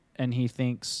 and he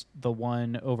thinks the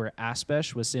one over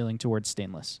Aspesh was sailing towards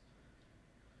Stainless.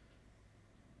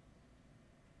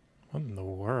 What in the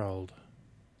world?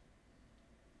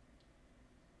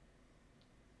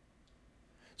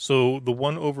 So the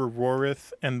one over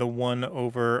Rorith and the one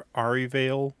over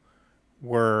Arivale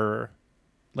were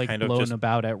Like kind of blown just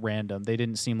about at random. They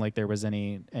didn't seem like there was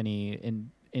any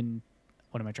in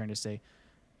what am I trying to say?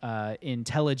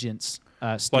 Intelligence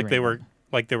steering them.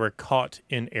 like they were caught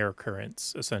in air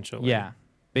currents, essentially. Yeah,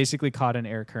 basically caught in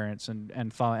air currents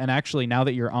and follow. And actually, now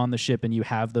that you're on the ship and you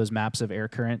have those maps of air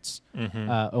currents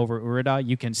over Urida,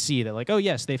 you can see that, like, oh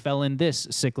yes, they fell in this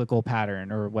cyclical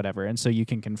pattern or whatever, and so you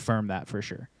can confirm that for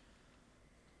sure.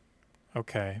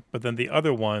 Okay, but then the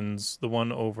other ones, the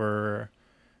one over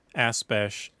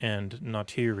Aspesh and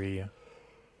Natiri,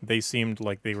 they seemed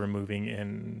like they were moving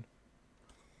in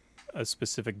a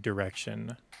specific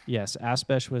direction. Yes,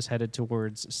 Aspesh was headed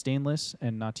towards Stainless,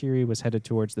 and Natiri was headed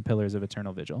towards the Pillars of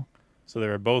Eternal Vigil. So they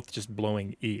were both just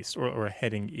blowing east or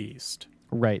heading east.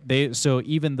 Right. So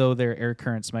even though their air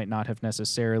currents might not have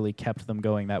necessarily kept them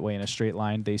going that way in a straight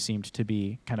line, they seemed to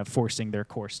be kind of forcing their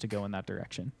course to go in that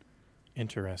direction.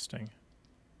 Interesting.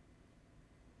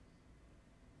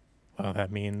 Well,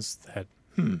 that means that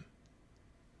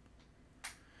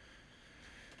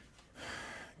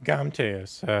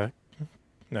Gamteus,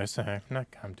 no, sorry, not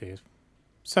Gamteus.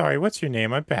 Sorry, what's your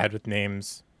name? I'm bad with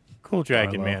names. Cool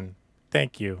Dragon Arlo. Man.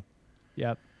 Thank you.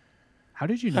 Yep. How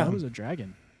did you know it was a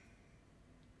dragon?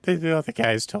 The other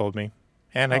guys told me,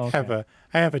 and Oh,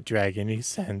 I have a dragony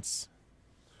sense.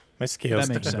 My scales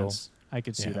That makes tingle. sense. I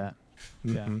could see Yeah. that.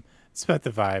 Mhm. Yeah. It's about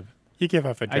the vibe. You give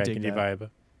off a I dig dragony that. vibe.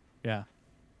 Yeah.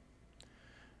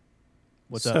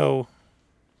 What's up? So,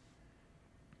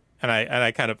 and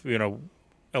I kind of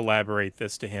elaborate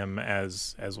this to him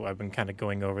as I've been kind of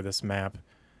going over this map.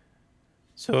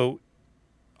 So,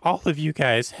 all of you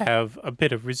guys have a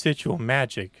bit of residual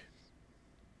magic,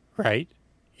 right?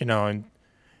 And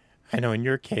I know in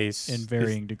your case, In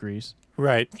varying degrees.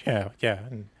 right? Yeah.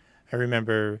 And I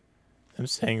remember them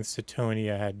saying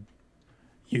Satonia had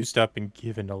used up and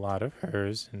given a lot of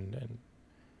hers,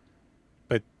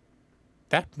 but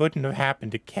that wouldn't have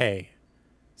happened to Kay.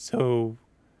 So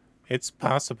it's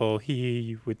possible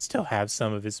he would still have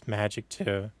some of his magic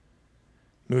to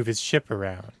move his ship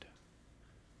around.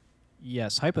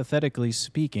 Yes, hypothetically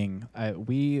speaking,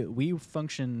 we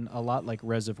function a lot like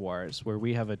reservoirs, where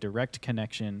we have a direct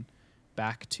connection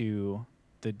back to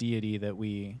the deity that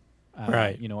we,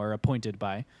 Right. are appointed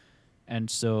by,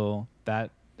 and so that,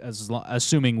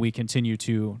 assuming we continue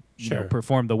to Sure.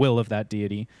 perform the will of that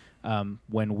deity,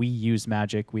 when we use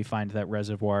magic, we find that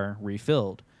reservoir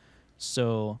refilled.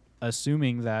 So,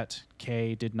 assuming that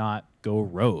Kay did not go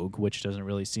rogue, which doesn't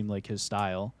really seem like his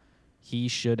style, he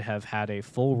should have had a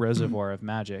full reservoir of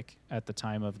magic at the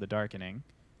time of the darkening.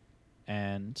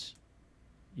 And,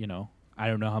 I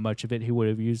don't know how much of it he would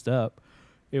have used up.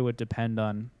 It would depend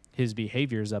on his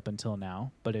behaviors up until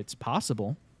now, but it's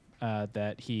possible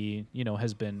that he,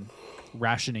 has been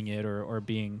rationing it or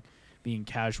being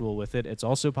casual with it. It's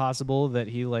also possible that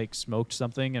he smoked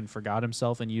something and forgot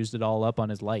himself and used it all up on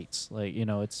his lights.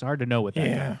 It's hard to know with that guy.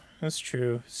 Yeah, that's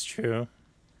true. It's true.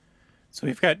 So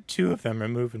we've got 2 of them are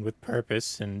moving with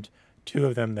purpose and 2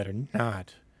 of them that are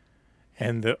not.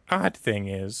 And the odd thing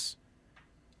is,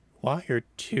 why are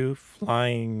 2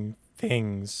 flying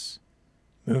things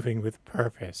moving with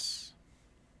purpose?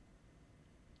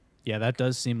 Yeah, that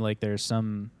does seem like there's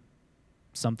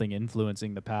something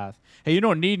influencing the path. Hey, you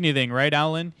don't need anything, right,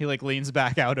 Alan? He leans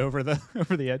back out over the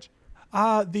edge.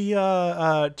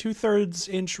 The 2/3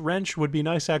 inch wrench would be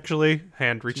nice, actually.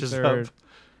 Hand reaches up.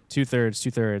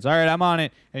 2/3. All right, I'm on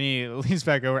it. And he leans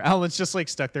back over. Alan's just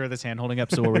stuck there with his hand holding up.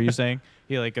 So what were you saying?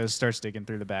 He starts digging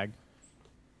through the bag.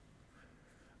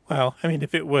 Well, I mean,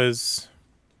 if it was,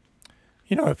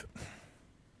 if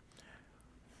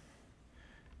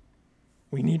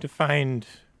we need to find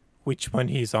which one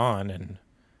he's on, and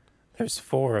there's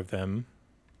 4 of them.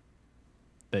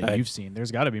 That you've seen.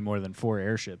 There's got to be more than 4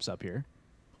 airships up here.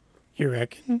 You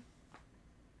reckon?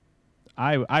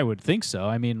 I would think so.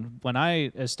 I mean, when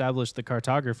I established the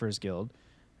Cartographers Guild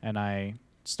and I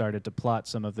started to plot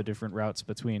some of the different routes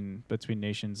between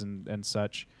nations and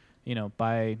such,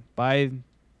 by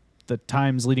the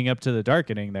times leading up to the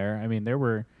darkening there, I mean, there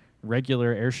were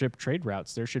regular airship trade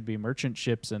routes. There should be merchant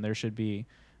ships and there should be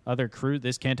other crew.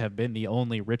 This can't have been the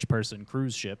only rich person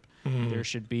cruise ship. There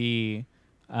should be,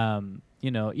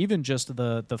 even just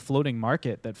the floating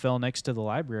market that fell next to the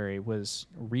library was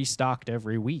restocked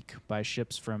every week by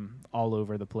ships from all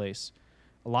over the place.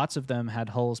 Lots of them had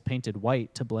hulls painted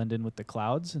white to blend in with the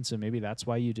clouds, and so maybe that's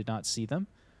why you did not see them,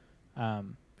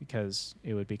 because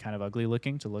it would be kind of ugly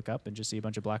looking to look up and just see a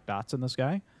bunch of black dots in the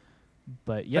sky.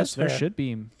 But yes, there should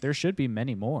be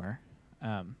many more.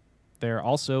 There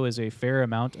also is a fair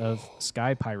amount of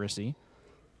sky piracy,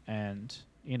 and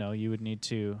you would need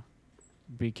to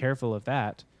be careful of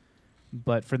that.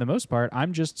 But for the most part,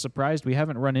 I'm just surprised we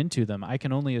haven't run into them. I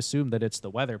can only assume that it's the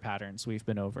weather patterns we've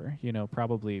been over.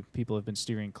 Probably people have been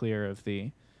steering clear of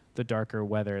the darker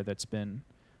weather that's been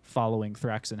following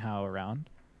Thrax and Howe around.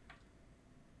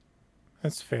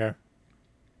 That's fair.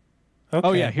 Okay,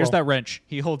 oh yeah, here's that wrench.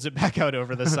 He holds it back out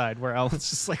over the side where Alan's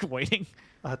just waiting.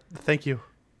 Thank you.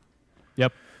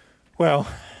 Yep. Well,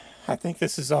 I think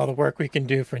this is all the work we can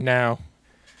do for now.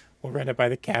 We'll run it by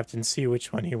the captain, see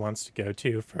which one he wants to go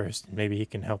to first, and maybe he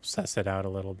can help suss it out a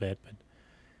little bit. But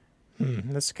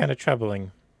this is kind of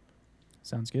troubling.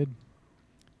 Sounds good.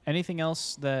 Anything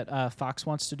else that Fox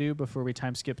wants to do before we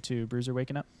time skip to Bruiser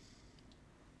waking up?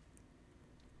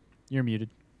 You're muted.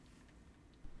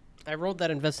 I rolled that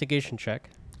investigation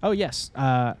check. Oh, yes.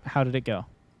 How did it go?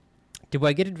 Do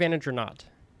I get advantage or not?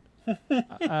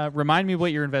 Remind me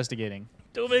what you're investigating.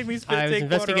 Don't make me spit I was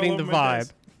investigating the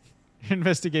vibe. You're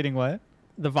investigating what?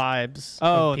 The vibes.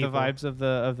 Oh, of the people. vibes of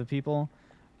the people.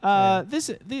 Yeah.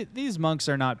 These monks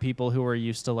are not people who are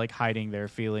used to hiding their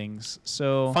feelings.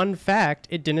 So Fun fact,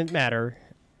 it didn't matter.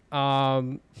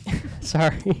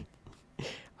 Sorry.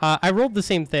 I rolled the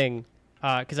same thing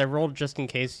because I rolled just in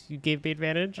case you gave me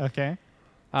advantage. Okay.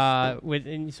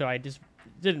 So I just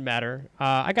didn't matter.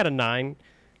 I got a 9.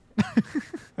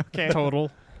 Okay. Total.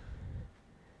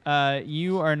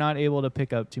 You are not able to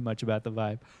pick up too much about the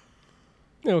vibe.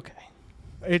 Okay.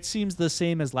 It seems the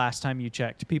same as last time you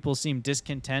checked. People seem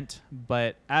discontent,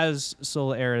 but as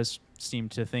Sol Eris seem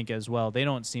to think as well, they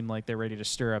don't seem like they're ready to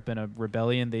stir up in a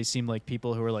rebellion. They seem like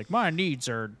people who are my needs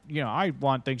are, I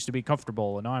want things to be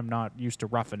comfortable and I'm not used to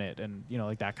roughing it and,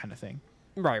 that kind of thing.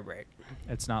 Right.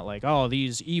 It's not oh,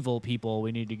 these evil people,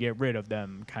 we need to get rid of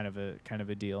them kind of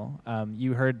a deal.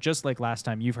 You heard, just like last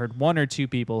time, you've heard 1 or 2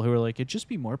 people who are it'd just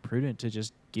be more prudent to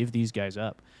just give these guys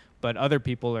up. But other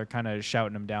people are kind of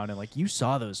shouting them down and you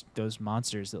saw those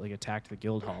monsters that attacked the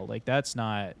guild hall. That's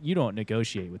not, you don't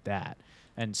negotiate with that.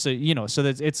 And so, so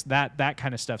that it's that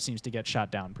kind of stuff seems to get shot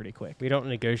down pretty quick. We don't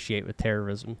negotiate with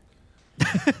terrorism.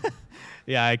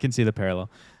 Yeah, I can see the parallel.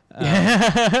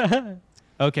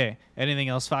 Okay. Anything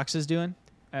else Fox is doing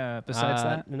besides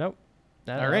that? Nope.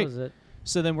 All That right. was it.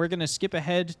 So then we're going to skip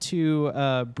ahead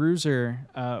to Bruiser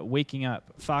waking up.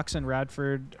 Fox and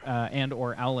Radford and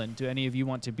or Alan, do any of you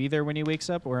want to be there when he wakes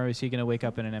up, or is he going to wake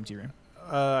up in an empty room?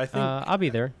 I think I'll be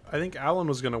there. I think Alan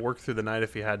was going to work through the night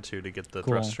if he had to get the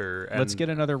Cool. thruster. And Let's get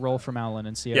another roll from Alan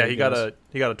and see how yeah, he he goes.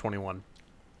 got a 21.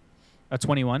 A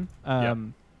 21.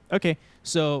 Okay,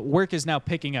 so work is now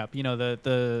picking up. You know,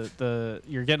 the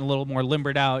you're getting a little more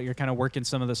limbered out. You're kind of working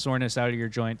some of the soreness out of your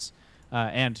joints,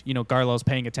 and you know Garlo's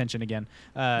paying attention again.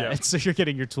 And so you're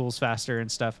getting your tools faster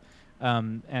and stuff.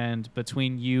 And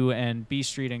between you and B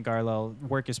Street and Garlo,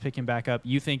 work is picking back up.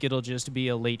 You think it'll just be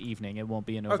a late evening. It won't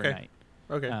be an overnight.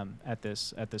 Okay. At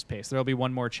this pace, there'll be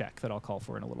one more check that I'll call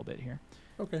for in a little bit here.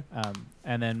 Okay.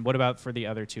 And then what about for the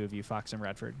other two of you, Fox and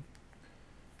Radford?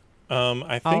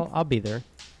 I'll be there.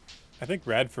 I think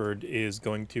Radford is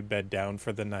going to bed down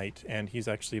for the night, and he's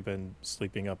actually been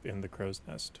sleeping up in the crow's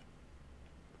nest.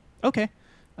 Okay.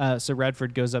 So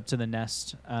Radford goes up to the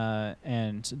nest,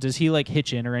 and does he like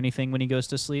hitch in or anything when he goes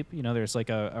to sleep? You know, there's like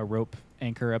a rope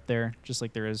anchor up there, just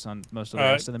like there is on most of the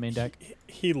rest of the main deck.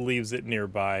 He leaves it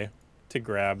nearby to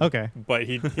grab. Okay. But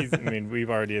he's I mean, we've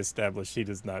already established he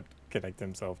does not connect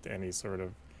himself to any sort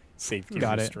of safety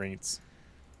Got it. restraints.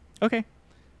 Okay.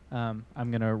 I'm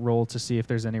going to roll to see if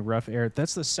there's any rough air.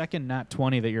 That's the second nat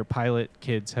 20 that your pilot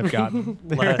kids have gotten.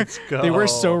 Let's go. They were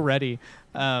so ready.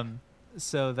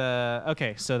 So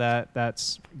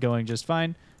that's going just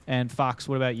fine. And Fox,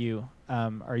 what about you?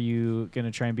 Are you going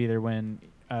to try and be there when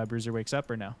Bruiser wakes up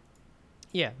or no?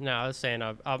 Yeah, no, I was saying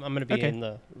I'm going to be Okay. in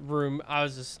the room. I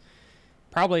was just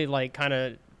probably like kind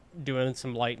of doing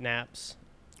some light naps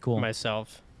Cool.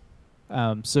 myself.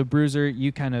 So Bruiser,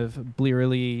 you kind of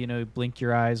blearily, you know, blink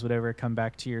your eyes, whatever, come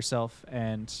back to yourself,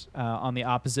 and on the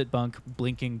opposite bunk,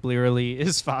 blinking blearily,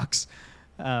 is Fox,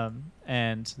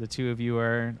 and the two of you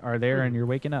are there, and you're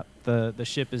waking up. The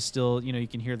ship is still, you know, you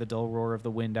can hear the dull roar of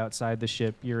the wind outside the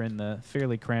ship. You're in the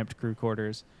fairly cramped crew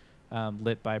quarters,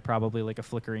 lit by probably like a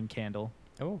flickering candle.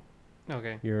 Oh,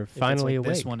 Okay. you're If it's finally like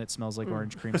awake. this one, it smells like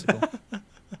orange creamsicle.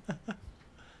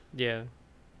 Yeah.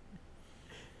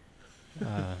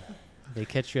 They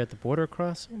catch you at the border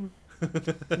crossing?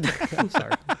 I'm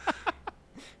sorry.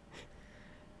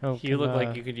 Oh, You look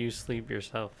like you could use sleep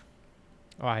yourself.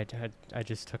 Oh, I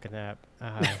just took a nap.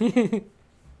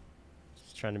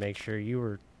 Just trying to make sure you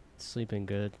were sleeping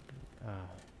good.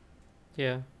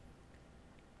 Yeah.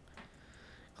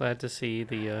 Glad to see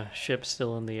the ship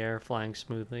still in the air, flying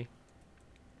smoothly.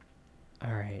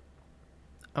 All right.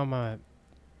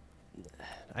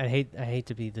 I hate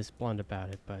to be this blunt about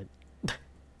it, but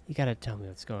you gotta tell me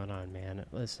what's going on, man.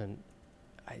 Listen,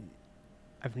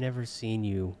 I've never seen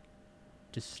you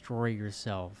destroy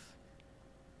yourself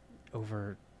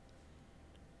over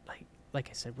like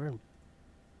I said, we're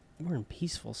in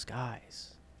peaceful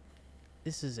skies.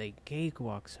 This is a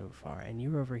cakewalk so far, and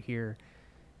you're over here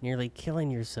nearly killing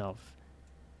yourself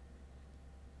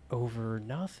over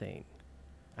nothing.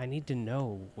 I need to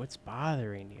know what's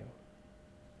bothering you.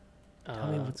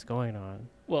 Tell me what's going on.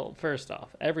 Well, first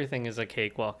off, everything is a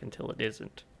cakewalk until it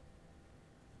isn't.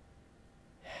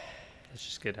 Let's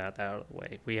just get that out of the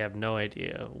way. We have no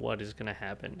idea what is going to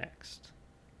happen next.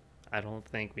 I don't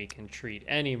think we can treat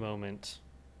any moment.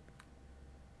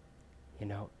 You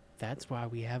know, that's why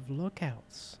we have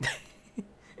lookouts.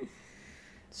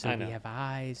 So I we know. have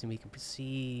eyes and we can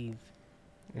perceive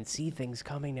and see things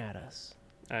coming at us.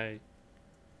 I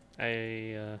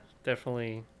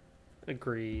definitely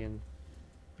agree and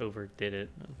overdid it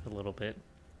a little bit.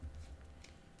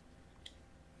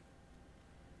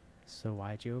 So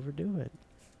why'd you overdo it?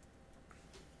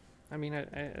 I mean,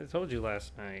 I told you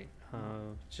last night.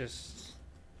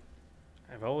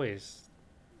 I've always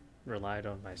relied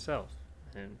on myself,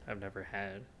 and I've never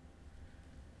had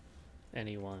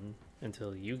anyone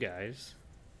until you guys.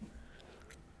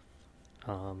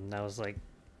 That was like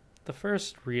the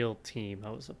first real team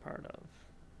I was a part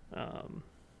of.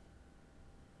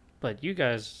 But you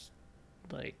guys,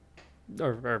 like,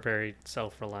 are very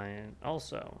self-reliant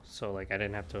also. So, like, I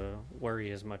didn't have to worry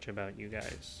as much about you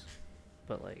guys.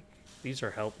 But, like, these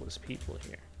are helpless people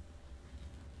here.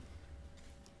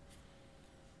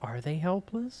 Are they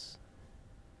helpless?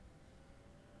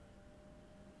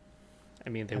 I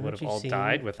mean, they Haven't would have you all seen-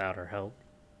 died without our help.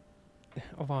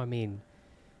 Oh, well, I mean,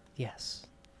 yes.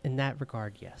 In that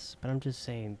regard, yes. But I'm just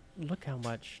saying, look how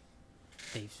much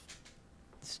they've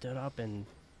stood up and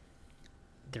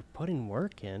they're putting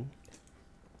work in.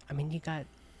 I mean, you got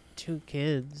 2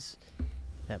 kids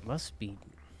that must be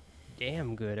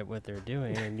damn good at what they're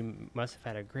doing, and you must have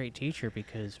had a great teacher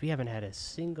because we haven't had a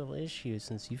single issue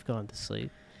since you've gone to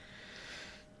sleep.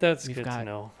 That's good to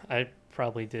know. I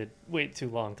probably did wait too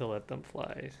long to let them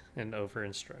fly and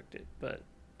over-instructed, but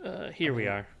here we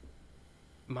are.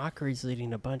 Mockery's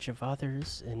leading a bunch of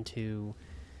others into,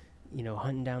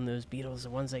 hunting down those beetles,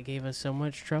 the ones that gave us so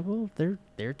much trouble.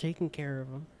 They're taking care of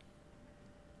them.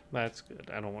 That's good.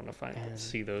 I don't want to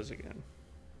see those again.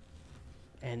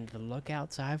 And the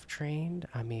lookouts I've trained,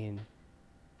 I mean,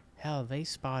 hell, they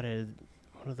spotted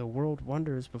one of the world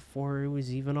wonders before it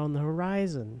was even on the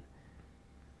horizon.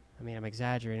 I mean, I'm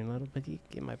exaggerating a little, but you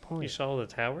get my point. You saw the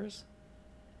towers?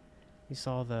 You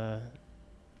saw the...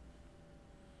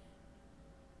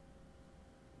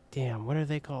 Damn, what are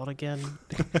they called again?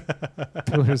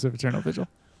 Pillars of Eternal Vigil.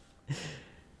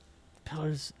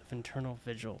 Pillars of Eternal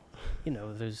Vigil.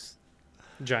 Those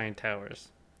Giant towers.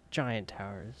 giant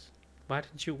towers. Why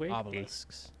didn't you wake me?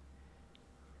 Obelisks.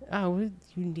 Oh,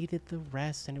 you needed the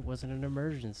rest and it wasn't an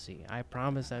emergency. I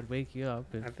promised I'd wake you up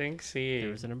if I think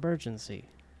there was an emergency.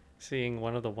 seeing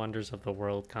one of the wonders of the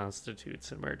world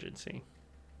constitutes emergency.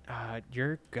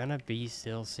 You're gonna be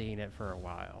still seeing it for a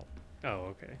while.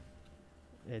 Oh, okay.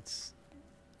 It's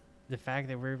the fact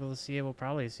that we're able to see it. We'll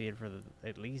probably see it for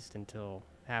at least until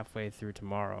halfway through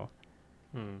tomorrow.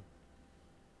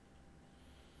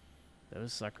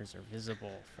 Those suckers are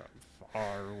visible from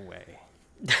far away.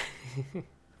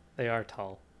 They are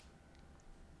tall.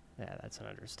 Yeah, that's an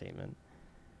understatement.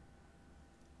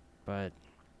 But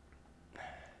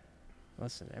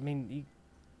listen, I mean,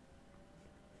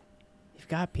 you've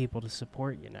got people to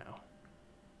support you now.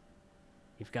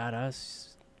 You've got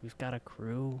us. We've got a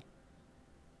crew.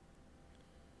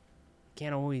 You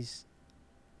can't always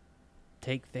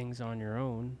take things on your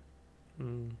own.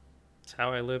 It's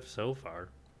how I live so far.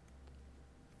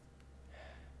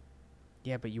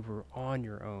 Yeah, but you were on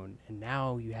your own, and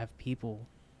now you have people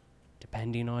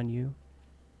depending on you.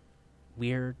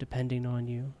 We're depending on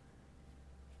you.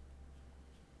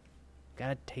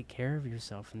 Gotta take care of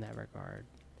yourself in that regard.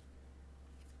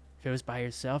 If it was by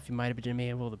yourself, you might have been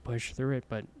able to push through it,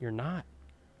 but you're not.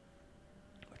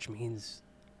 Which means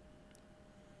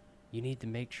you need to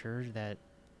make sure that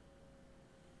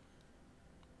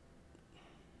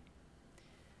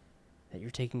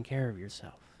you're taking care of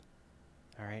yourself.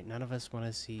 All right? None of us want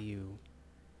to see you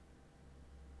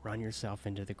run yourself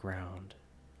into the ground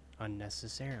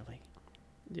unnecessarily.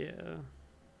 Yeah,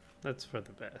 that's for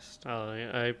the best.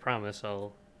 I promise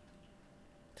I'll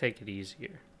take it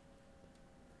easier.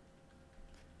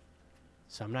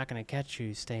 So I'm not going to catch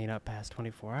you staying up past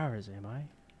 24 hours, am I?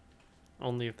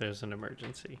 Only if there's an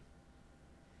emergency.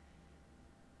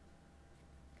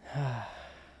 All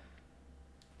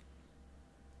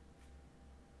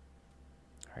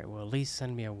right, well, at least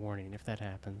send me a warning if that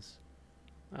happens.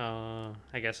 I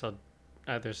guess I'll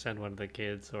either send one of the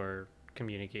kids or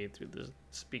communicate through the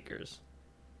speakers.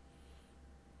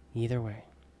 Either way.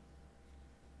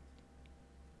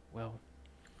 Well,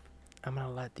 I'm going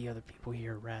to let the other people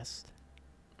here rest.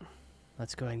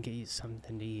 Let's go ahead and get you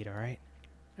something to eat, all right?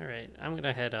 All right, I'm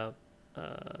gonna head up.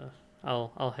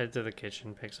 I'll head to the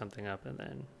kitchen, pick something up, and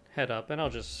then head up, and I'll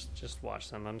just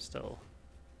watch them. I'm still.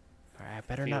 All right, I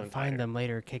better not find them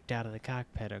later kicked out of the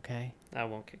cockpit, okay? I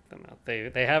won't kick them out.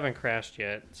 They haven't crashed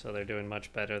yet, so they're doing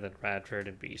much better than Radford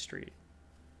and B Street.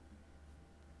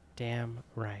 Damn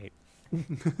right.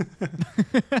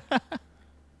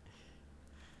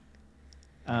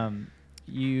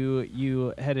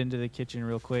 You head into the kitchen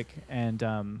real quick,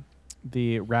 and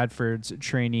the Radford's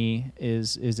trainee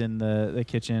is in the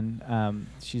kitchen.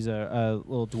 She's a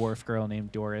little dwarf girl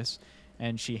named Doris,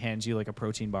 and she hands you like a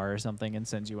protein bar or something and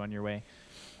sends you on your way.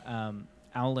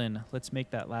 Owlin, let's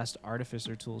make that last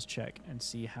artificer tools check and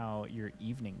see how your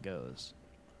evening goes.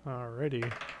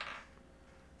 Alrighty.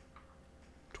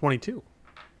 22.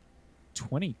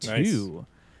 22.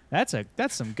 Nice.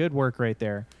 That's some good work right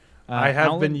there. I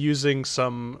have been Owlin, using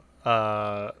some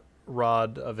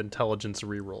Rod of Intelligence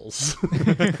rerolls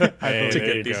to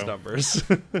get these numbers.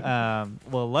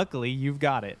 well, luckily you've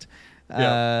got it.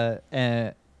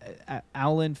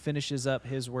 Owlin finishes up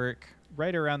his work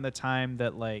right around the time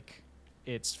that like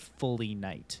it's fully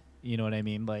night. You know what I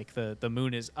mean? Like the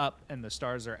moon is up and the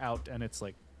stars are out, and it's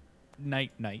like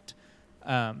night. Night.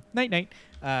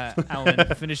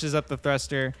 Owlin finishes up the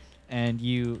thruster, and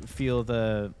you feel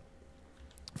the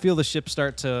ship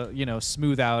start to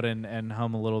smooth out and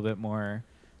hum a little bit more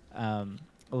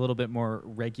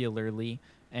regularly,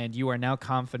 and you are now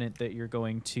confident that you're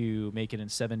going to make it in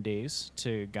 7 days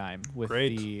to Gaim with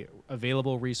the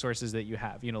available resources that you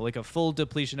have. Like a full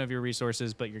depletion of your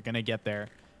resources, but you're gonna get there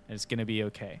and it's gonna be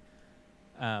okay.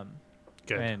 Can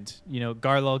Good. And,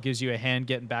 Garlol gives you a hand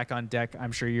getting back on deck.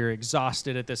 I'm sure you're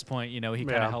exhausted at this point. He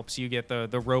kind of helps you get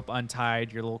the rope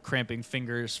untied, your little cramping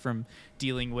fingers from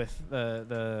dealing with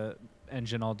the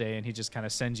engine all day, and he just kind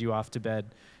of sends you off to bed.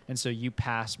 And so you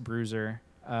pass Bruiser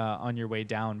on your way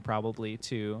down probably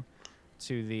to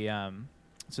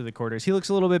the quarters. He looks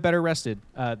a little bit better rested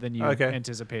than you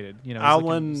anticipated.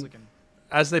 Alan,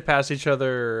 as they pass each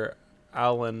other,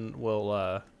 Alan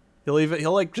will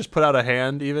he'll like just put out a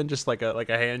hand, even just like a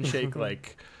handshake,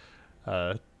 like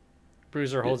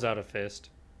Bruiser holds out a fist.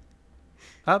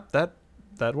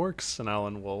 That works, and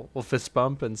Alan will fist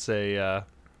bump and say,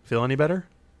 "Feel any better?"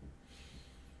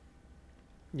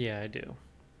 Yeah, I do.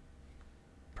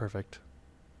 Perfect.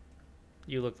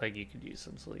 You look like you could use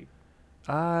some sleep.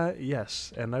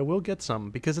 Yes, and I will get some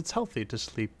because it's healthy to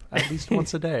sleep at least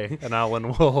once a day. And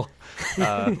Alan will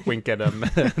wink at him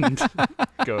and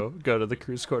go to the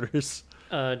crew's quarters.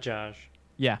 Josh.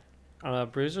 Yeah.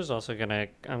 Bruiser's also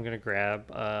I'm gonna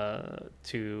grab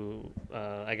two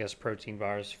I guess protein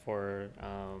bars for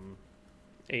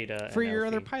Ada for and your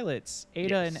Elfie. other pilots,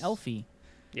 Ada and Elfie.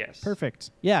 Yes.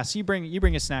 Perfect. Yeah, so you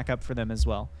bring a snack up for them as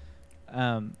well.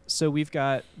 So we've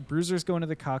got Bruiser's going to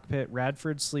the cockpit,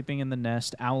 Radford's sleeping in the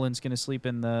nest, Owlin's going to sleep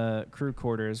in the crew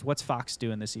quarters. What's Fox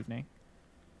doing this evening?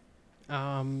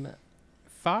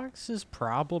 Fox is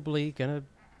probably gonna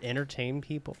entertain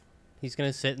people. He's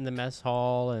gonna sit in the mess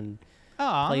hall and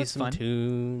play some fun.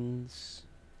 tunes.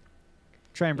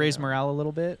 Try and raise morale a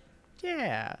little bit.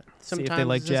 Yeah. See if Sometimes they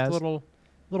like it's just jazz.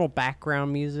 little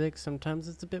background music. Sometimes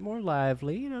it's a bit more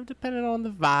lively, depending on the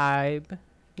vibe,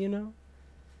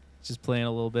 Just playing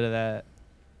a little bit of that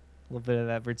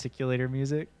verticulator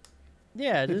music.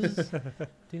 Yeah, just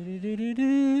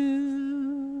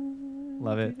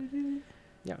Love it.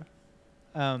 Yeah.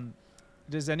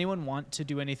 Does anyone want to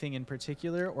do anything in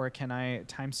particular, or can I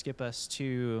time skip us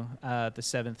to the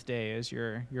 7th day as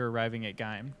you're arriving at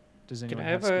Geim? Does anyone Can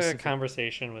I have a specific...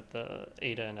 conversation with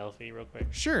Ada and Elfie real quick?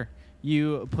 Sure.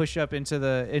 You push up into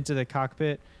the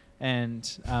cockpit,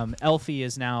 and Elfie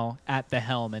is now at the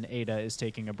helm, and Ada is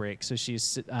taking a break. So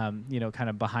she's kind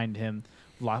of behind him,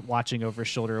 watching over his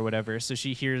shoulder or whatever. So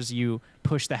she hears you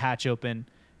push the hatch open,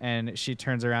 and she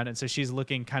turns around, and so she's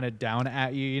looking kind of down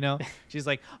at you. She's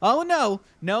like, "Oh no,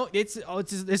 it's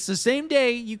the same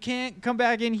day. You can't come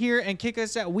back in here and kick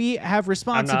us out. We have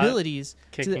responsibilities."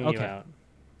 Kicking you out.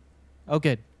 Oh,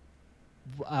 good.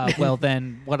 Well,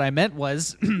 then, what I meant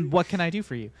was, what can I do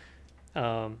for you?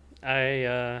 I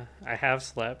have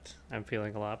slept. I'm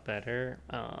feeling a lot better.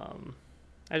 I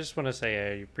just want to say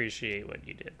I appreciate what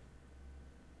you did.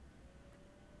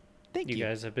 Thank you. You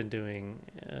guys have been doing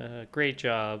a great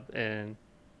job, and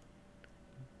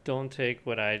don't take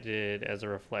what I did as a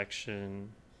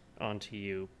reflection onto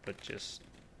you, but just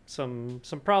some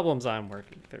problems I'm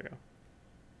working through.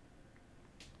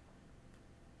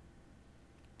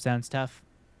 Sounds tough.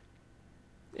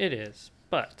 It is,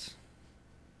 but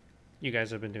you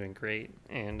guys have been doing great,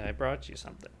 and I brought you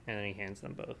something. And then he hands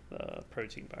them both a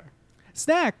protein bar.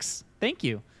 Snacks. Thank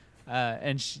you.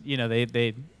 And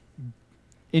they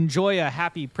enjoy a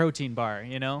happy protein bar.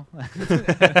 I don't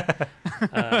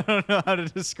know how to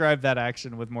describe that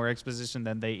action with more exposition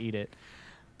than they eat it.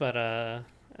 But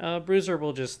Bruiser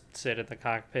will just sit at the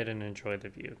cockpit and enjoy the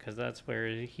view, because that's where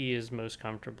he is most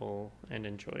comfortable and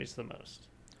enjoys the most.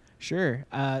 Sure.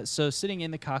 So sitting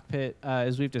in the cockpit,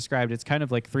 as we've described, it's kind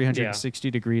of like 360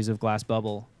 degrees of glass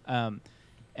bubble,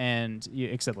 and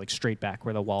except like straight back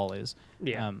where the wall is,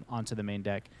 onto the main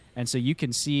deck. And so you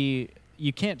can't see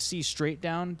straight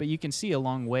down, but you can see a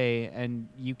long way, and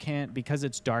you can't, because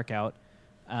it's dark out,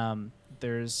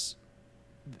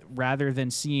 rather than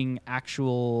seeing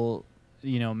actual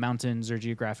mountains or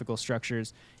geographical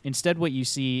structures, instead what you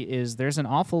see is there's an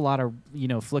awful lot of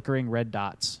flickering red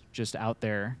dots just out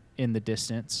there in the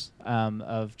distance,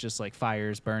 of just like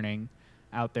fires burning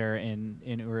out there in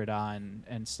Urida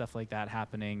and stuff like that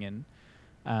happening. And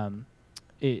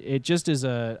it just is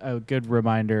a good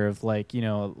reminder of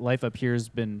life up here has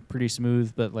been pretty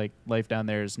smooth, but like life down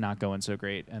there is not going so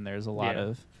great, and there's a lot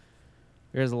of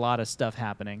stuff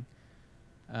happening.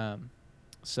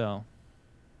 So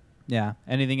yeah.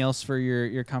 Anything else for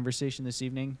your conversation this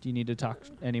evening? Do you need to talk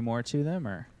any more to them,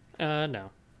 or?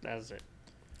 No, that was it.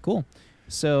 Cool.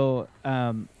 So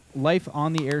life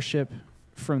on the airship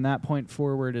from that point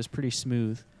forward is pretty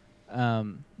smooth.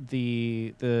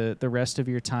 The rest of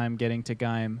your time getting to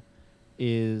Geim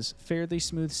is fairly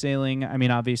smooth sailing. I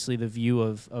mean, obviously the view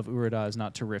of Urida is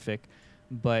not terrific,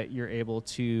 but you're able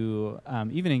to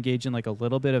even engage in like a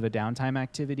little bit of a downtime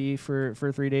activity for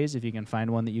 3 days if you can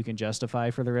find one that you can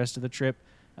justify for the rest of the trip,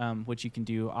 which you can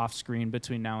do off screen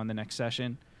between now and the next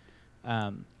session.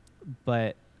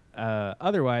 But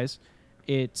otherwise,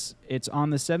 it's on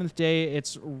the 7th day.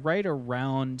 It's right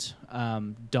around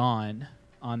dawn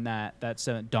on that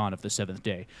dawn of the 7th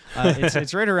day.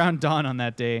 It's right around dawn on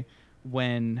that day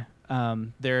when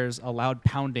there's a loud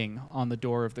pounding on the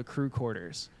door of the crew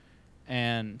quarters.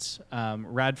 And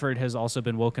Radford has also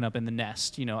been woken up in the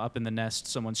nest. Up in the nest,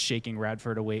 someone's shaking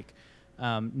Radford awake.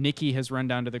 Nikki has run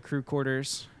down to the crew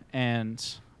quarters, and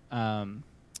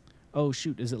oh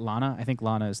shoot, is it Lana? I think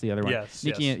Lana is the other one. Yes,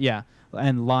 Nikki, yes. yeah,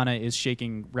 and Lana is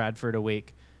shaking Radford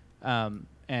awake.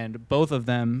 And both of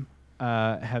them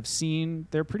have seen.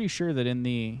 They're pretty sure that in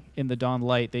the dawn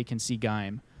light they can see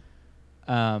Gaim.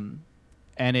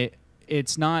 And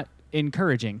it's not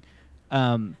encouraging.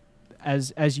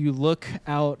 As you look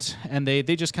out, and they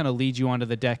just kind of lead you onto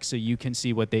the deck so you can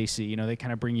see what they see. They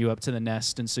kind of bring you up to the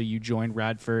nest, and so you join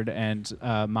Radford and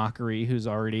Mockery, who's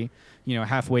already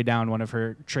halfway down one of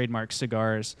her trademark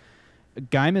cigars.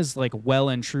 Gaim is like well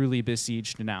and truly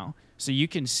besieged now, so you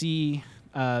can see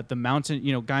the mountain.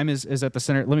 Gaim is at the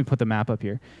center. Let me put the map up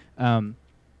here.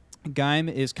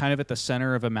 Gaim is kind of at the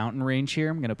center of a mountain range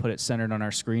here. I'm going to put it centered on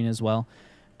our screen as well.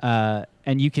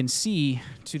 And you can see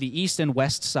to the east and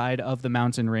west side of the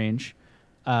mountain range,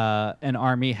 an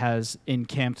army has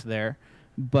encamped there.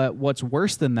 But what's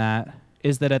worse than that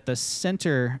is that at the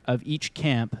center of each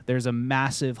camp, there's a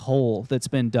massive hole that's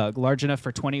been dug, large enough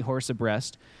for 20 horse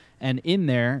abreast. And in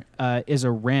there is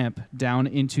a ramp down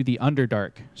into the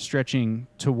Underdark, stretching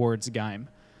towards Gaim.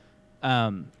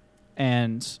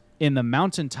 And in the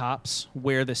mountaintops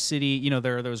where the city,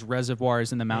 there are those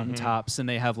reservoirs in the mountaintops, and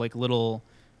they have like little...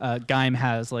 Gaim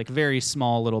has like very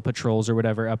small little patrols or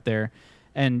whatever up there,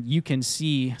 and you can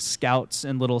see scouts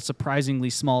and little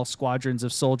surprisingly small squadrons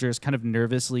of soldiers kind of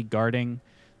nervously guarding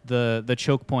the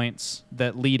choke points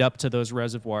that lead up to those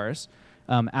reservoirs.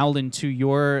 Alden, to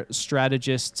your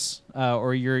strategist's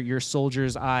or your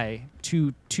soldier's eye,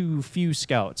 too few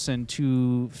scouts and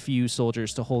too few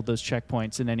soldiers to hold those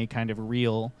checkpoints in any kind of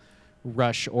real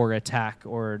rush or attack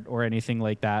or anything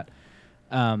like that.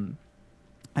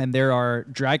 And there are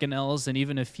dragonels and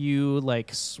even a few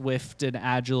like swift and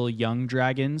agile young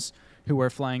dragons who are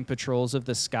flying patrols of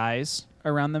the skies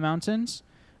around the mountains,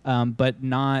 but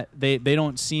not they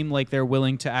don't seem like they're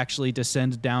willing to actually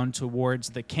descend down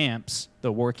towards the camps,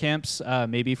 the war camps,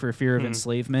 maybe for fear of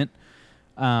enslavement.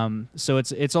 So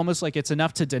it's almost like it's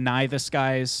enough to deny the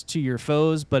skies to your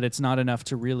foes, but it's not enough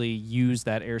to really use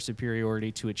that air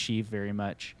superiority to achieve very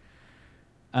much.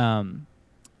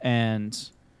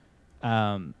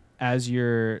 As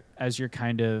you're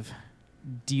kind of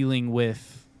dealing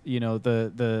with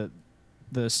the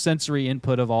sensory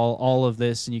input of all of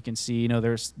this, and you can see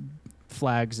there's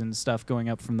flags and stuff going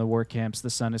up from the war camps.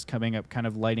 The sun is coming up, kind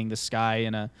of lighting the sky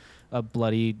in a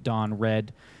bloody dawn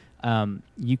red.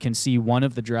 You can see one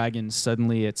of the dragons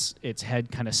suddenly its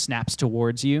head kind of snaps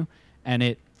towards you, and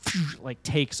it like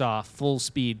takes off full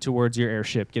speed towards your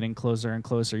airship, getting closer and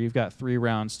closer. You've got 3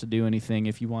 rounds to do anything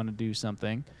if you want to do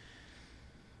something.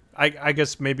 I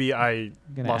guess maybe I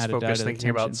lost focus thinking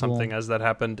about something as that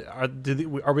happened. Are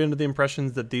we under the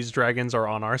impressions that these dragons are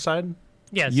on our side?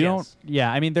 Yes. You don't.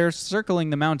 Yeah, I mean they're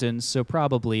circling the mountains, so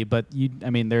probably. But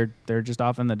they're just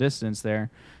off in the distance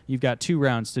there. You've got 2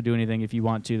 rounds to do anything if you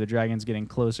want to. The dragon's getting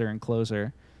closer and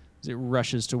closer as it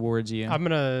rushes towards you. I'm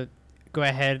gonna go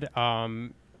ahead,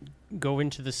 go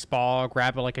into the spa,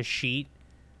 grab like a sheet,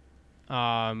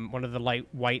 one of the light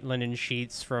white linen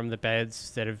sheets from the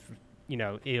beds that have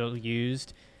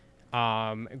ill-used.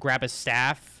 Grab a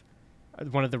staff,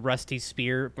 one of the rusty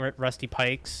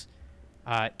pikes,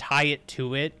 tie it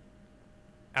to it,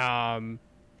 and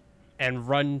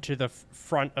run to the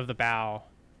front of the bow.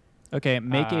 Okay,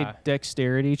 make a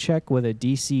dexterity check with a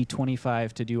DC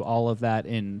 25 to do all of that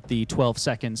in the 12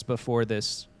 seconds before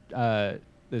this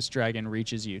dragon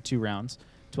reaches you. 2 rounds,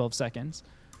 12 seconds.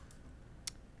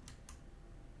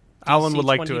 Alan would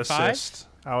like 25? to assist.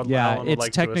 It's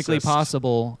technically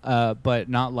possible, but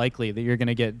not likely that you're going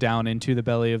to get down into the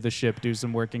belly of the ship, do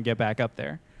some work, and get back up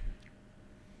there.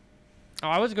 Oh,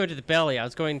 I wasn't going to the belly. I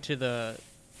was going to the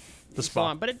spa.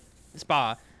 salon, but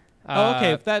spa.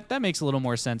 Okay, that makes a little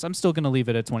more sense. I'm still going to leave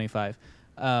it at 25.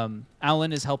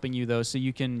 Alan is helping you though, so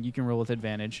you can roll with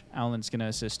advantage. Alan's going to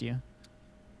assist you.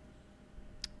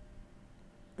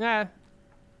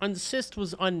 Assist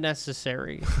was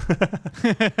unnecessary.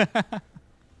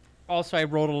 Also, I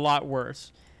rolled a lot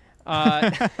worse.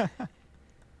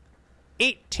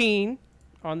 18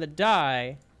 on the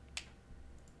die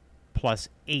plus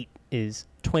 8 is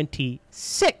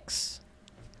 26.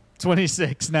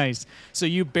 26, nice. So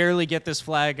you barely get this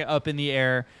flag up in the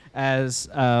air as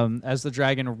the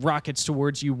dragon rockets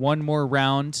towards you. One more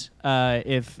round,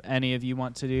 if any of you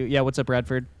want to do. Yeah, what's up,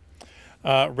 Radford?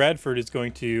 Radford is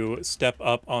going to step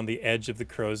up on the edge of the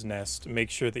crow's nest, make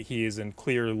sure that he is in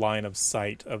clear line of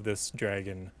sight of this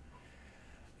dragon.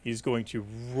 He's going to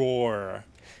roar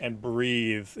and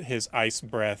breathe his ice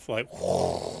breath like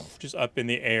just up in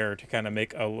the air to kind of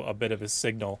make a bit of a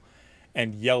signal,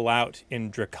 and yell out in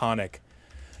Draconic,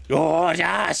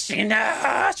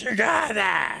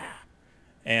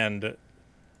 and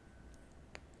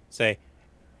say,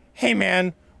 "Hey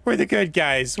man, we're the good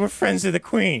guys. We're friends of the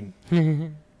Queen.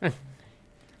 We're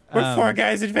Four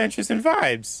Guys Adventures and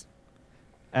Vibes."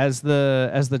 As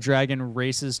the dragon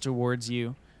races towards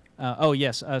you.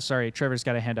 Sorry, Trevor's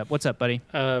got a hand up. What's up, buddy?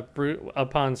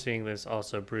 Upon seeing this,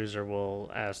 also Bruiser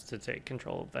will ask to take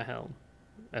control of the helm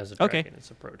as a dragon is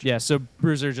approaching. Yeah, so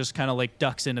Bruiser just kind of like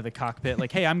ducks into the cockpit,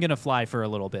 like, "Hey, I'm gonna fly for a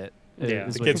little bit." Yeah,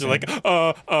 the kids are like,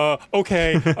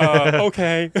 okay,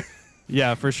 okay.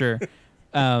 Yeah, for sure.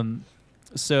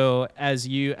 So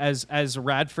as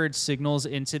Radford signals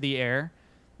into the air,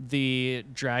 the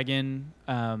dragon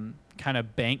kind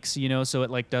of banks, so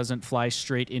it like doesn't fly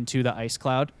straight into the ice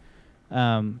cloud.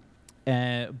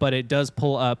 But it does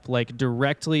pull up like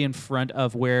directly in front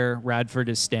of where Radford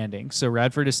is standing. So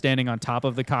Radford is standing on top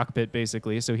of the cockpit,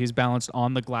 basically. So he's balanced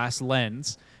on the glass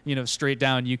lens, straight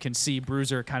down. You can see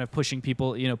Bruiser kind of pushing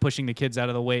people, pushing the kids out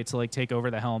of the way to like take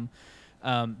over the helm.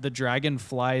 The dragon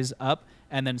flies up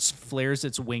and then flares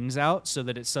its wings out so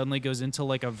that it suddenly goes into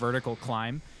like a vertical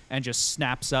climb and just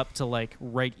snaps up to like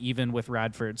right even with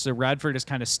Radford. So Radford is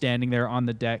kind of standing there on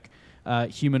the deck,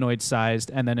 humanoid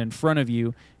sized, and then in front of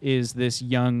you is this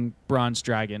young bronze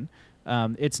dragon.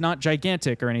 It's not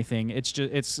gigantic or anything.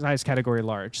 It's size category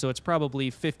large. So it's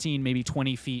probably 15, maybe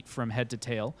 20 feet from head to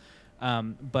tail.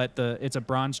 But it's a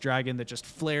bronze dragon that just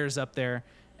flares up there.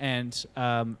 And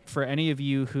for any of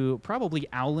you who probably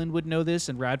Owlin would know this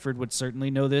and Radford would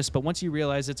certainly know this, but once you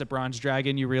realize it's a bronze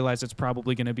dragon, you realize it's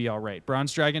probably going to be all right.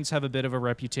 Bronze dragons have a bit of a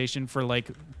reputation for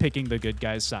like picking the good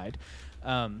guy's side.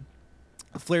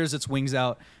 Flares its wings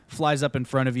out, flies up in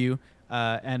front of you,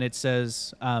 and it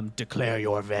says, "Declare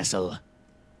your vessel."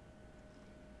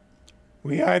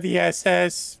 We are the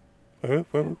SS.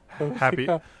 Happy.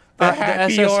 The The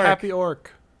Happy SS Orc. Happy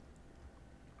Orc.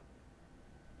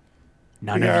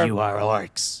 None We of are- you are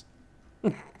orcs.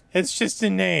 It's just a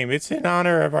name. It's in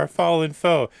honor of our fallen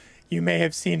foe. You may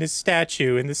have seen his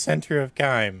statue in the center of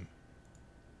Gaim.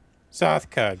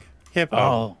 Zothkug. Hippo.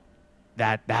 Oh,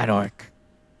 that orc.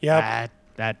 Yep.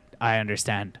 That I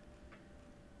understand.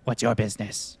 What's your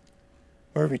business?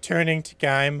 We're returning to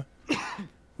Gaim.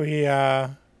 We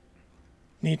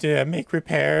need to make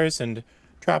repairs and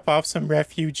drop off some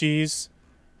refugees.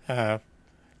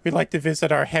 We'd like to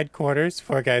visit our headquarters,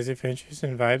 Four Guys Adventures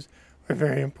and Vibes. We're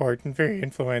very important, very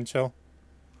influential.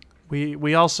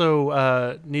 We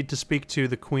also need to speak to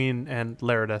the Queen and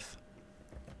Laredith.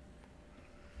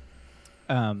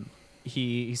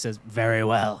 He says, "Very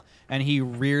well," and he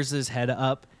rears his head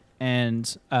up,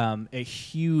 and a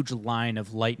huge line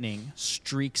of lightning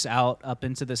streaks out up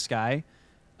into the sky.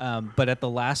 But at the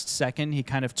last second, he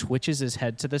kind of twitches his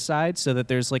head to the side so that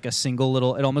there's like a single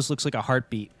little, it almost looks like a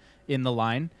heartbeat in the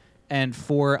line. And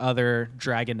 4 other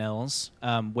dragonelles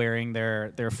wearing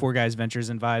their Four Guys Ventures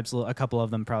and Vibes. A couple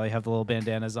of them probably have the little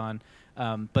bandanas on.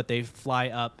 But they fly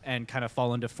up and kind of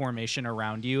fall into formation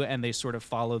around you, and they sort of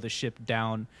follow the ship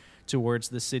down towards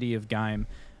the city of Gaim.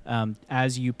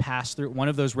 As you pass through, one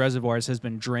of those reservoirs has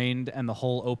been drained and the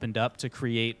hole opened up to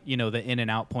create, the in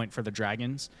and out point for the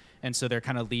dragons. And so they're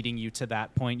kind of leading you to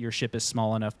that point. Your ship is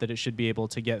small enough that it should be able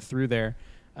to get through there.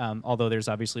 Although there's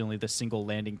obviously only the single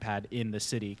landing pad in the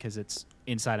city because it's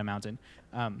inside a mountain.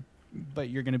 But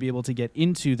you're going to be able to get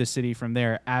into the city from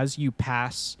there as you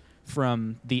pass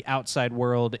from the outside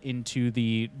world into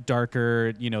the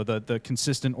darker, the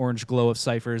consistent orange glow of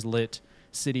ciphers lit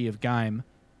city of Gaim.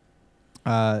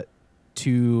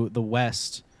 To the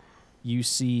west, you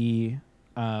see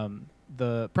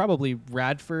probably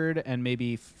Radford and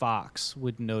maybe Fox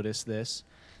would notice this.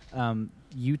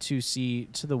 You two see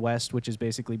to the west, which is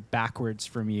basically backwards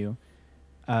from you,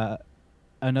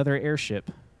 another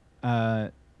airship.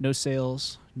 No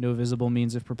sails, no visible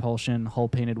means of propulsion, hull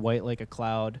painted white like a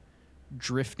cloud,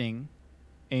 drifting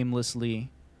aimlessly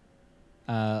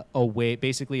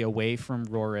away from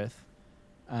Rorith.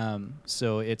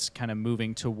 So it's kind of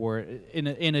moving toward, in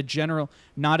a general,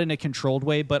 not in a controlled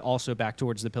way, but also back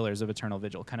towards the Pillars of Eternal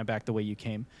Vigil, kind of back the way you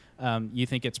came. You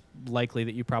think it's likely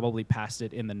that you probably passed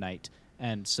it in the night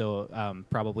And so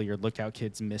probably your lookout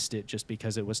kids missed it just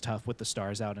because it was tough with the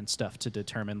stars out and stuff to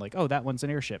determine, like, oh, that one's an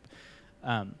airship.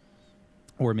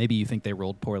 Or maybe you think they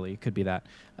rolled poorly. Could be that.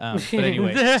 But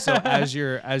anyway, so as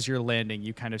you're landing,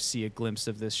 you kind of see a glimpse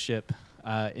of this ship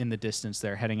in the distance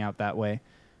there, heading out that way,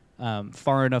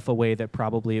 far enough away that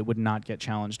probably it would not get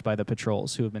challenged by the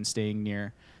patrols who have been staying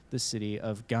near the city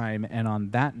of Gaim. And on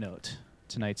that note,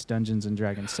 tonight's Dungeons and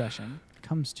Dragons session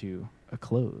comes to a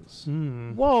close.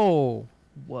 Whoa.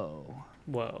 Whoa.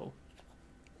 Whoa.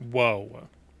 Whoa.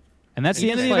 And that's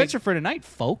the end of the Like- adventure for tonight,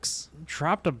 folks.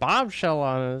 Dropped a bombshell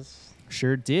on us.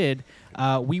 Sure did.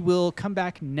 We will come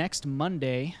back next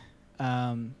Monday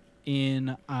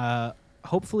in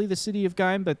hopefully the city of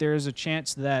Gaim, but there is a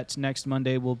chance that next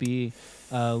Monday will be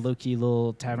a low-key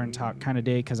little tavern talk kind of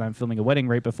day because I'm filming a wedding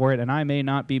right before it, and I may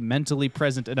not be mentally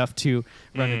present enough to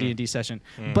run a D&D session.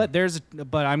 But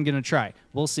I'm gonna try.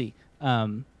 We'll see.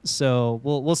 So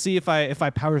we'll see if I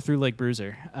power through like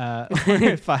Bruiser, or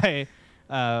if I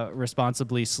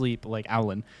responsibly sleep like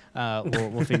Owlin.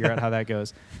 We'll figure out how that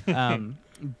goes.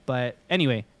 But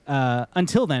anyway,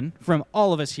 until then, from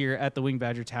all of us here at the Winged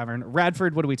Badger Tavern,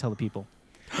 Radford, what do we tell the people?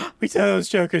 We tell those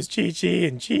jokers Chi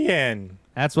and GN.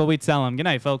 That's what we tell them. Good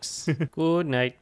night, folks. Good night.